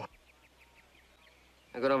 Joe.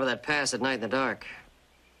 I got over that pass at night in the dark.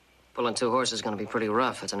 Pulling two horses is gonna be pretty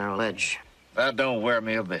rough. It's a narrow ledge. That don't wear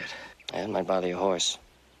me a bit. Yeah, it might bother your horse.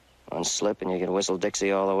 One slip and you could whistle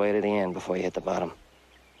Dixie all the way to the end before you hit the bottom.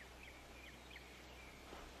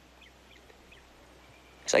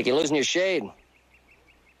 Looks like you're losing your shade. You're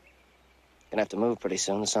gonna have to move pretty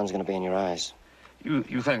soon. The sun's gonna be in your eyes. You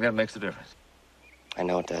think that makes a difference? I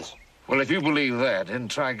know it does. Well, if you believe that, then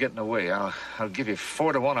try getting away. I'll give you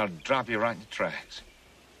 4 to 1. I'll drop you right in your tracks.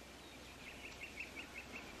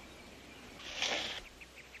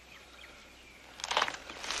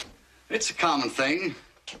 It's a common thing.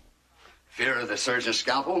 Fear of the surgeon's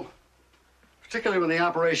scalpel. Particularly when the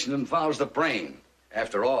operation involves the brain.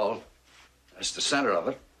 After all, that's the center of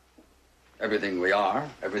it. Everything we are,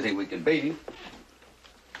 everything we can be.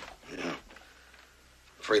 Yeah.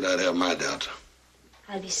 Afraid I'd have my doubts.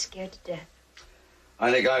 I'd be scared to death.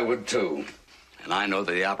 I think I would, too. And I know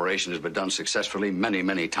that the operation has been done successfully many,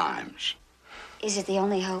 many times. Is it the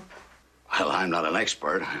only hope? Well, I'm not an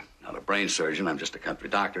expert. I'm not a brain surgeon. I'm just a country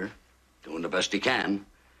doctor, doing the best he can.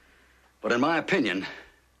 But in my opinion,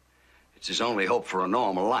 it's his only hope for a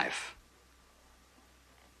normal life.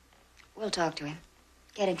 We'll talk to him.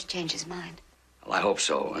 Get him to change his mind. Well, I hope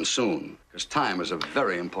so, and soon, because time is a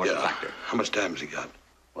very important factor. How much time has he got?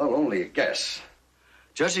 Well, only a guess.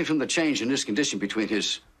 Judging from the change in his condition between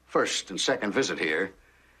his first and second visit here,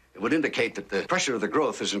 It would indicate that the pressure of the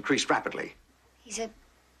growth has increased rapidly. He's a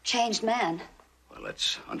changed man. Well,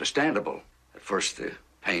 that's understandable. At first, the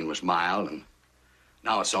pain was mild, and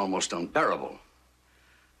now it's almost unbearable.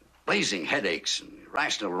 Blazing headaches and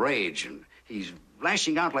irrational rage, and he's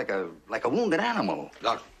lashing out like a wounded animal.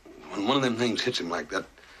 Doc, when one of them things hits him like that,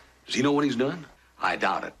 does he know what he's doing? I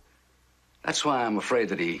doubt it. That's why I'm afraid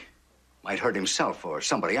that he might hurt himself or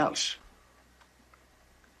somebody else.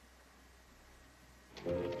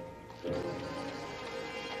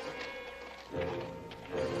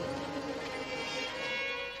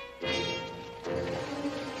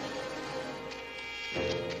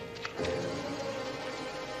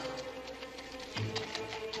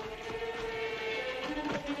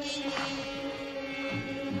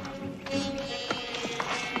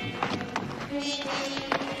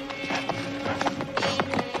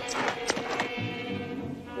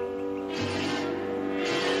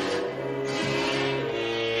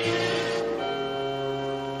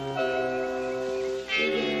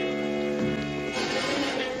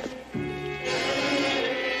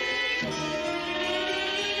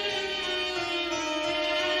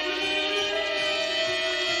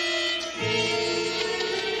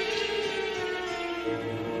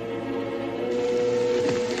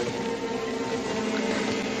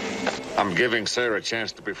 I'm giving Sarah a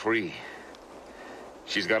chance to be free.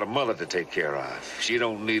 She's got a mother to take care of. She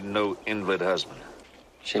don't need no invalid husband.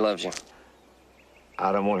 She loves you.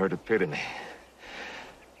 I don't want her to pity me.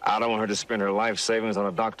 I don't want her to spend her life savings on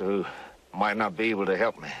a doctor who might not be able to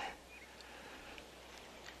help me.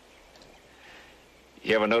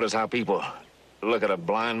 You ever notice how people look at a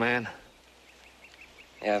blind man?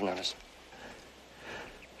 Yeah, I've noticed.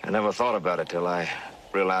 I never thought about it till I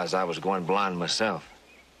realized I was going blind myself.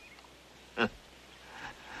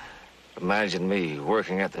 Imagine me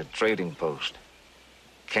working at the trading post.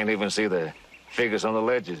 Can't even see the figures on the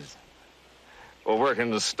ledgers. Or working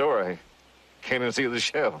in the store, I can't even see the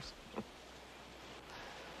shelves.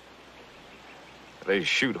 They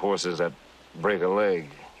shoot horses that break a leg.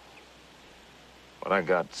 What I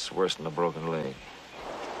got's worse than a broken leg.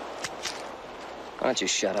 Why don't you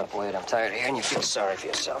shut up, Wade? I'm tired of hearing you feel sorry for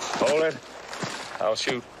yourself. Hold it. I'll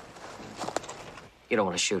shoot. You don't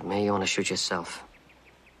want to shoot me. You want to shoot yourself.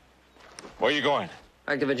 Where are you going?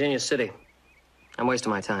 Back to Virginia City. I'm wasting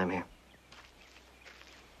my time here.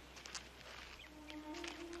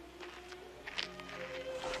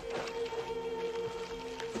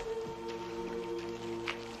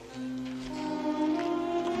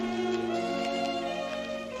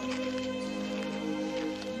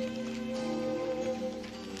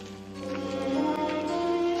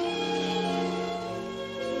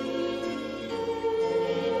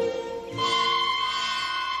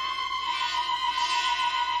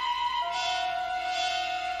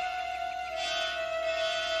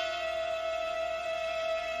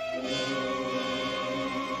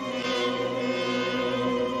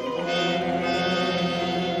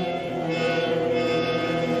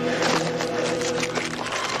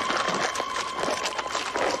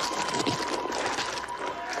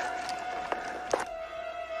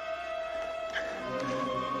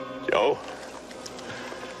 Joe?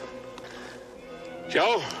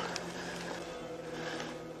 Joe?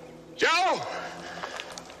 Joe!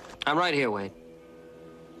 I'm right here, Wade.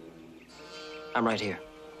 I'm right here.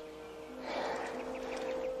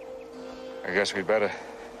 I guess we better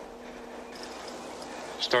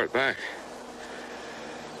start back.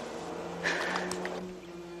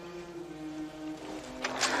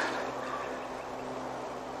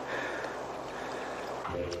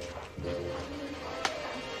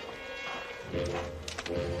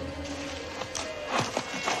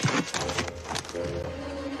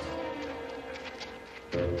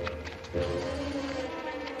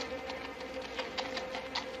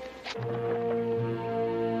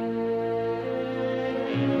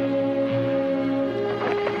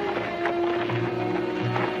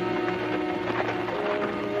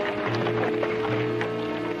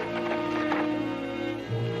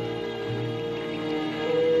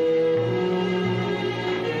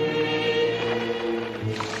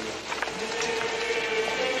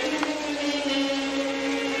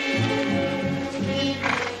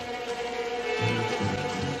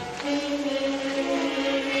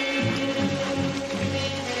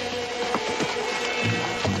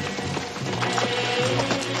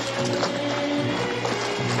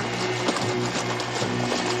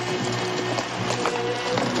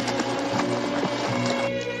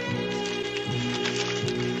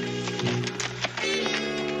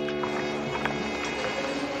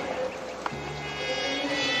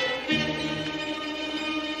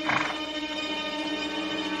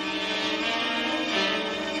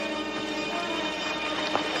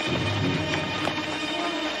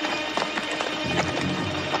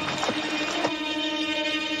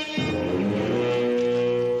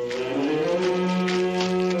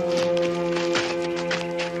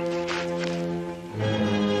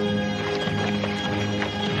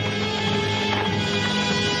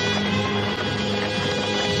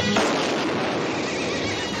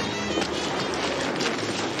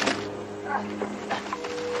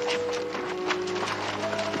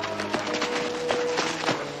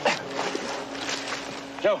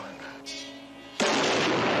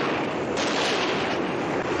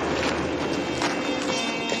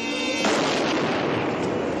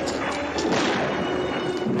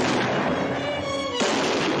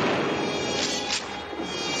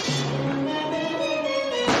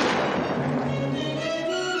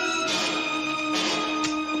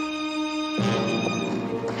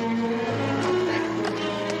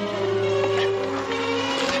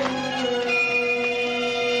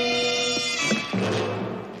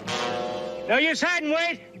 No use hiding,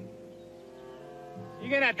 Wade.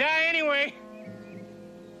 You're gonna die anyway.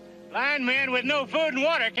 Blind man with no food and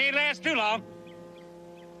water can't last too long.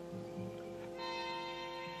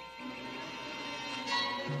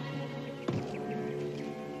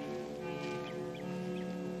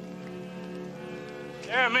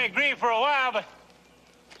 Sarah may grieve for a while, but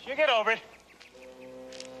she'll get over it.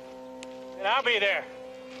 And I'll be there.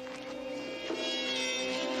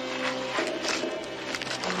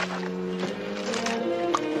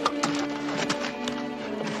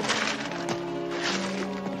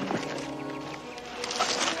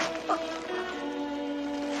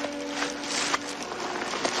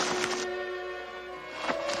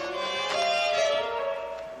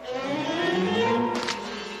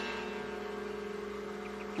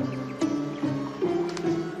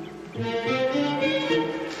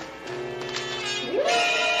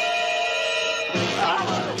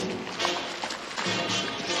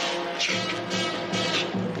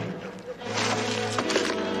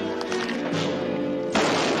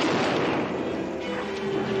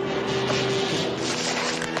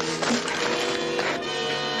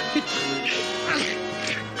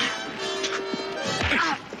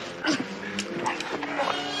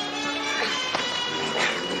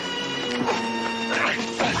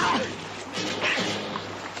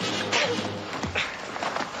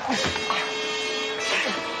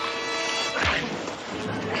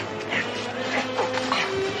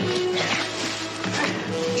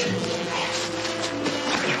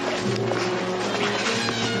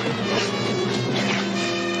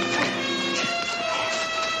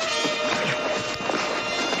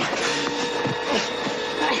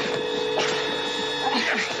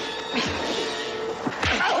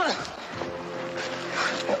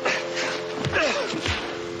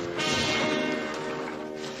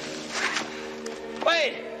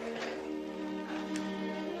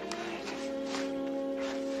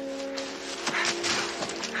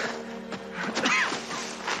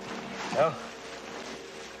 No?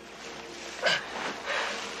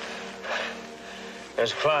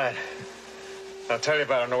 There's Clyde. I'll tell you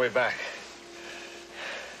about it on the way back.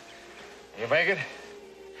 You make it?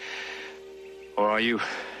 Or are you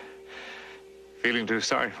feeling too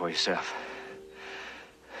sorry for yourself?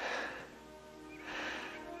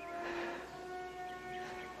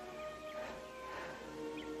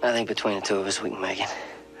 I think between the two of us, we can make it.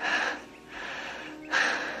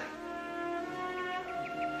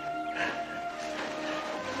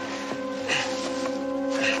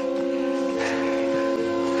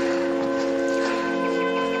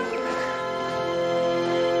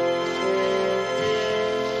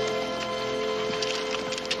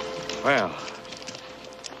 Well,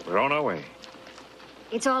 we're on our way.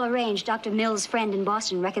 It's all arranged. Dr. Mills' friend in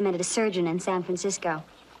Boston recommended a surgeon in San Francisco.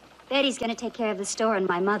 Betty's going to take care of the store and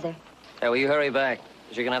my mother. Hey, will you hurry back?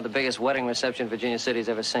 Because you're going to have the biggest wedding reception Virginia City's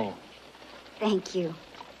ever seen. Thank you.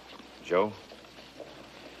 Joe,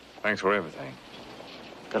 thanks for everything.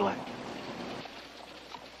 Good luck.